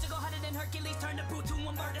certainly. Bitch, I go harder than Hercules, turn the boot to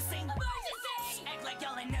a murder scene. Emergency! Act like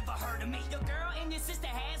y'all ain't never heard of me. Your girl and your sister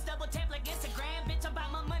has double tap like Instagram. Bitch, I buy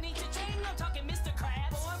my money to chain, I'm talking Mr.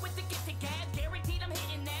 Krabs. Born with the gift to gab, guaranteed I'm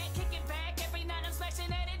hitting that. Kicking back, every night I'm smashing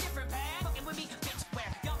at a different path. Fucking with me, bitch, where?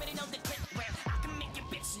 Y'all already know the clip where I can make your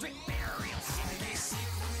bitch straight burial. I get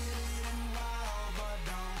sick with it and wild, but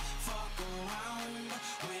don't fuck around.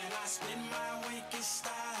 When I spin my wicked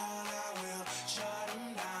style, I will shut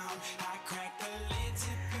them down. I crack the lid,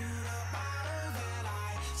 tip you the bottle, then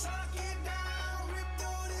I suck it down. Rip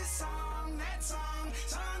through this song, that song,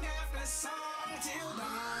 song after song, till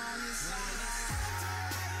dawn is on.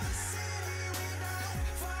 The city we don't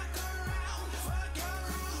fuck around. Fuck your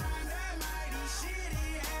cruise line, that mighty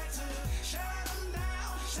shitty. Had to shut them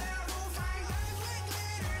down. Several fine days with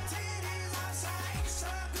glitter titties outside.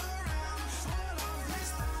 Stuck around, pull off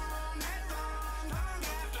this thong, that thong, thong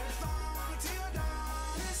after thong, till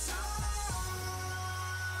dawn is on.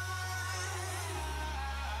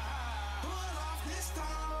 Pull off this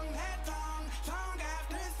thong, that thong, thong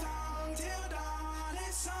after thong, till dawn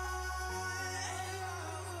is on.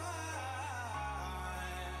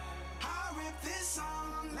 I'll rip this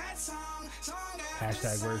song, that song, song after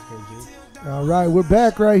Hashtag where's KG? All right, we're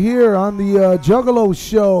back right here on the Juggalo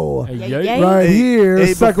Show. Hey, Yeah, yeah. yeah. Right Hey, here,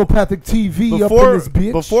 hey, Psychopathic TV up in this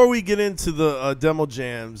bitch. Before we get into the demo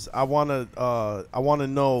jams, I wanna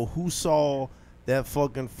know who saw that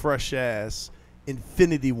fucking fresh ass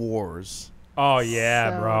Infinity Wars. Oh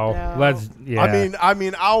yeah, So bro. dope. Let's. Yeah. I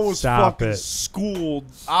mean, I was Stop fucking it. schooled. I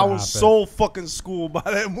Stop was it. so fucking schooled by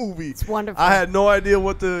that movie. It's wonderful. I had no idea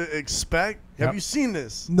what to expect. Have Yep. you seen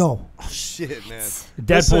this? No. Oh shit, man. Deadpool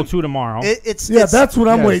Listen, 2 tomorrow. It's Yeah, that's what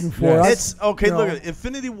I'm yes, waiting for. yes. I- It's okay. you Look, know. at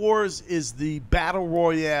Infinity Wars is the battle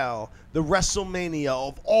royale, the WrestleMania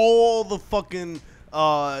of all the fucking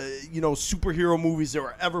superhero movies that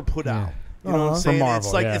were ever put out. You know what I'm Uh-huh. saying? From It's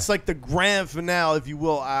Marvel, like yeah. it's like the grand finale, if you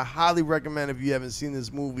will. I highly recommend if you haven't seen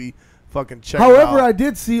this movie, fucking check it However, out. I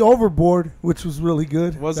did see Overboard, which was really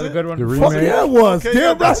good. Was Is that it a good one? The Fuck remake? yeah, it was. Okay, Damn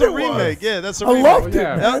yeah, that's right a it was. remake. Yeah, that's a I remake. loved it,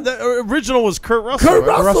 Yeah. man. The original was Kurt Russell. Kurt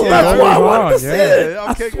right? Russell, Yeah, that's Goldie why I wanted Hawn, to see yeah. it. Yeah,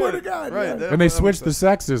 I okay, swear good. to God. Right, yeah. that- And they switched the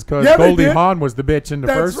sexes because Yeah, they Goldie did. Hawn was the bitch in the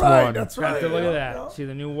That's first right. one. That's Got right. to look at Yeah. that. See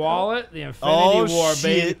the new wallet, the Infinity Oh, War,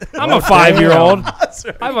 shit. baby. I'm a 5-year-old. That's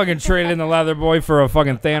right. I fucking traded in the leather boy for a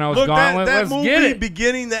fucking Thanos Look, gauntlet. that Let's movie, get it.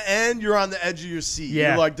 beginning to end, you're on the edge of your seat. Yeah.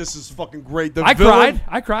 You're like, this is fucking great. The I villain,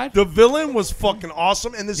 cried. The villain was fucking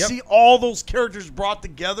awesome, and to Yep. see all those characters brought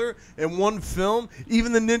together in one film,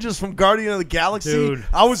 even the ninjas from Guardian of the Galaxy, Dude.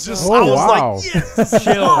 I was just, Oh, I was wow. like, yes, this is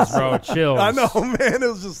Chills, awesome. bro. Chills. I know, man. It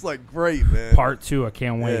was just like great, man. Part 2. I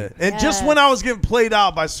can't wait. Yeah. And just when I was getting played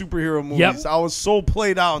out by superhero movies, Yep. I was so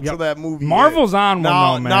played out until Yep. that movie. Marvel's hit. on one,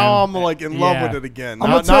 now, though, man. Now I'm like in love Yeah. with it again. I'm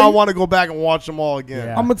Now, gonna tell now I you- want to go back and watch them all again.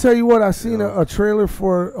 Yeah. I'm gonna tell you what, I seen a trailer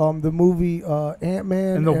for the movie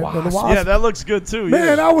Ant-Man And the Wasp. Yeah, that looks good too.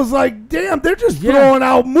 Man, yeah. I was like, damn, they're just Yeah. throwing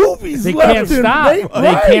out movies. They left can't and stop. right.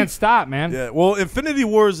 They can't stop, man. Yeah, well, Infinity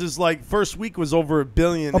Wars is like first week was over $1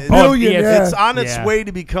 billion. A It's- billion, yeah. yeah. It's on its Yeah. way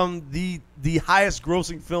to become the highest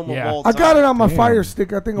grossing film Yeah. of all I time. got it on my Damn. Fire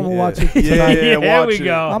Stick. I think I'm gonna watch it Yeah, tonight. yeah, There watch we it.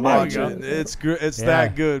 go. I'm Watch out. it. It's good. It's Yeah.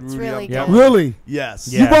 that good, It's Rudy. really Yep. good. Really? Yes.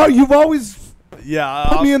 Yeah. You've always Yeah.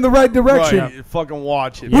 put me in the right direction. Right. Fucking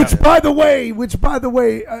watch it. Which, man. by the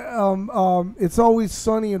way, It's Always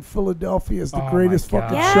Sunny in Philadelphia is the Oh, great my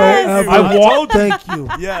fucking God. show Yes. ever. I told you. Thank you.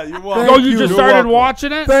 Yeah, you're Oh, welcome. you just You're started welcome.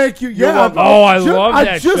 watching it? Thank you. Yeah. welcome. Oh, I Ju- love I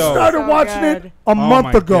that just show. started So watching it good. a month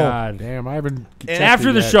my ago. God. Damn, I haven't. And checked after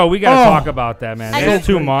it the yet. show, we got to Oh. talk about that, man. And It's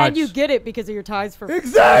you- too much. And you get it because of your ties for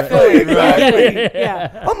Exactly. You get it. Exactly. Yeah.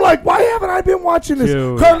 I'm like, why haven't I been watching this?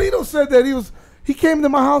 Dude. Carlito said that he came to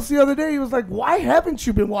my house the other day. He was like, why haven't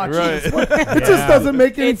you been watching Right. this? It just doesn't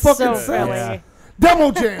make any It's fucking so sense. silly. Yeah.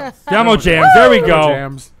 Demo jams. Demo jams. There we go.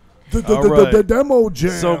 Jams. All right. The demo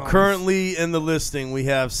jams. So currently in the listing, we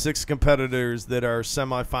have 6 competitors that are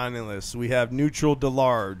semifinalists. We have Neutral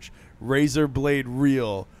DeLarge, Razor Blade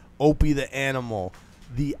Real, Opie the Animal,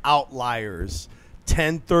 The Outliers,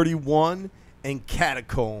 1031, and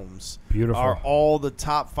Catacombs. Beautiful. Are all the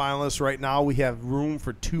top finalists right now. We have room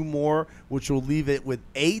for 2 more, which will leave it with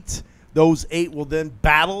 8. Those 8 will then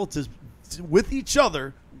battle with each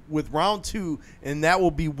other with round 2, and that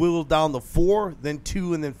will be whittled down to 4, then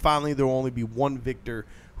 2, and then finally there will only be 1 victor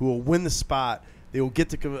who will win the spot. They will get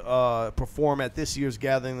to perform at this year's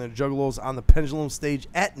Gathering of the Juggalos on the Pendulum stage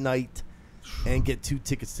at night and get 2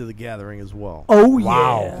 tickets to the Gathering as well. Oh, yeah.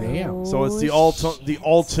 Wow. Damn. So it's the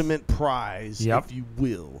ultimate prize, if you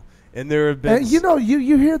will. And there have been... And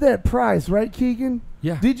you hear that prize, right, Kegan?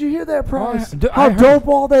 Yeah. Did you hear that prize? I How heard. dope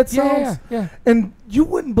all that sounds? Yeah. And you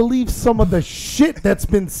wouldn't believe some of the shit that's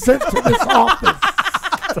been sent to this office.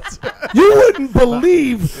 You wouldn't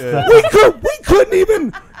believe we couldn't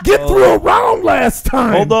even get through a round last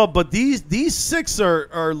time. Hold up, but these 6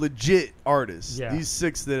 are legit artists. Yeah. These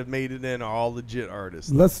 6 that have made it in are all legit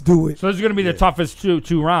artists. Let's do it. So this is going to be the toughest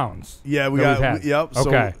two rounds. Yeah, yep.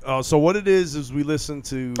 Okay. So what it is we listen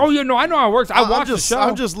to. Oh, I know how it works. I watched the show.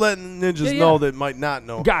 I'm just letting ninjas know that might not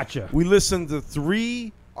know. Gotcha. We listen to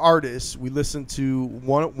 3 artists. We listen to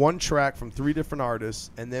one track from 3 different artists,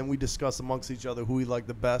 and then we discuss amongst each other who we like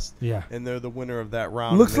the best. Yeah. And they're the winner of that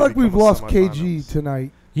round. Looks like we've lost KG tonight.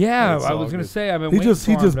 Yeah, I was going to say.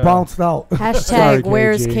 He just bounced out. Hashtag Sorry,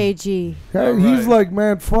 where's KG? KG? Hey, he's like,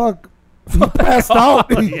 man, fuck. He passed out.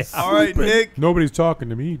 All right, Nick. Nobody's talking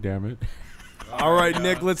to me, damn it. All right,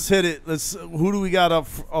 Nick, let's hit it. Who do we got up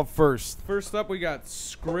first? First up, we got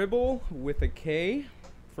Scribble with a K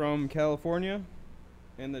from California.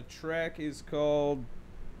 And the track is called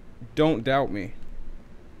Don't Doubt Me.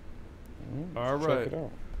 All Check right. it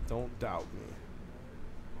out. Don't doubt me.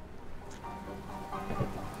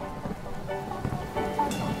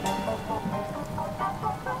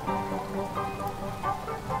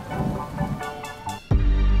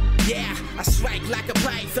 Yeah, I strike like a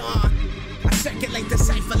python. I circulate the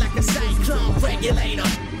cipher like a cyclone regulator.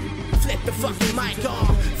 Flip the fucking mic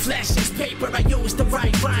on. Flesh is paper, I use the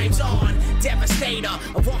right rhymes on. Devastator,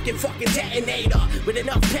 a walking fucking detonator. With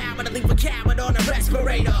enough power to leave a coward on a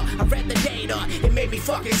respirator. I read the data, it made me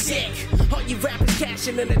fucking sick. All you rappers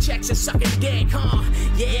cashing in the checks and sucking dick, huh?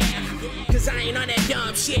 Yeah, cause I ain't on that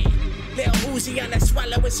dumb shit. Lil Uzi on that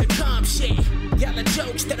swallow with some calm shit. Yelling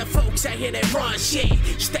jokes to the folks I hear that run shit.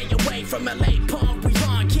 Stay away from LA punk, we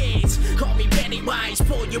run kids. Call me Pennywise,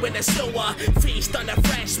 pull you in the sewer. Feast on the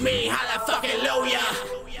fresh meat, holla fucking lawyer.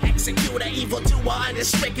 Execute an evil doer under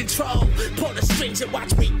strict control. Pull the strings and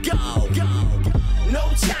watch me go.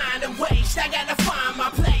 No time to waste, I gotta find my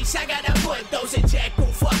place. I gotta put those in check who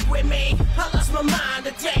fuck with me. I lost my mind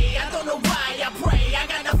today, I don't know why I pray. I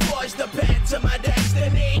gotta forge the path to my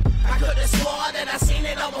destiny. I could've swore that I seen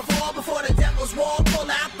it all before the devil's war. Pull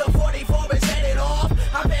out the 44 and set it off.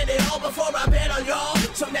 I bet it all before I bet on y'all.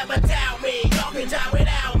 So never doubt me, y'all can die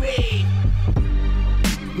without me.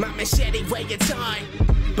 My machete weigh a ton,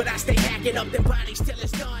 but I stay hacking up them bodies till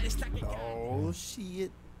it's done. It's like Oh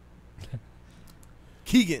shit.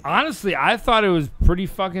 Kegan. Honestly, I thought it was pretty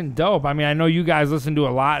fucking dope. I mean, I know you guys listen to a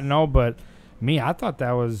lot, but me, I thought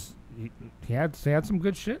that was he had some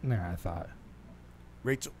good shit in there. I thought.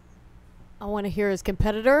 Rachel. I want to hear his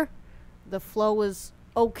competitor. The flow was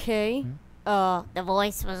okay. The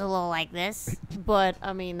voice was a little like this. But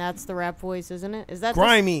I mean, that's the rap voice, isn't it? Is that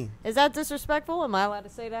grimy? Is that disrespectful? Am I allowed to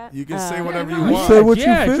say that? You can say whatever you want. Say what you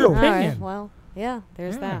feel. It's your opinion. Right, well, yeah,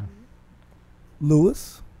 there's that.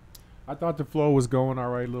 Lewis. I thought the flow was going all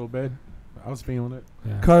right a little bit. I was feeling it.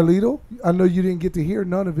 Yeah. Carlito, I know you didn't get to hear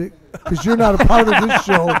none of it because you're not a part of this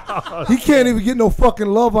show. He can't even get no fucking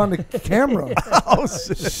love on the camera. Oh,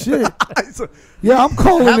 shit. Yeah, I'm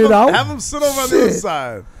calling it out. Have him sit over on the other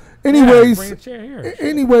side. Anyways, bring a chair here.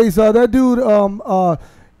 Anyways, that dude,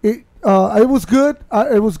 it was good.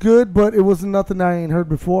 It was good, but it wasn't nothing I ain't heard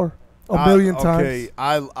before a million times. Okay,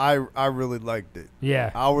 I really liked it.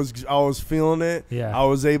 Yeah, I was feeling it. Yeah, I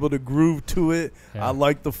was able to groove to it. Yeah. I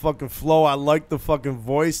liked the fucking flow. I liked the fucking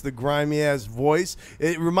voice, the grimy ass voice.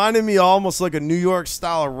 It reminded me almost like a New York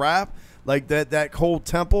style of rap, like that whole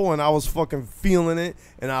tempo, and I was fucking feeling it,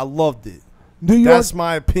 and I loved it. That's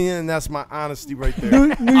my opinion, and that's my honesty right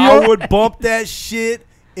there. I would bump that shit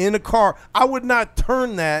in a car. I would not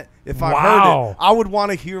turn that if I heard it. I would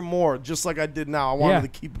want to hear more, just like I did now. I wanted to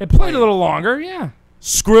keep it played a little longer, yeah.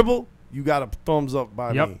 Scribble, you got a thumbs up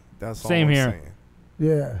by me. That's all Same I'm here. saying.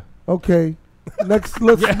 Yeah. Okay. Let's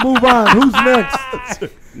move on. Who's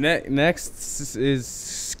next? Next is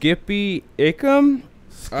Skippy Ickham.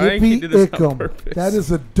 Skippy Ickham. That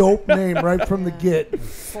is a dope name right from the get.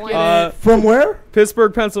 From where?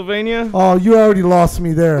 Pittsburgh, Pennsylvania. Oh, you already lost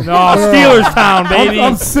me there. No, Steelers town, baby.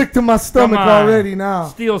 I'm sick to my stomach already now.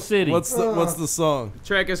 Steel City. What's the song? The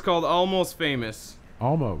track is called Almost Famous.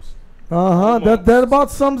 Almost. That about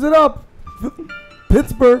sums it up.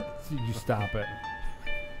 Pittsburgh. You stop it.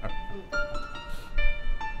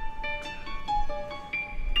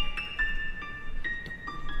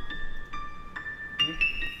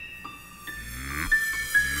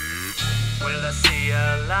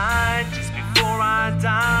 a light just before I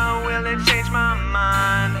die? Will it change my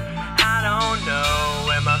mind? I don't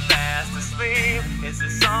know. Am I fast asleep? Is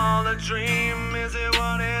this all a dream? Is it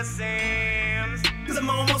what it seems? Cause I'm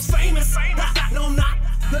almost famous. No, I'm not.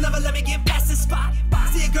 They'll never let me get past this spot.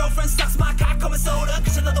 See a girlfriend sucks my cock, call me soda.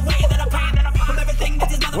 Cause you know the way that I pop. From everything that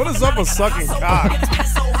this What is up with sucking cock?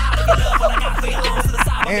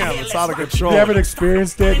 Damn, it's out of control. You haven't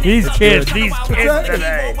experienced it? These kids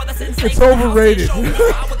today. It's overrated.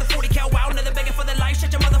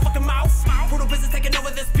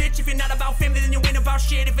 If you're not about family, then you ain't about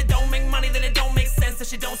shit. If it don't make money, then it don't make sense. If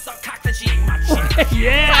she don't suck cock, then she ain't my shit.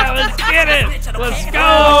 Yeah, let's get it. Let's go.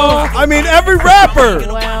 I mean, every rapper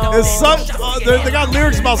is they got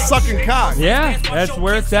lyrics about sucking cock. Yeah, that's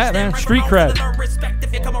where it's at, man. Street cred.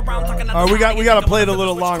 All right, we got to play it a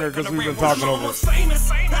little longer because we've been talking over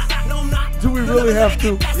it. Do we really have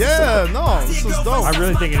to? Yeah, no, this is dope. I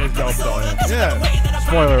really think it is dope, though. Yeah.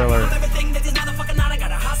 Spoiler alert.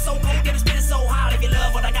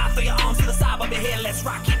 Let's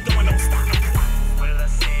rock, keep going, don't stop. Will I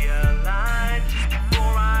see a light just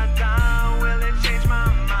before I die? Will it change my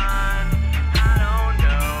mind? I don't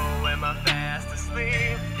know. Am I fast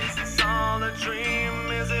asleep? Is this all a dream?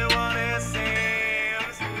 Is it what it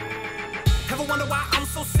seems? Ever wonder why I'm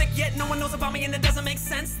so sick yet no one knows about me and it doesn't make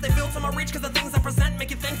sense? They feel to my reach cause the things I present make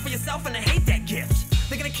you think for yourself and they hate that gift.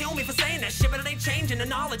 They're gonna kill me for saying that shit, but it ain't changing the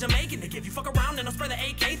knowledge I'm making to give. You fuck around and I'll spray the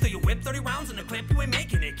AK through your whip, 30 rounds in the clip, you ain't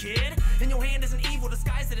making it, kid. In your hand is an evil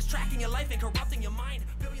disguise that is tracking your life and corrupting your mind.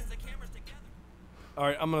 Billions of cameras together. All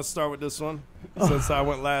right, I'm gonna start with this one since I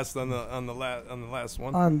went last on the last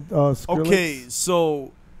one. On Skrillex. Okay,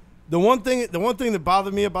 so the only thing that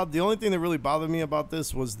bothered me about the only thing that really bothered me about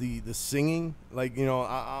this was the singing. Like, you know,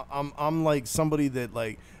 I'm like somebody that,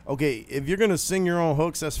 like, okay, if you're gonna sing your own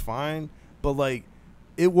hooks, that's fine, but like,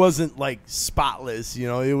 it wasn't like spotless, you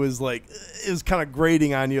know. It was like, it was kind of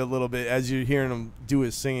grating on you a little bit as you're hearing him do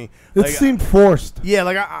his singing. It Like, seemed forced. yeah,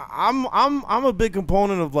 like I'm a big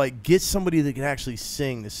component of like, get somebody that can actually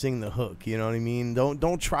sing the hook. You know what I mean?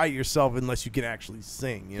 Don't try it yourself unless you can actually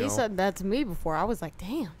sing. You know? He said that to me before. I was like,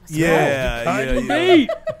 damn. Yeah.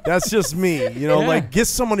 That's just me. You know, like, get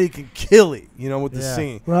somebody who can kill it. You know, with the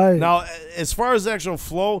singing. Right. Now, as far as the actual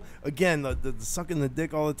flow, again, the sucking the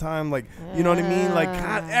dick all the time, like, you know what I mean? Like,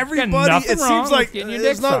 God, everybody. It seems like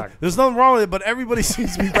there's nothing wrong with it, but everybody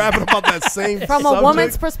seems to be rapping about that same. From subject. a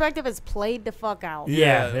woman's perspective, it's played the fuck out.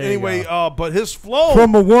 Yeah. Anyway, but his flow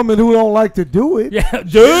from a woman who don't like to do it. Yeah,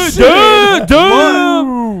 dude.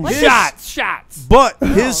 Shots. But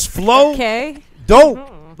his flow, okay, dope.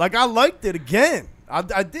 Like, I liked it again.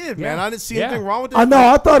 I did, man. I didn't see anything wrong with it. I know.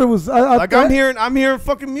 I thought it was. I'm hearing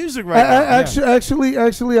fucking music right now.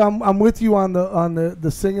 Actually, I'm with you on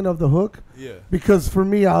the singing of the hook. Yeah. Because for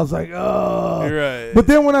me, I was like, oh. You're right. But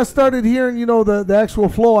then when I started hearing, you know, the actual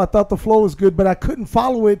flow, I thought the flow was good, but I couldn't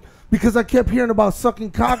follow it because I kept hearing about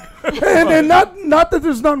sucking cock, and not that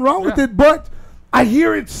there's nothing wrong with it, but I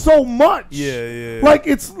hear it so much. Yeah. Like,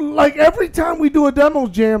 it's like every time we do a demo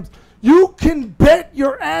jams, you can bet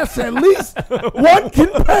your ass at least one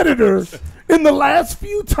competitor in the last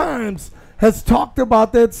few times has talked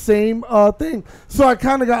about that same thing. So I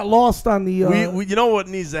kind of got lost on the... you know what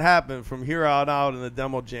needs to happen from here on out in the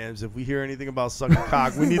demo jams? If we hear anything about sucking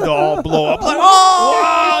cock, we need to all blow up. Like,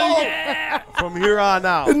 oh, yeah! From here on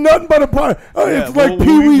out. It's nothing but a part. It's like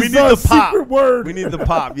Pee-wee's secret word. We need the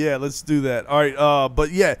pop. Yeah, let's do that. All right, but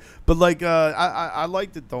like, I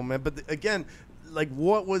liked it though, man. But again... Like,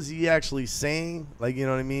 what was he actually saying? Like, you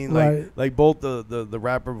know what I mean? Like both the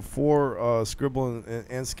rapper before Scribble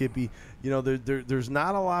and Skippy, you know, there's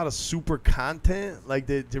not a lot of super content like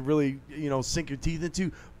to really, you know, sink your teeth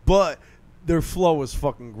into, but their flow was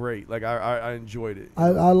fucking great. Like, I enjoyed it. I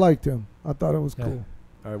liked him. I thought it was cool.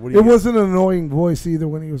 All right, it wasn't an annoying voice either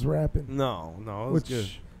when he was rapping. No, it was good.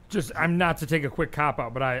 Just, I'm not to take a quick cop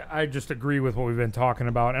out, but I just agree with what we've been talking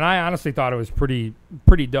about, and I honestly thought it was pretty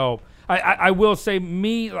dope. I will say,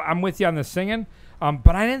 I'm with you on the singing,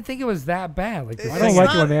 but I didn't think it was that bad. Like, I don't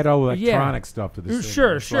like when they add all electronic stuff to the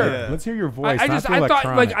singing. Sure. Like, let's hear your voice. I thought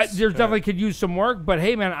like there definitely could use some work, but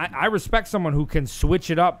hey, man, I respect someone who can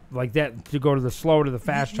switch it up like that to go to the slow to the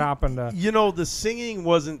fast chop and. You know, the singing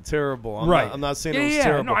wasn't terrible. I'm not saying it was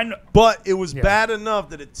terrible, no, I know. But it was bad enough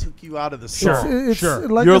that it took you out of the song. Sure.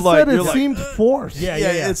 Like I said, it seemed forced. Yeah.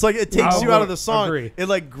 It's like it takes you out of the song. Agree. It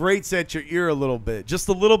like grates at your ear a little bit, just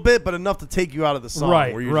a little bit, but enough to take you out of the song.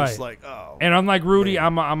 Right. Where you're just like, oh. And unlike Rudy,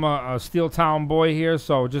 I'm a Steel Town boy here,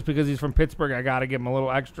 so just because he's from Pittsburgh, I gotta give him a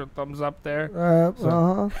little extra thumbs up there.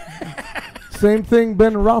 Same thing,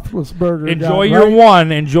 Ben Roethlisberger. Enjoy your one.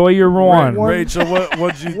 Rachel,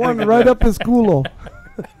 what'd you one think right up his culo.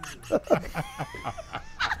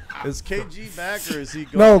 Is KG back or is he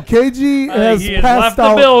gone? No, KG has he has passed left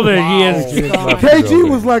out. the building. Wow. He is gone. KG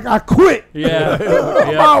was like, I quit. Yeah.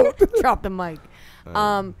 I'm out. Drop the mic.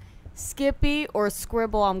 Skippy or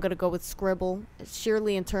Scribble? I'm gonna go with Scribble.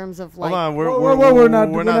 Surely in terms of like. Hold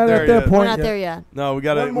on, we're not there at that point. We're not there yet. No, we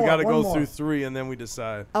gotta go more. through 3 and then we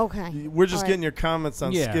decide. Okay. We're just All getting your comments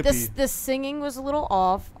on Skippy. The singing was a little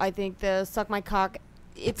off. I think the Suck My Cock,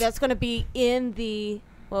 if that's gonna be in the.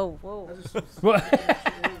 Whoa.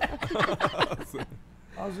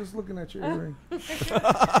 I was just looking at your earring.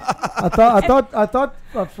 I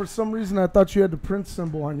thought for some reason I thought you had the Prince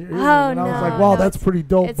symbol on your earring, and I was like, wow, that's pretty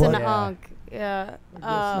dope. It's an unk. Yeah.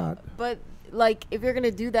 But like, if you're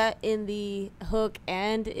gonna do that in the hook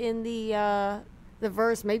and in the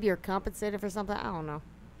verse, maybe you're compensated for something. I don't know.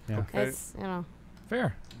 Yeah. Okay. It's,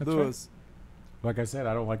 fair. Lewis. Like I said,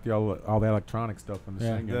 I don't like all the electronic stuff in the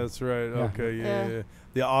singing. That's right. Yeah. Okay, yeah.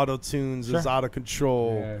 The auto tunes Sure. is out of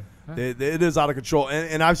control. Yeah. It is out of control,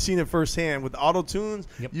 and I've seen it firsthand with auto tunes.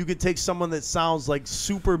 You could take someone that sounds like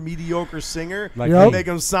super mediocre singer and make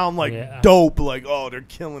them sound like dope, like they're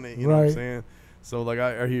killing it. You know what I'm saying? So like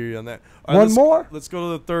I hear you on that. All right, One more. Let's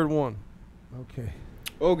go to the third one. Okay.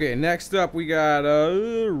 Okay, next up we got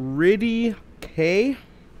Riddy K.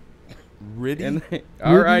 Riddy?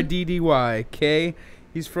 R-I-D-D-Y K.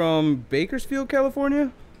 He's from Bakersfield,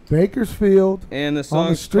 California. Bakersfield. And the song's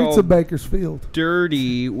on the streets called of Bakersfield.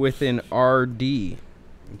 Dirty with an R-D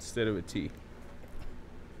instead of a T.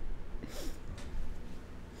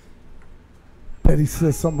 Bet he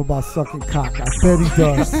says something about sucking cock. I bet he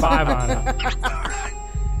does. 5 on it.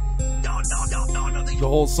 The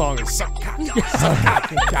whole song is suck cock.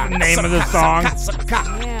 The name of the song.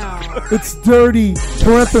 It's dirty,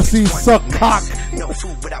 parentheses, suck cock. No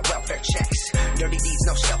food without welfare checks. Dirty needs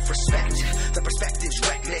no self-respect. The perspective's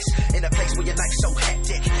reckless. In a place where your life's so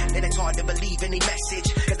hectic. And it's hard to believe any message.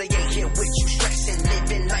 Cause they ain't here with you stressing.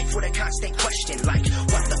 Living life with a constant question. Like,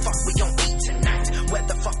 what the fuck we gon' eat tonight? Where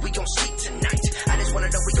the fuck we gon' sleep tonight? I just wanna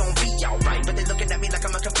know we gon' be alright. But they looking at me like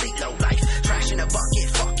I'm a complete low life. Trash in a bucket,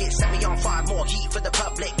 fuck it. Set me on fire, more heat for the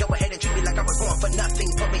public. Go ahead and treat me like I was born for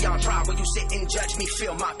nothing. Put me on trial when you sit and judge me.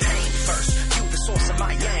 Feel my pain first. You the source of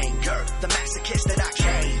my anger. The masochist that I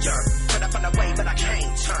cater. Put up on the way, but I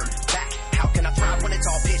can't turn back. How can I thrive when it's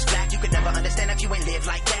all pitch black? You could never understand if you ain't live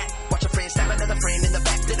like that. Watch a friend stab another friend in the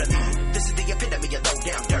back, literally. This is the epitome of low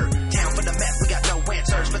down dirt. Down for the meth, we got no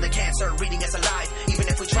answers for the cancer. Reading us alive, even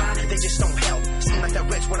if we try, they just don't help. Seem like the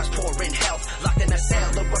rich when us poor in health. Locked in a cell,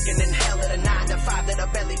 or working in hell at a 9 to 5 that are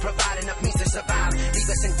barely provide enough means to survive. Leave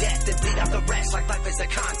us in debt and bleed out the rest like life is a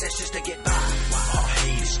contest just to get by. Our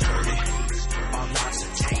hate is dirty, our lives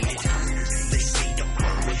are tainted. They say don't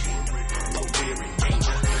worry, but we're in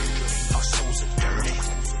danger. Our souls are dirty,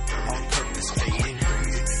 our purpose faded,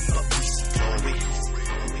 but we see glory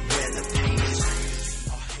where the pain is.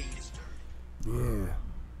 Our hate is dirty.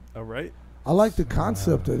 Yeah. All right. I like the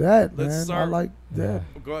concept of that, Let's man. start. I like that.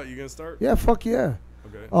 Go ahead. You gonna start? Yeah, fuck yeah.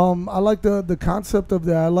 Okay. I like the concept of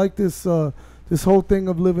that. I like this this whole thing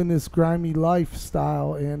of living this grimy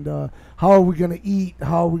lifestyle and how are we gonna eat?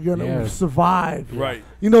 How are we gonna survive? Right.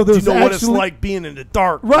 You know, there's you know what it's actually, like being in the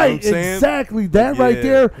dark. Right. You know what I'm saying? Exactly. That right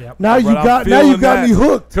there. Yep. Now Right, you got me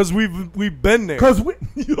hooked. Because we've been there. Because we.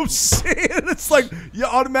 You know what I'm saying? It's like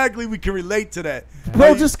automatically we can relate to that.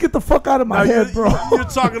 Bro, just get the fuck out of my head, bro. You're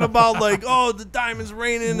talking about like, the diamonds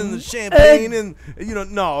raining and the champagne and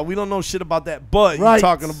no, we don't know shit about that. But you're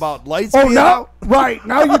talking about lights being out. Right.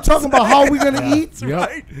 Now you're talking about how we gonna eat.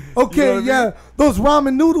 Right. Okay, You know what I mean? those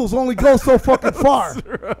ramen noodles only go so fucking far.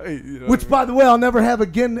 Right. You know Which, by the way, I'll never have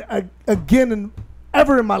again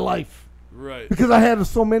ever in my life. Right. Because I had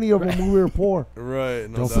so many of them when we were poor. Right.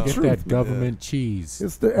 No Don't doubt. forget that government cheese.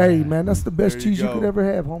 It's hey man, that's the best There you cheese you go. could ever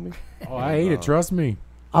have, homie. Oh, I ate it. Trust me.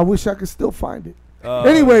 I wish I could still find it.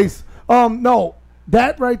 Anyways, no,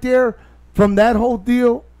 that right there from that whole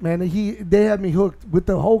deal, man, they had me hooked with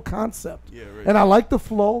the whole concept. Yeah, right. And I like the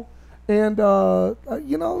flow. And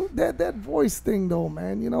that voice thing though,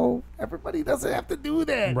 man, everybody doesn't have to do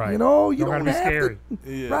that. Right. You Don't don't gotta be have scary.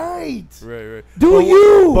 to. Yeah. Right. Right.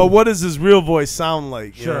 Do But what does his real voice sound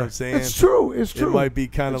like? You know what I'm saying? It's true. It's true. It might be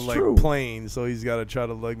kind of It's like true. plain, so he's got to try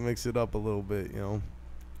to like mix it up a little bit,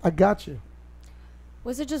 I got you.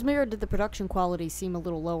 Was it just me or did the production quality seem a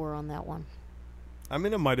little lower on that one? I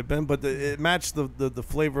mean, it might have been, but it matched the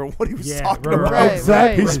flavor of what he was Yeah, talking right, about. right,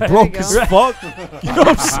 Exactly. He's There broke you as go. fuck. You know what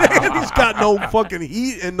I'm saying? He's got no fucking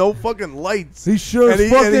heat and no fucking lights. He sure and, as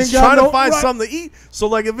fuck he's ain't got trying to no find right. something to eat. So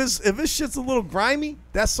like, if his shit's a little grimy,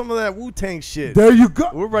 that's some of that Wu-Tang shit. There you go.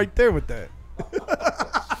 We're right there with that.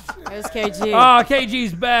 There's KG. Oh,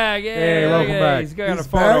 KG's back. Yeah, hey, welcome back. He's got a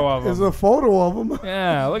photo of him. There's a photo of him.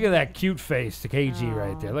 Yeah, look at that cute face to KG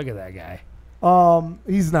right there. Look at that guy.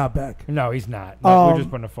 He's not back. No, he's not. No, we're just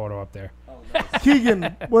putting a photo up there.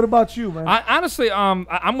 Keegan, what about you, man? Honestly,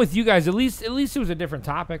 I'm with you guys. At least it was a different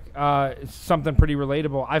topic. It's something pretty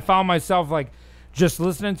relatable. I found myself like just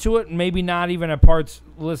listening to it, maybe not even at parts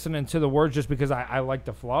listening to the words, just because I like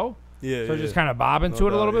the flow. Yeah. So just kind of bobbing to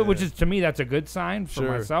it a little bit, which is to me that's a good sign for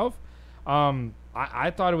myself.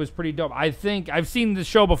 I thought it was pretty dope. I think I've seen the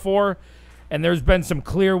show before, and there's been some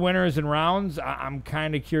clear winners and rounds. I'm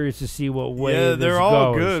kind of curious to see what way this they're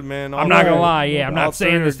all goes. good, man. I'm not gonna lie. Yeah, I'm not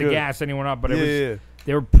saying this to gas anyone up, but it was.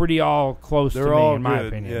 They were pretty all close to me, in my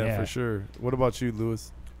opinion. Yeah, for sure. What about you,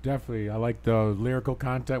 Lewis? Definitely. I like the lyrical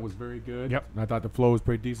content was very good. Yep. And I thought the flow was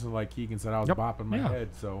pretty decent. Like Keegan said, I was bopping my head.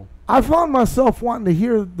 So I found myself wanting to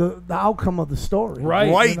hear the outcome of the story. Right.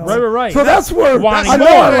 You know? Right. So that's where I know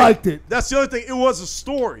I liked it. That's the other thing. It was a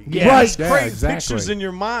story. Yeah. Right. It's creating pictures in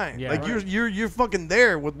your mind. Yeah, like you're fucking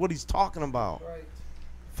there with what he's talking about. Right.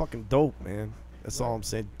 Fucking dope, man. That's all I'm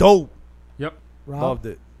saying. Dope. Yep. Rob?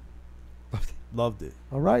 Loved it.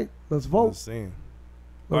 All right. Let's vote. Just saying.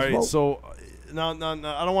 Let's all right. vote. So now, I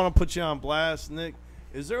don't want to put you on blast, Nick.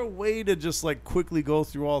 Is there a way to just like quickly go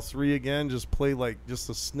through all three again? Just play like just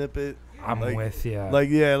a snippet. I'm with you. Like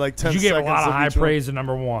 10 seconds. You gave a lot of high praise to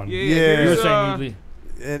number one. Yeah. You were saying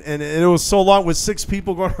and it was so long with 6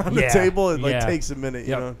 people going around the table. It like takes a minute,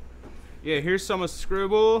 you know. Yeah, here's some of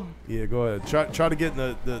Scribble. Yeah, go ahead. Try to get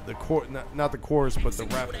in the chorus, not the chorus, but the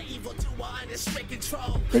rap.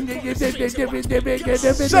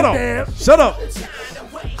 Shut up.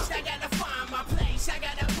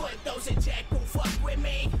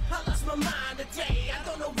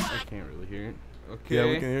 I can't really hear it. Okay. Yeah,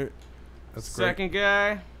 we can hear it. That's great. Second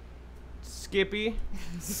guy, Skippy.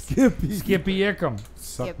 Skippy Ickham.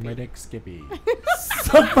 Suck my dick, Skippy.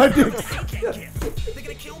 Suck my dick.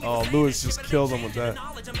 Oh, Lewis just killed him with that.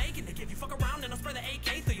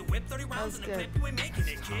 That's good.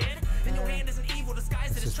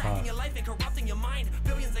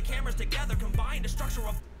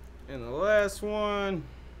 And the last one,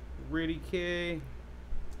 Riddy K.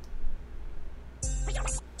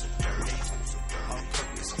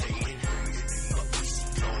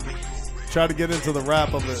 Try to get into the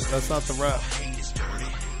rap of it. That's not the rap.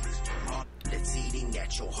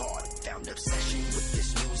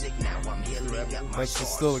 That's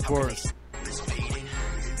still the chorus.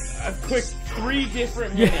 I've clicked 3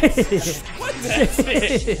 different minutes. That's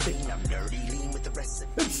it.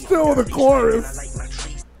 It's still the chorus.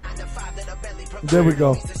 There we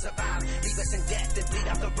go.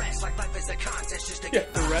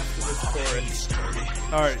 Get the rest of this chorus.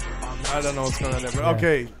 All right. I don't know what's going on there, but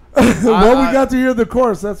okay. Well, we got to hear the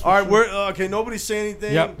chorus. That's for all right. sure. We're okay. Nobody say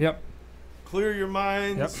anything. Yep. Clear your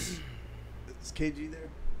minds. Yep. Is KG there?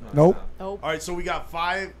 Nope. All right. So we got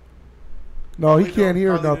 5. No, he can't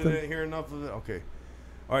hear nothing. Didn't hear enough of it. Okay.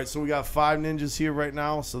 All right. So we got 5 ninjas here right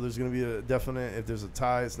now. So there's gonna be a definite. If there's a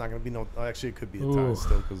tie, it's not gonna be no. Actually, it could be a tie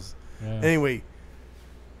still. Because anyway.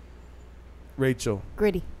 Rachel.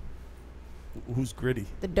 Gritty. Who's Gritty?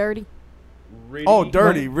 The dirty. Riddy. Oh,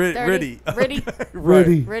 dirty. Riddy. Riddy.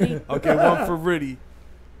 Riddy. Okay, 1 for Riddy.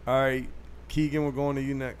 All right, Keegan, we're going to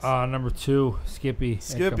you next. Number 2, Skippy.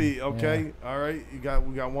 Skippy. Ickham. Okay. Yeah. All right. We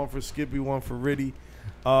got 1 for Skippy, 1 for Riddy.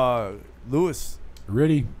 Lewis.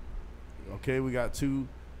 Riddy. Okay, we got 2.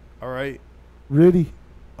 All right. Riddy.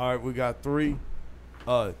 All right, we got 3.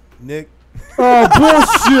 Nick. Oh,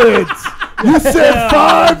 bullshit. You said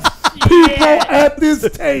 5 people at this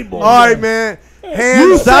table. All right, man.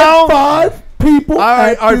 Hands you down. Said 5 people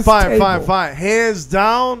at this table. Fine. Hands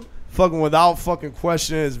down. Fucking without fucking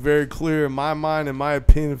question, it's very clear in my mind, in my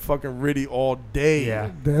opinion, fucking Riddy all day.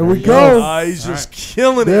 Yeah. There we go. He's just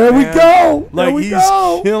killing it. There we go. Like he's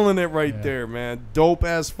killing it right there, man. Dope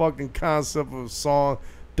ass fucking concept of a song.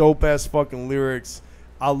 Dope ass fucking lyrics.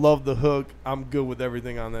 I love the hook. I'm good with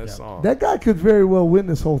everything on that song. That guy could very well win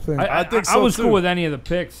this whole thing. I think so I was too. cool with any of the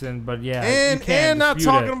picks, but yeah, and not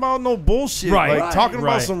talking about no bullshit, like talking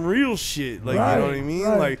about some real shit, like you know what I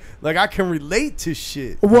mean, like I can relate to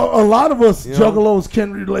shit. Well, a lot of us juggalos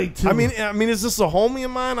can relate to. I mean, is this a homie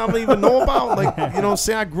of mine I don't even know about? Like, you know what I'm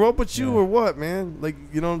saying? I grew up with you or what, man? Like,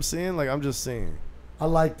 you know what I'm saying? Like, I'm just saying. I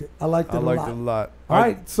liked it. I liked it a lot. All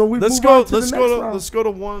right, so let's go to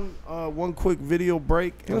one quick video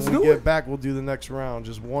break, and when we get back, we'll do the next round.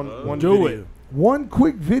 Just one video. One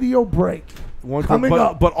quick video break. Coming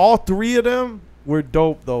up. But all 3 of them were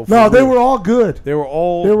dope though. No, they were all good. They were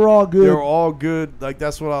all good. They were all good. Like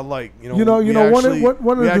that's what I like. You know.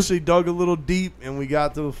 We actually dug a little deep and we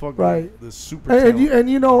got to the fucking the super.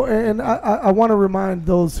 And I want to remind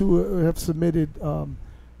those who have submitted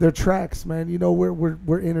their tracks, man. You know,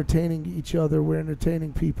 we're entertaining each other. We're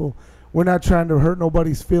entertaining people. We're not trying to hurt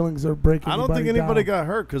nobody's feelings or break anybody down. I don't think anybody got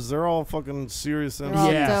hurt because they're all fucking serious. I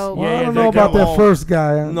don't know about that first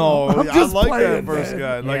guy. No, I like that first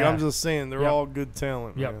guy. Like I'm just saying, they're all good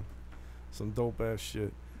talent, man. Some dope ass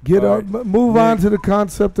shit. Move on to the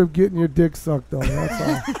concept of getting your dick sucked, though.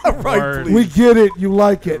 That's all. Right, please. We get it. You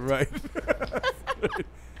like it. Right.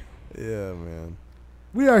 Yeah, man.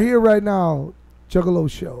 We are here right now,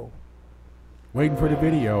 Juggalo Show. Waiting for the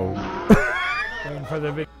video. Waiting for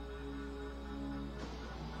the video.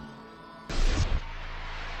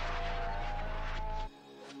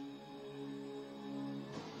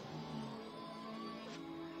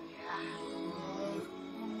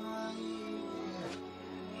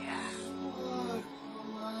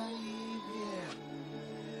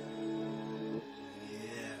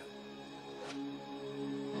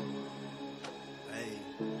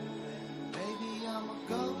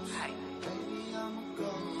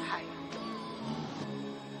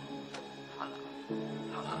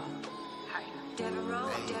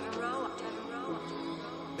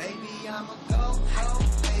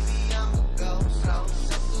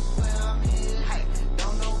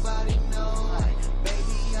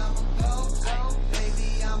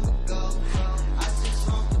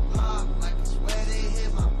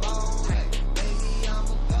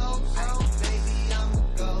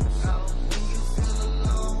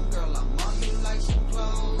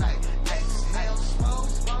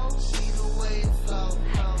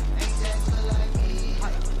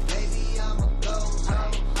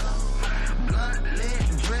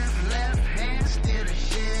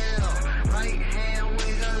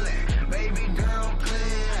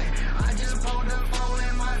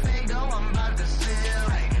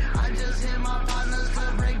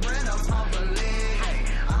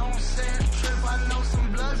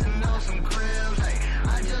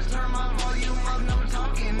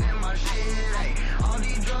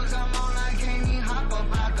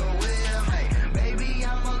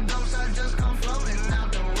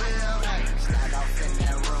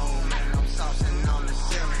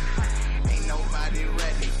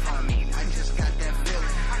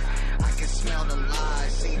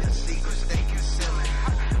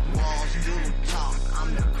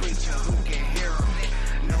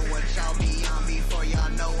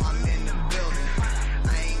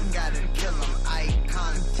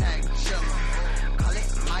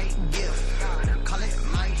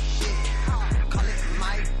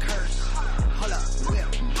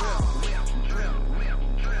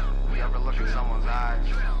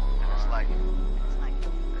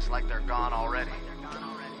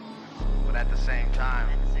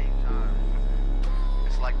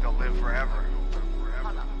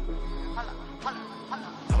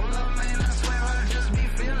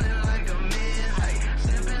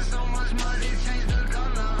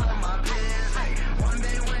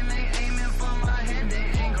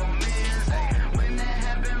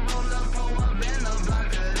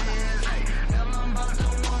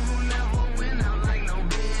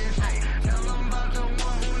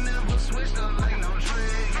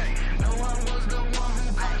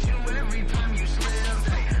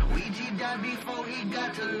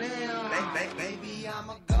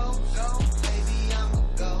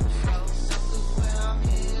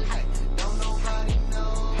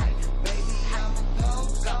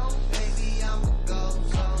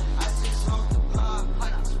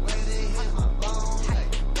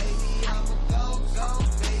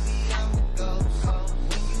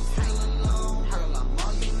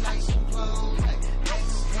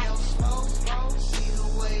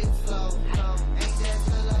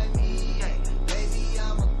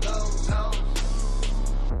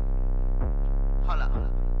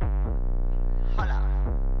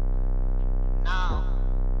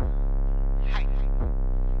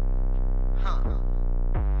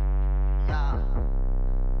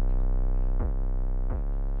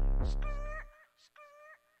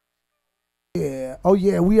 Oh,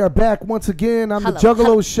 yeah, we are back once again on the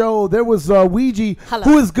Juggalo Show. There was Ouija,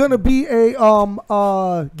 who is going to be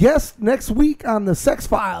a guest next week on the Sex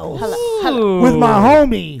Files with my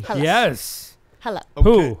homie. Yes. Hello.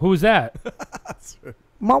 Okay. Who's that?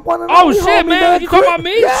 My one and Oh only shit, homie, man! You talking about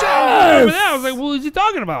me? Yes. Shit, I remember that. I was like, "What is he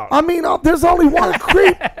talking about?" I mean, there's only one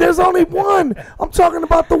creep. There's only one. I'm talking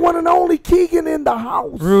about the one and only Kegan in the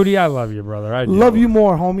house. Rudy, I love you, brother. I do. Love you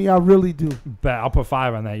more, homie. I really do. Bet I'll put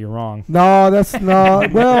 5 on that. You're wrong. No, that's no.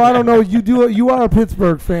 Well, I don't know. You do. You are a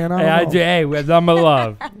Pittsburgh fan. I don't know. Hey, I'm a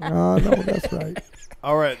love. No, that's right.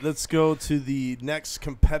 All right, let's go to the next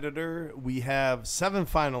competitor. We have 7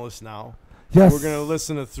 finalists now. Yes. We're going to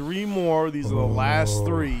listen to 3 more. These are the last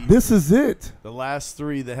 3. This is it. The last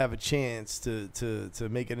 3 that have a chance to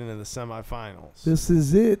make it into the semifinals. This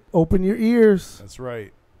is it. Open your ears. That's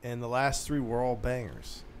right. And the last 3 were all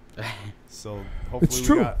bangers. So It's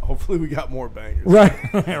true. Hopefully we got more bangers.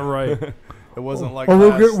 Right. Right. It wasn't like or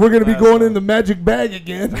we're going to be going time. in the magic bag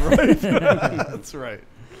again. Right. That's right.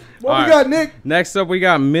 What we got, Nick? Next up, we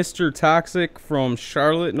got Mr. Toxic from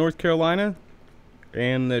Charlotte, North Carolina.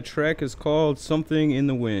 And the track is called Something in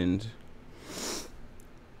the Wind.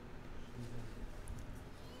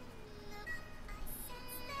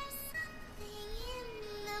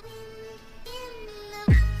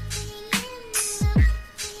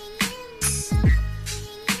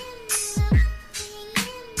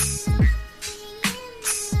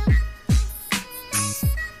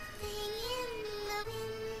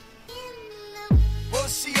 Will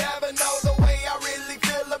she ever know the way I really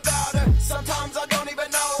feel about her? Sometimes I don't even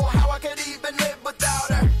know how I could even live without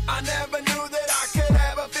her. I never knew that I could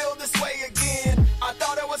ever feel this way again. I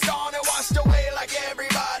thought it was gone and washed away like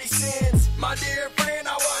everybody's sins. My dear friend,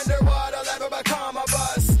 I wonder what will ever become of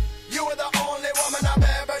us. You were the only woman I've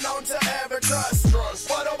ever known to ever trust.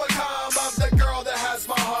 What will become of the girl that has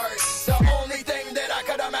my heart? The only thing that I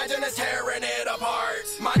could imagine is tearing it apart.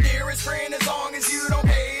 My dearest friend, as long as you don't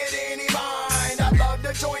pay it any mind, I'd love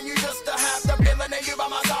to join you just to have the feeling of you by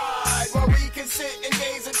my side, where we can sit and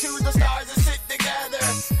gaze into the stars and sit together.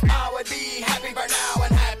 I would be happy for now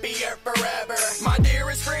and happier forever. My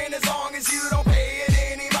dearest friend, as long as you don't pay it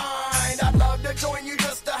any mind, I'd love to join you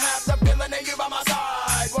just to have the feeling of you by my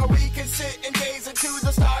side, where we can sit and gaze into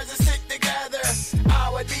the stars and sit together. I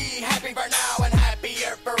would be happy for now and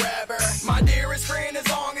happier forever. My dearest friend, as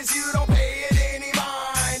long as you don't pay it any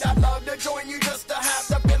mind, I'd love to join you just to have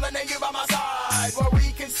the feeling of you by my side, where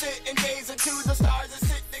we can sit and gaze into the stars and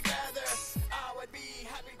sit together. I would be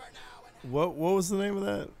happy for now. What was the name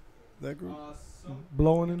of that group?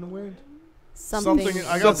 Blowing in the wind. Something.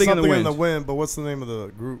 I got something in the wind, but what's the name of the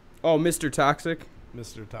group? Oh, Mr. Toxic.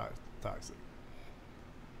 Mr. Toxic.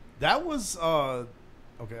 That was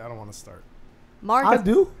okay. I don't want to start. Mark. I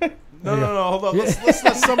do. No. Hold on. Let's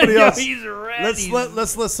let somebody else. He's ready.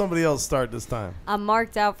 Let's let somebody else start this time. I'm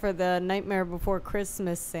marked out for the Nightmare Before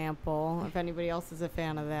Christmas sample, if anybody else is a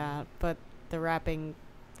fan of that. But the rapping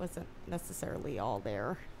wasn't necessarily all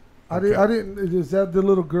there. I didn't. Is that the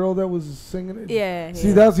little girl that was singing it? Yeah.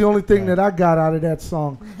 See, that's the only thing that I got out of that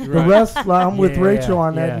song. The rest, like, I'm with Rachel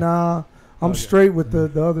on that. Nah, I'm straight with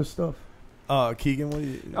the other stuff. Kegan, what do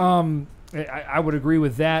you? I would agree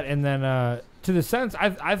with that, and then to the sense,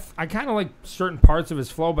 I kind of like certain parts of his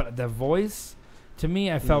flow, but the voice, to me,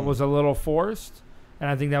 I felt was a little forced, and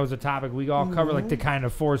I think that was a topic we all covered, like the kind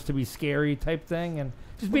of forced to be scary type thing, and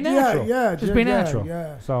just be natural. Just be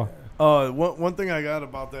natural. So. One thing I got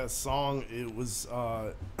about that song, it was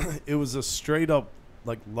a straight up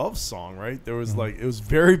like love song, right? There was like, it was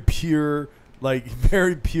very pure, like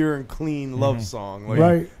very pure and clean love song. Like,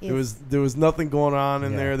 right. There was nothing going on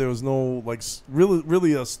in there. There was no like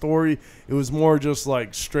really a story. It was more just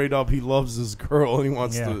like straight up, he loves this girl and he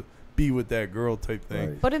wants to be with that girl type thing.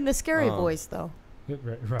 Right. But in the scary voice, though. Yeah.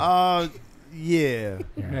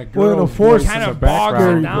 Well, in a force kind of bogs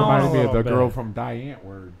it down. Reminded me of the girl from Die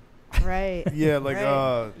Antwoord. Right. Yeah, like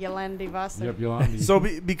Yolandi Wasser. Yep, Yolandi. So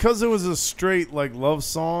because it was a straight like love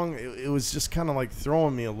song, it was just kind of like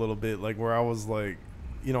throwing me a little bit, like where I was like,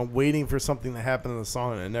 waiting for something to happen in the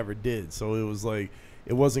song and it never did. So it was like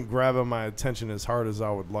it wasn't grabbing my attention as hard as I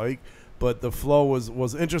would like. But the flow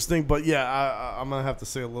was interesting. But yeah, I'm gonna have to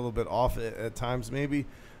say a little bit off at times maybe.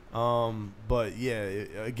 But yeah,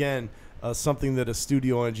 again. Something that a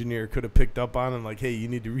studio engineer could have picked up on and like, hey, you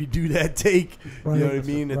need to redo that take, right. You know what I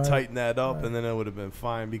mean, and tighten that up, and then it would have been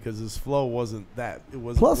fine because his flow wasn't that. It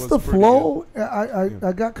was plus the flow.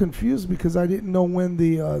 I got confused because I didn't know when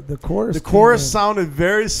the chorus. The chorus sounded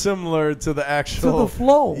very similar to the actual to the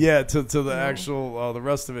flow. Yeah, to the actual the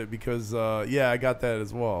rest of it because I got that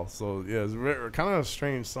as well. So yeah, it's kind of a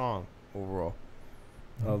strange song overall.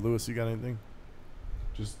 Lewis, you got anything?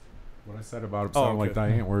 Just. What I said about it sounded like Die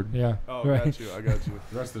Antwoord. Yeah. Oh, I got you.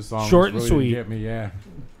 The rest of the song short and really sweet. Get me, yeah.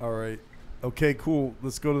 All right. Okay, cool.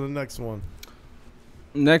 Let's go to the next one.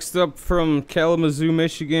 Next up from Kalamazoo,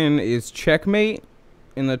 Michigan is Checkmate,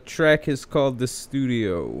 And the track is called The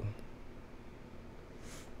Studio.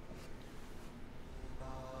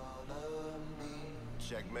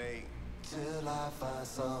 Checkmate. Till I find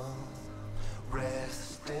some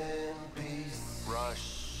rest in peace.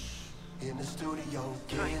 Rush. In the studio,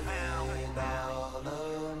 giving all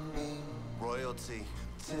of me. Royalty.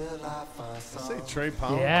 Till I find some. Say Trey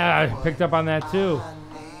Pound. Yeah, I picked up on that too.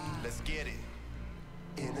 Let's get it.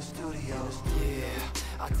 In the studio. Yeah,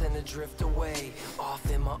 I tend to drift away,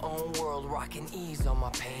 off in my own world, rocking ease on my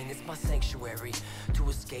pain. It's my sanctuary to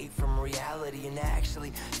escape from reality and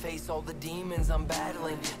actually face all the demons I'm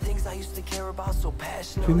battling. Things I used to care about so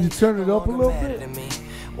passionately. Can you turn it up a little bit?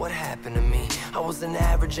 What happened to me? I was an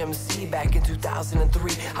average MC back in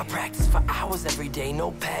 2003. I practiced for hours every day,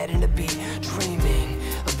 no pad in the beat, dreaming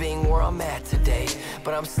of being where I'm at today.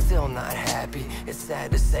 But I'm still not happy, it's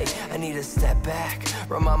sad to say. I need to step back,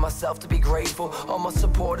 remind myself to be grateful. All my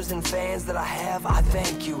supporters and fans that I have, I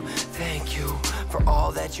thank you for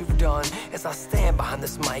all that you've done. As I stand behind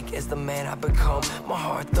this mic as the man I become, my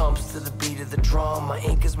heart thumps to the beat of the drum. My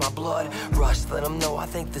ink is my blood rush, let them know I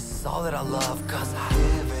think this is all that I love. Cause I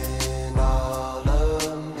Giving all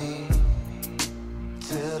of me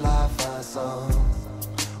till I find some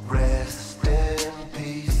rest in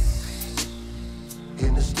peace.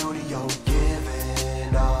 In the studio,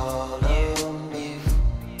 giving all of me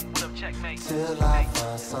till I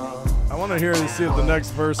find some. I want to hear and see if the next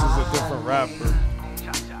verse is a different rapper.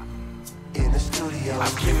 In the studio,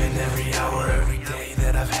 I've given every hour, every day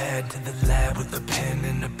that I've had to the lab with the pen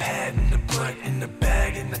and the pad and the blunt in the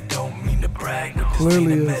bag, and I don't mean to brag, but this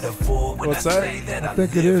ain't a metaphor when What's I that? say that I I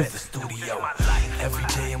think it live is. at the studio. Every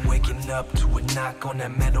day I'm waking up to a knock on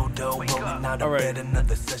that metal door, rolling out of bed,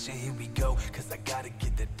 another session, here we go, cause I gotta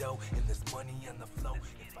get the dough and there's money on the flow.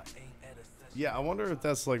 If I ain't at a session, Yeah, I wonder if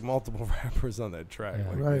that's like multiple rappers on that track. Yeah.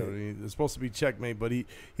 Like, Right. you know, it's supposed to be Checkmate, but he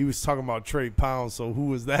was talking about Trey Pound. So who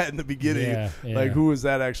was that in the beginning? Yeah, Like yeah. who was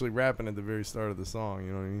that actually rapping at the very start of the song?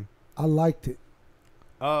 You know what I mean? I liked it.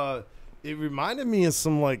 It reminded me of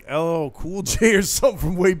some like LL Cool J or something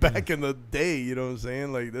from way back in the day. You know what I'm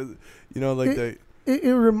saying? Like, you know, like It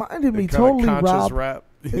reminded me the kinda totally, conscious Rob. rap.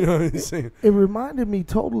 You know what I'm saying? It reminded me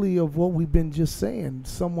totally of what we've been just saying.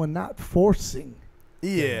 Someone not forcing.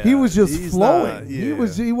 Yeah, He was just he's flowing. not- yeah.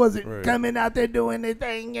 He wasn't Right. coming out there doing the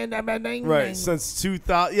thing and everything. Right, since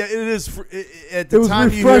 2000. Yeah, it is. At It the was time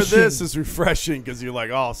you hear refreshing. this, it's refreshing because you're like,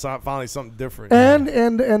 oh, finally something different. And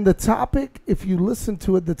the topic, if you listen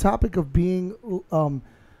to it, the topic of being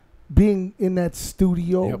in that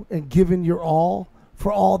studio and giving your all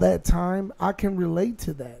for all that time, I can relate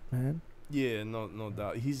to that, man. Yeah, no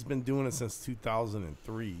doubt. He's been doing it since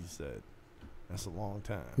 2003. He said, "That's a long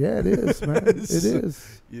time." Yeah, it is, man. It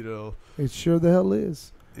is. You know, it sure the hell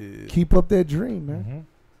is. Yeah. Keep up that dream, man.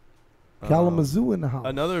 Kalamazoo in the house.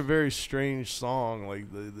 Another very strange song.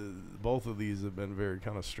 Like the both of these have been very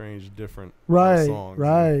kind of strange, different Right, songs.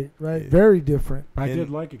 right. Very different. I did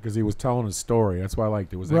like it because he was telling a story. That's why I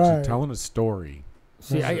liked it. It was Right. actually telling a story.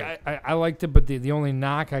 See, I liked it, but the only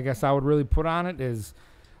knock I guess I would really put on it is,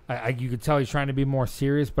 you could tell he's trying to be more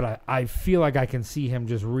serious, but I feel like I can see him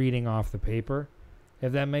just reading off the paper,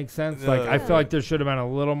 if that makes sense. Like I feel like there should have been a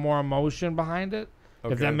little more emotion behind it,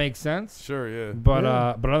 if that makes sense. Sure, yeah. But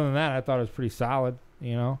but other than that, I thought it was pretty solid.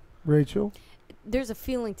 You know, Rachel. There's a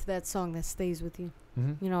feeling to that song that stays with you.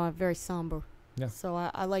 Mhm. You know, very somber. Yeah. So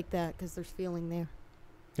I like that because there's feeling there.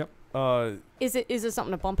 Yep. Is it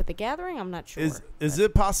something to bump at the gathering? I'm not sure. Is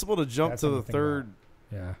it possible to jump That's to the something third?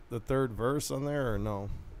 Yeah. The third verse on there or no?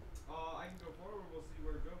 I can go forward. We'll see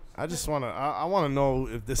where it goes. I just want to. I want to know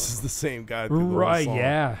if this is the same guy. Through the whole Right, song.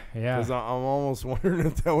 yeah. Because I'm almost wondering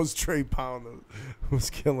if that was Trey Pound that was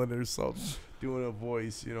killing herself doing a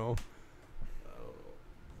voice. You know.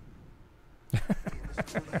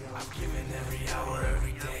 I've given every hour,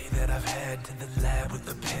 every day that I've had to the lab with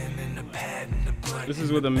the pen and the pad and the blunt. This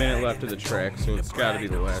is with a minute left of the track, so it's got to be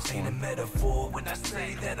the last Ain't a one. metaphor when I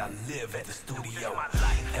say that I live at the studio.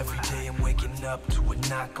 Every day I'm waking up to a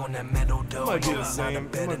knock on that metal door. Might be the same.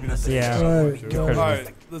 It might be the same. Yeah. Right, All right.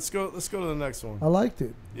 right. Let's go to the next one. I liked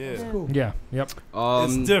it. Yeah. It's cool. Yeah. Yep.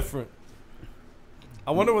 It's different. I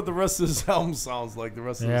wonder what the rest of this album sounds like. The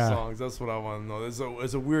rest of Yeah. the songs. That's what I want to know.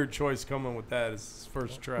 There's a weird choice coming with that. It's his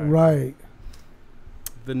first track. Right.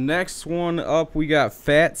 The next one up, we got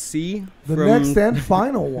Fat C. The from next and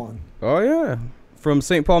final one. Oh, yeah. From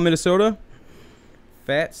St. Paul, Minnesota.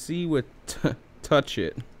 Fat C with Touch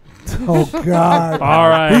It. Oh, God. All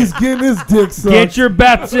right. He's getting his dick sucked. Get your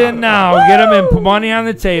bets in now. Get them in. Put money on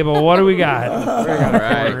the table. What do we got? All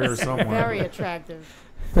right. Here somewhere. Very attractive.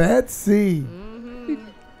 Fat C.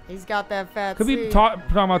 He's got that fat Could be C. talking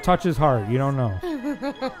about touch his heart. You don't know.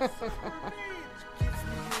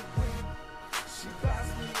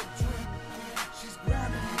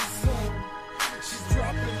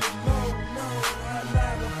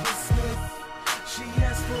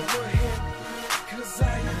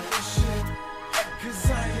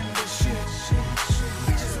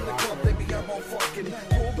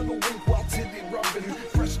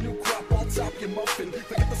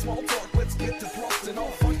 Forget the small talk, let's get to thrusting. I'll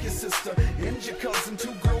fuck your sister and your cousin.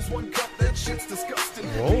 2 girls, 1 cup, that shit's disgusting.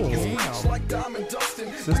 Whoa. Like diamond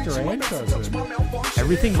dusting. Sister and cousin.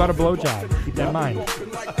 Everything but a blowjob. Keep that in mind.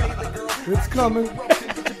 It's coming.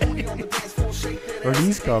 Or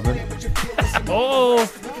he's coming. Oh,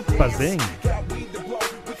 buzzing.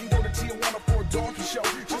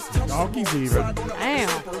 Donkeys even. Damn.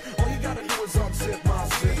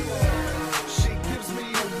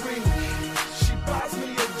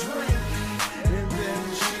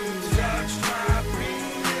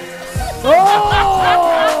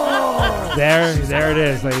 Oh! There it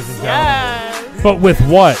is, ladies and gentlemen. But with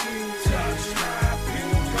what?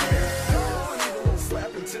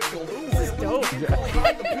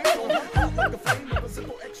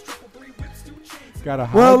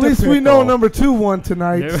 Well, at least we know number 2 won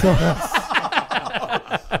tonight. So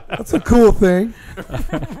that's a cool thing.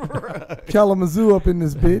 Kalamazoo up in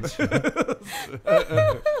this bitch.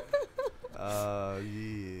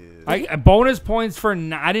 Bonus points for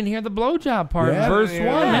I didn't hear the blowjob part in verse 1.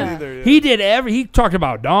 Either, He did he talked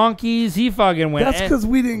about donkeys. He fucking went. That's because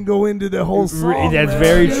we didn't go into the whole song. That's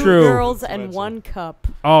very 2 true. girls and 1 cup.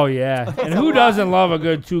 Oh yeah, and who doesn't love a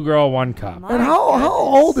good 2-girl 1 cup? And how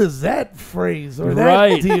old is that phrase or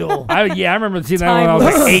that deal? I remember seeing that when I was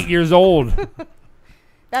like 8 years old.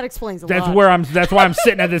 That explains a That's lot. where that's why I'm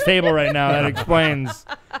sitting at this table right now. That explains.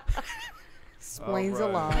 Explains a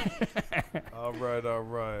lot. All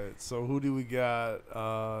right. So who do we got?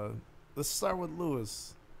 Let's start with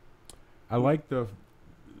Lewis. I like the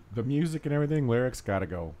music and everything. Lyrics gotta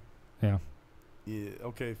go. Yeah. Yeah.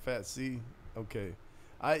 Okay. Fat C. Okay.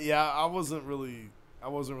 I wasn't really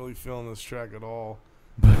feeling this track at all.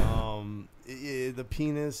 The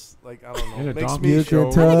penis, like I don't know, Yeah, makes donkey me.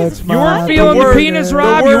 show. You weren't feeling the penis,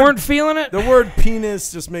 Rob. You weren't feeling it. The word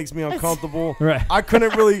penis just makes me uncomfortable. Right. I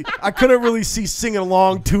couldn't really see singing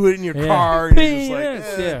along to it in your car. And you're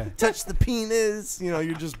just like, touch the penis. You know,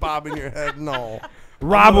 you're just bobbing your head. No.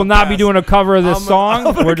 Rob will not be doing a cover of this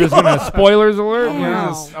song. We're just gonna spoilers alert.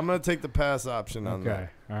 I'm gonna take the pass option on that. Okay.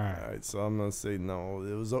 All right. So I'm gonna say no.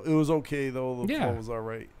 It was okay though. The flow was all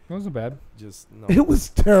right. It wasn't bad. Just no. It was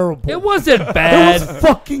terrible. It wasn't bad. It was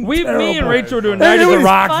fucking terrible. Me and Rachel were doing Night at the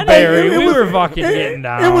Roxbury. We were fucking getting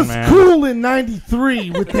down, It was man. cool in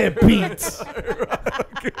 '93 with that beat.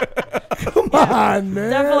 Come on, man.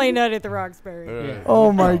 Definitely Night at the Roxbury. Yeah.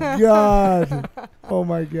 Oh my god. Oh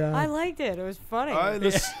my god. I liked it. It was funny. All right,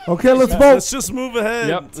 okay, let's vote. Let's just move ahead.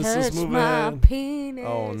 Yep. Let's just move my ahead. penis.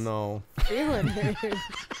 Oh no. Feeling it.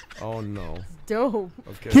 Oh no. Dope.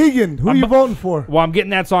 Okay. Keegan, who are you voting for? Well, I'm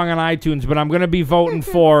getting that song on iTunes, but I'm gonna be voting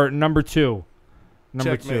for number 2.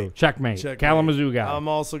 Number Checkmate. 2. Checkmate. Kalamazoo guy. I'm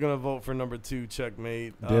also gonna vote for number 2.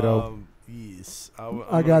 Checkmate. Ditto. Yes.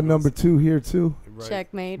 I got number 2 here too. Right.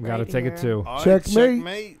 Checkmate. Gotta right take here. it too. All right,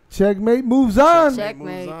 Checkmate. Checkmate moves on.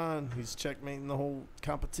 Checkmate. Moves on. He's checkmating the whole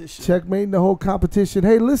competition. Checkmating the whole competition.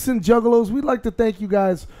 Hey, listen, Juggalos, we'd like to thank you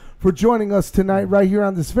guys for joining us tonight right here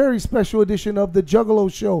on this very special edition of the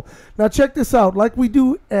Juggalo Show. Now, check this out. Like we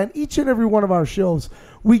do at each and every one of our shows,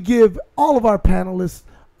 we give all of our panelists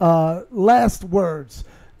last words.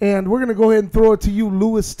 And we're going to go ahead and throw it to you,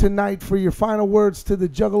 Lewis, tonight for your final words to the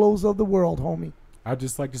Juggalos of the world, homie. I'd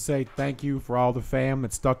just like to say thank you for all the fam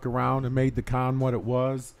that stuck around and made the con what it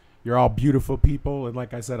was. You're all beautiful people. And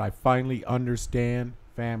like I said, I finally understand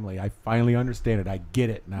family. I finally understand it. I get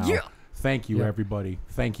it now. Yeah. Thank you, everybody.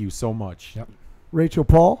 Thank you so much. Yep. Rachel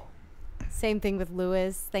Paul. Same thing with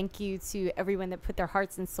Lewis. Thank you to everyone that put their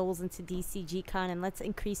hearts and souls into DCG Con, and let's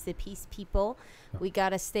increase the peace, people. We got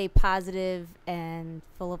to stay positive and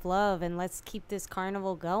full of love, and let's keep this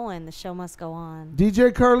carnival going. The show must go on.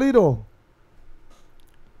 DJ Carlito.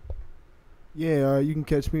 Yeah, you can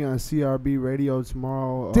catch me on CRB Radio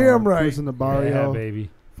tomorrow. Damn right. Cruising the Barrio. Yeah, baby.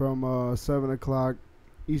 From 7 o'clock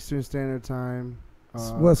Eastern Standard Time.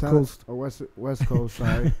 West Coast. Or West Coast,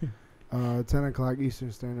 sorry. 10 o'clock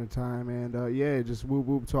Eastern Standard Time. And, yeah, just whoop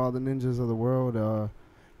whoop to all the ninjas of the world.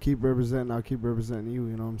 Keep representing. I'll keep representing you.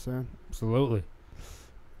 You know what I'm saying? Absolutely.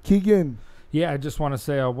 Keegan. Yeah, I just want to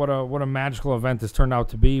say what a magical event this turned out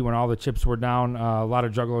to be when all the chips were down. A lot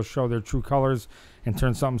of juggalos show their true colors and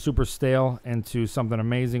turn something super stale into something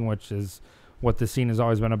amazing, which is what the scene has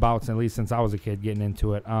always been about, at least since I was a kid getting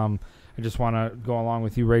into it. I just want to go along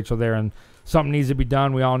with you, Rachel, there, and something needs to be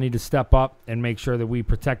done. We all need to step up and make sure that we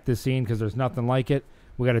protect this scene because there's nothing like it.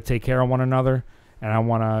 We got to take care of one another, and I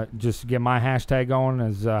want to just get my hashtag going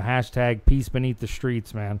as hashtag peace beneath the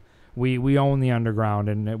streets, man. We own the underground,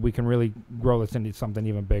 and we can really grow this into something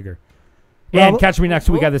even bigger. And catch me next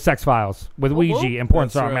week at the Sex Files with Ouija and Porn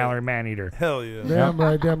Star Mallory Maneater. Hell yeah. Damn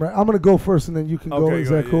right. I'm going to go first, and then you can go. Okay, Is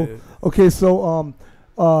that cool? yeah. Okay, so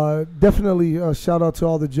definitely a shout-out to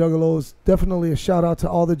all the Juggalos. Definitely a shout-out to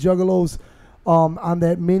all the Juggalos on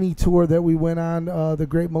that mini tour that we went on. The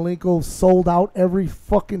Great Malenko sold out every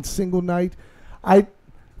fucking single night. I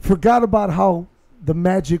forgot about how the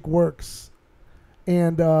magic works.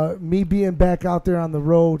 And me being back out there on the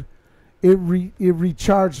road, it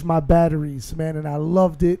recharged my batteries, man, and I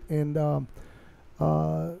loved it. And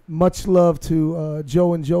much love to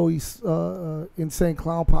Joe and Joey's Insane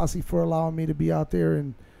Clown Posse for allowing me to be out there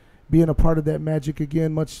and being a part of that magic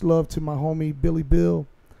again. Much love to my homie Billy Bill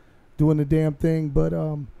doing the damn thing. But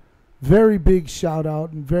very big shout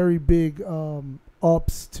out and very big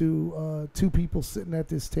ups to two people sitting at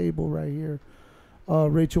this table right here.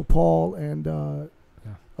 Rachel Paul and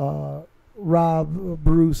Rob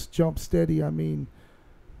Bruce Jumpsteady. I mean,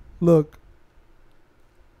 look,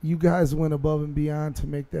 you guys went above and beyond to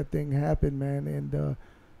make that thing happen, man, and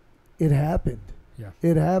it happened. Yeah,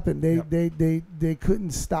 it happened. They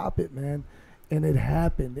couldn't stop it, man, and it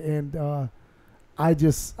happened. And I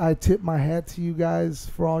tip my hat to you guys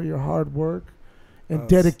for all your hard work and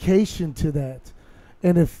dedication to that.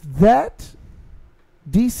 And if that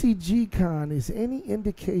DCG Con is any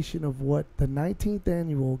indication of what the 19th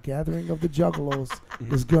annual Gathering of the Juggalos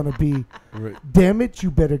is going to be, damn it, you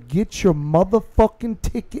better get your motherfucking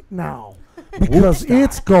ticket now because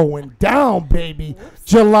it's going down, baby.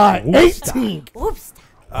 July 18th.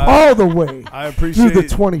 All the way through the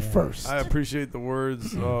 21st. I appreciate the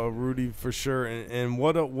words, Rudy, for sure. And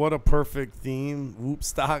what a perfect theme, Whoop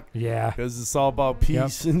Stock. Yeah. Because it's all about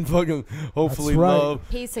peace and fucking hopefully love.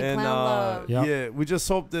 Peace and clown love. Yeah, we just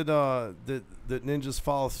hope that that ninjas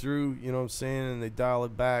follow through, you know what I'm saying, and they dial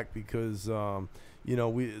it back because, you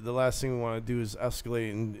know, the last thing we want to do is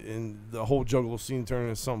escalate and the whole Juggalo scene turn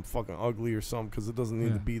into something fucking ugly or something because it doesn't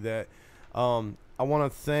need to be that. I want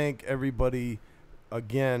to thank everybody.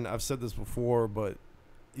 Again, I've said this before, but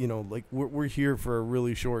you know, like we're here for a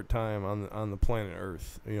really short time on the planet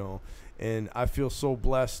Earth, you know, and I feel so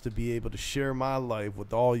blessed to be able to share my life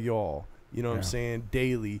with all y'all. You know what I'm saying?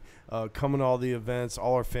 Daily, coming to all the events,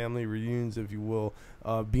 all our family reunions, if you will,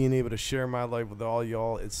 being able to share my life with all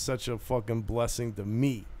y'all. It's such a fucking blessing to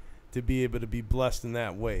me to be able to be blessed in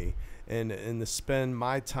that way and to spend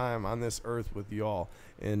my time on this earth with y'all.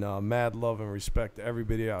 And mad love and respect to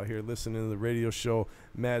everybody out here listening to the radio show.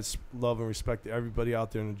 Mad love and respect to everybody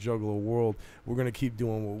out there in the Juggalo world. We're going to keep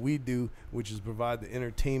doing what we do, which is provide the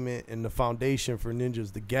entertainment and the foundation for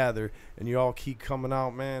ninjas to gather. And you all keep coming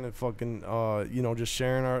out, man, and fucking, you know, just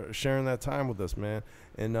sharing that time with us, man.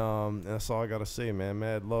 And that's all I got to say, man.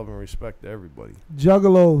 Mad love and respect to everybody.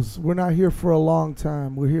 Juggalos, we're not here for a long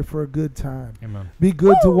time. We're here for a good time. Amen. Be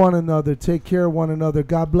good to one another. Take care of one another.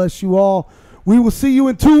 God bless you all. We will see you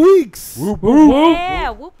in 2 weeks. Whoop, whoop, whoop.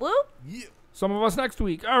 Yeah, whoop, whoop. Yeah. Some of us next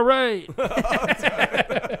week. All right. That's right.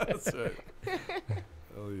 That's right.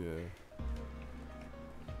 Oh, yeah.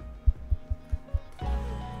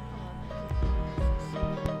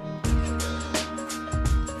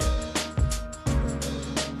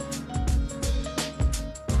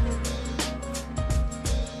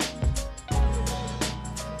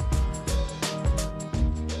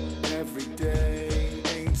 Every day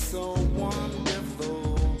ain't so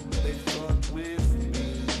wonderful. They fuck with me.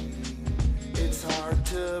 It's hard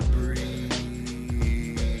to breathe.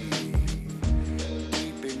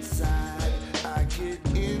 Deep inside, I get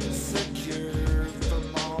insecure from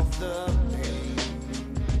all the pain.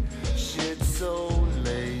 Shit's so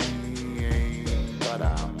lame, but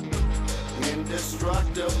I'm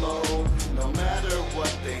indestructible. No matter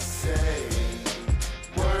what they say.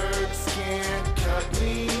 Words can't cut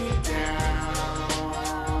me down.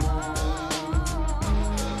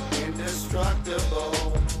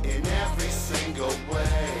 Indestructible in every single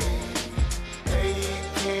way. They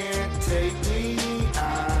can't take me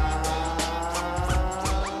out.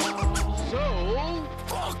 So,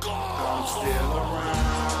 fuck off. I'm still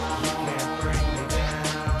around. You can't bring me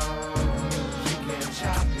down. You can't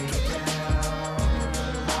chop me down.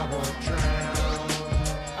 I won't drown.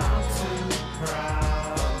 I'm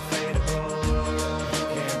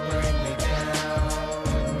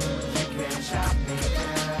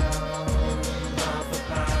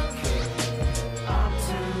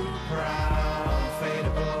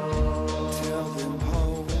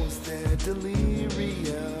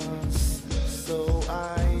delirious, so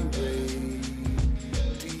irate,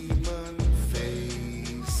 demon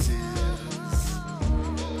faces,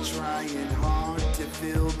 trying hard to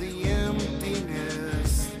fill the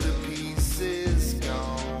emptiness, the pieces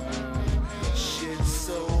gone, shit's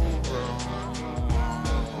so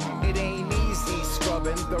wrong. It ain't easy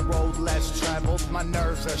scrubbing the road less traveled. My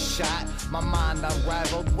nerves are shot, my mind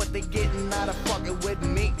unraveled. What they getting out of fucking with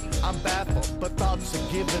me? I'm baffled, but thoughts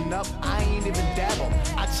of giving up, I ain't even dabbled.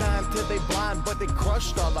 I shine till they blind, but they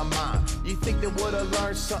crushed all of mine. You think they would've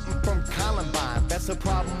learned something from Columbine? That's a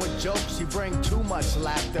problem with jokes, you bring too much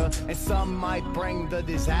laughter, and some might bring the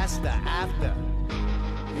disaster after.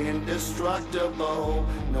 Indestructible,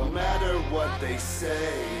 no matter what they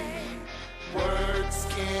say. Words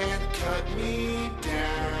can't cut me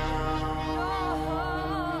down.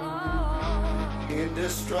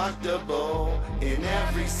 Indestructible in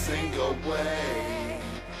every single way.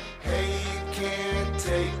 Hate can't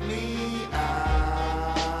take me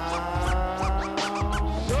out.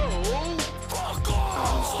 No, fuck off.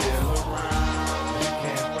 I'm still around. You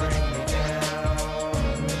can't bring me down.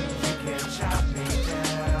 You can't chop me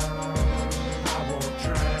down. I won't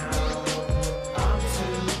drown. I'm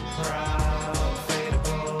too proud.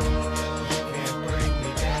 Fadeable. You can't bring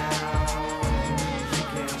me down. You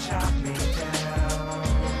can't chop me down.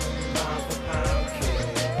 Pound for pound kid.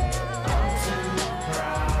 I'm too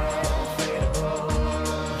proud. Fadeable.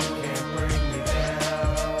 You can't bring me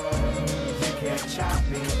down. You can't chop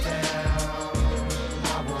me down.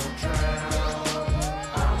 I won't drown.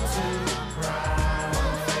 I'm too proud.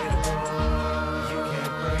 Fadeable. You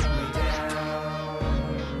can't bring me down.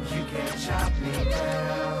 You can't chop me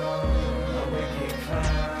down. A wicked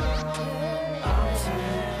clown. I'm too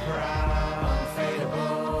proud.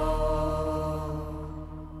 Fadeable.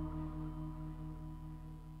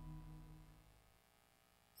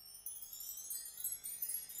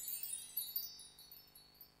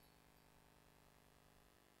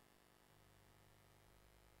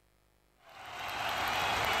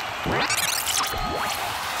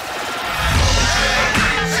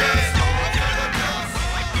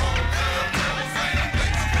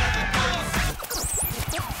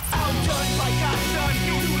 Outdone like I've done,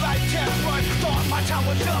 new life just run. Thought my time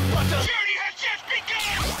was up, but the journey has just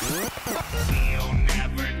begun.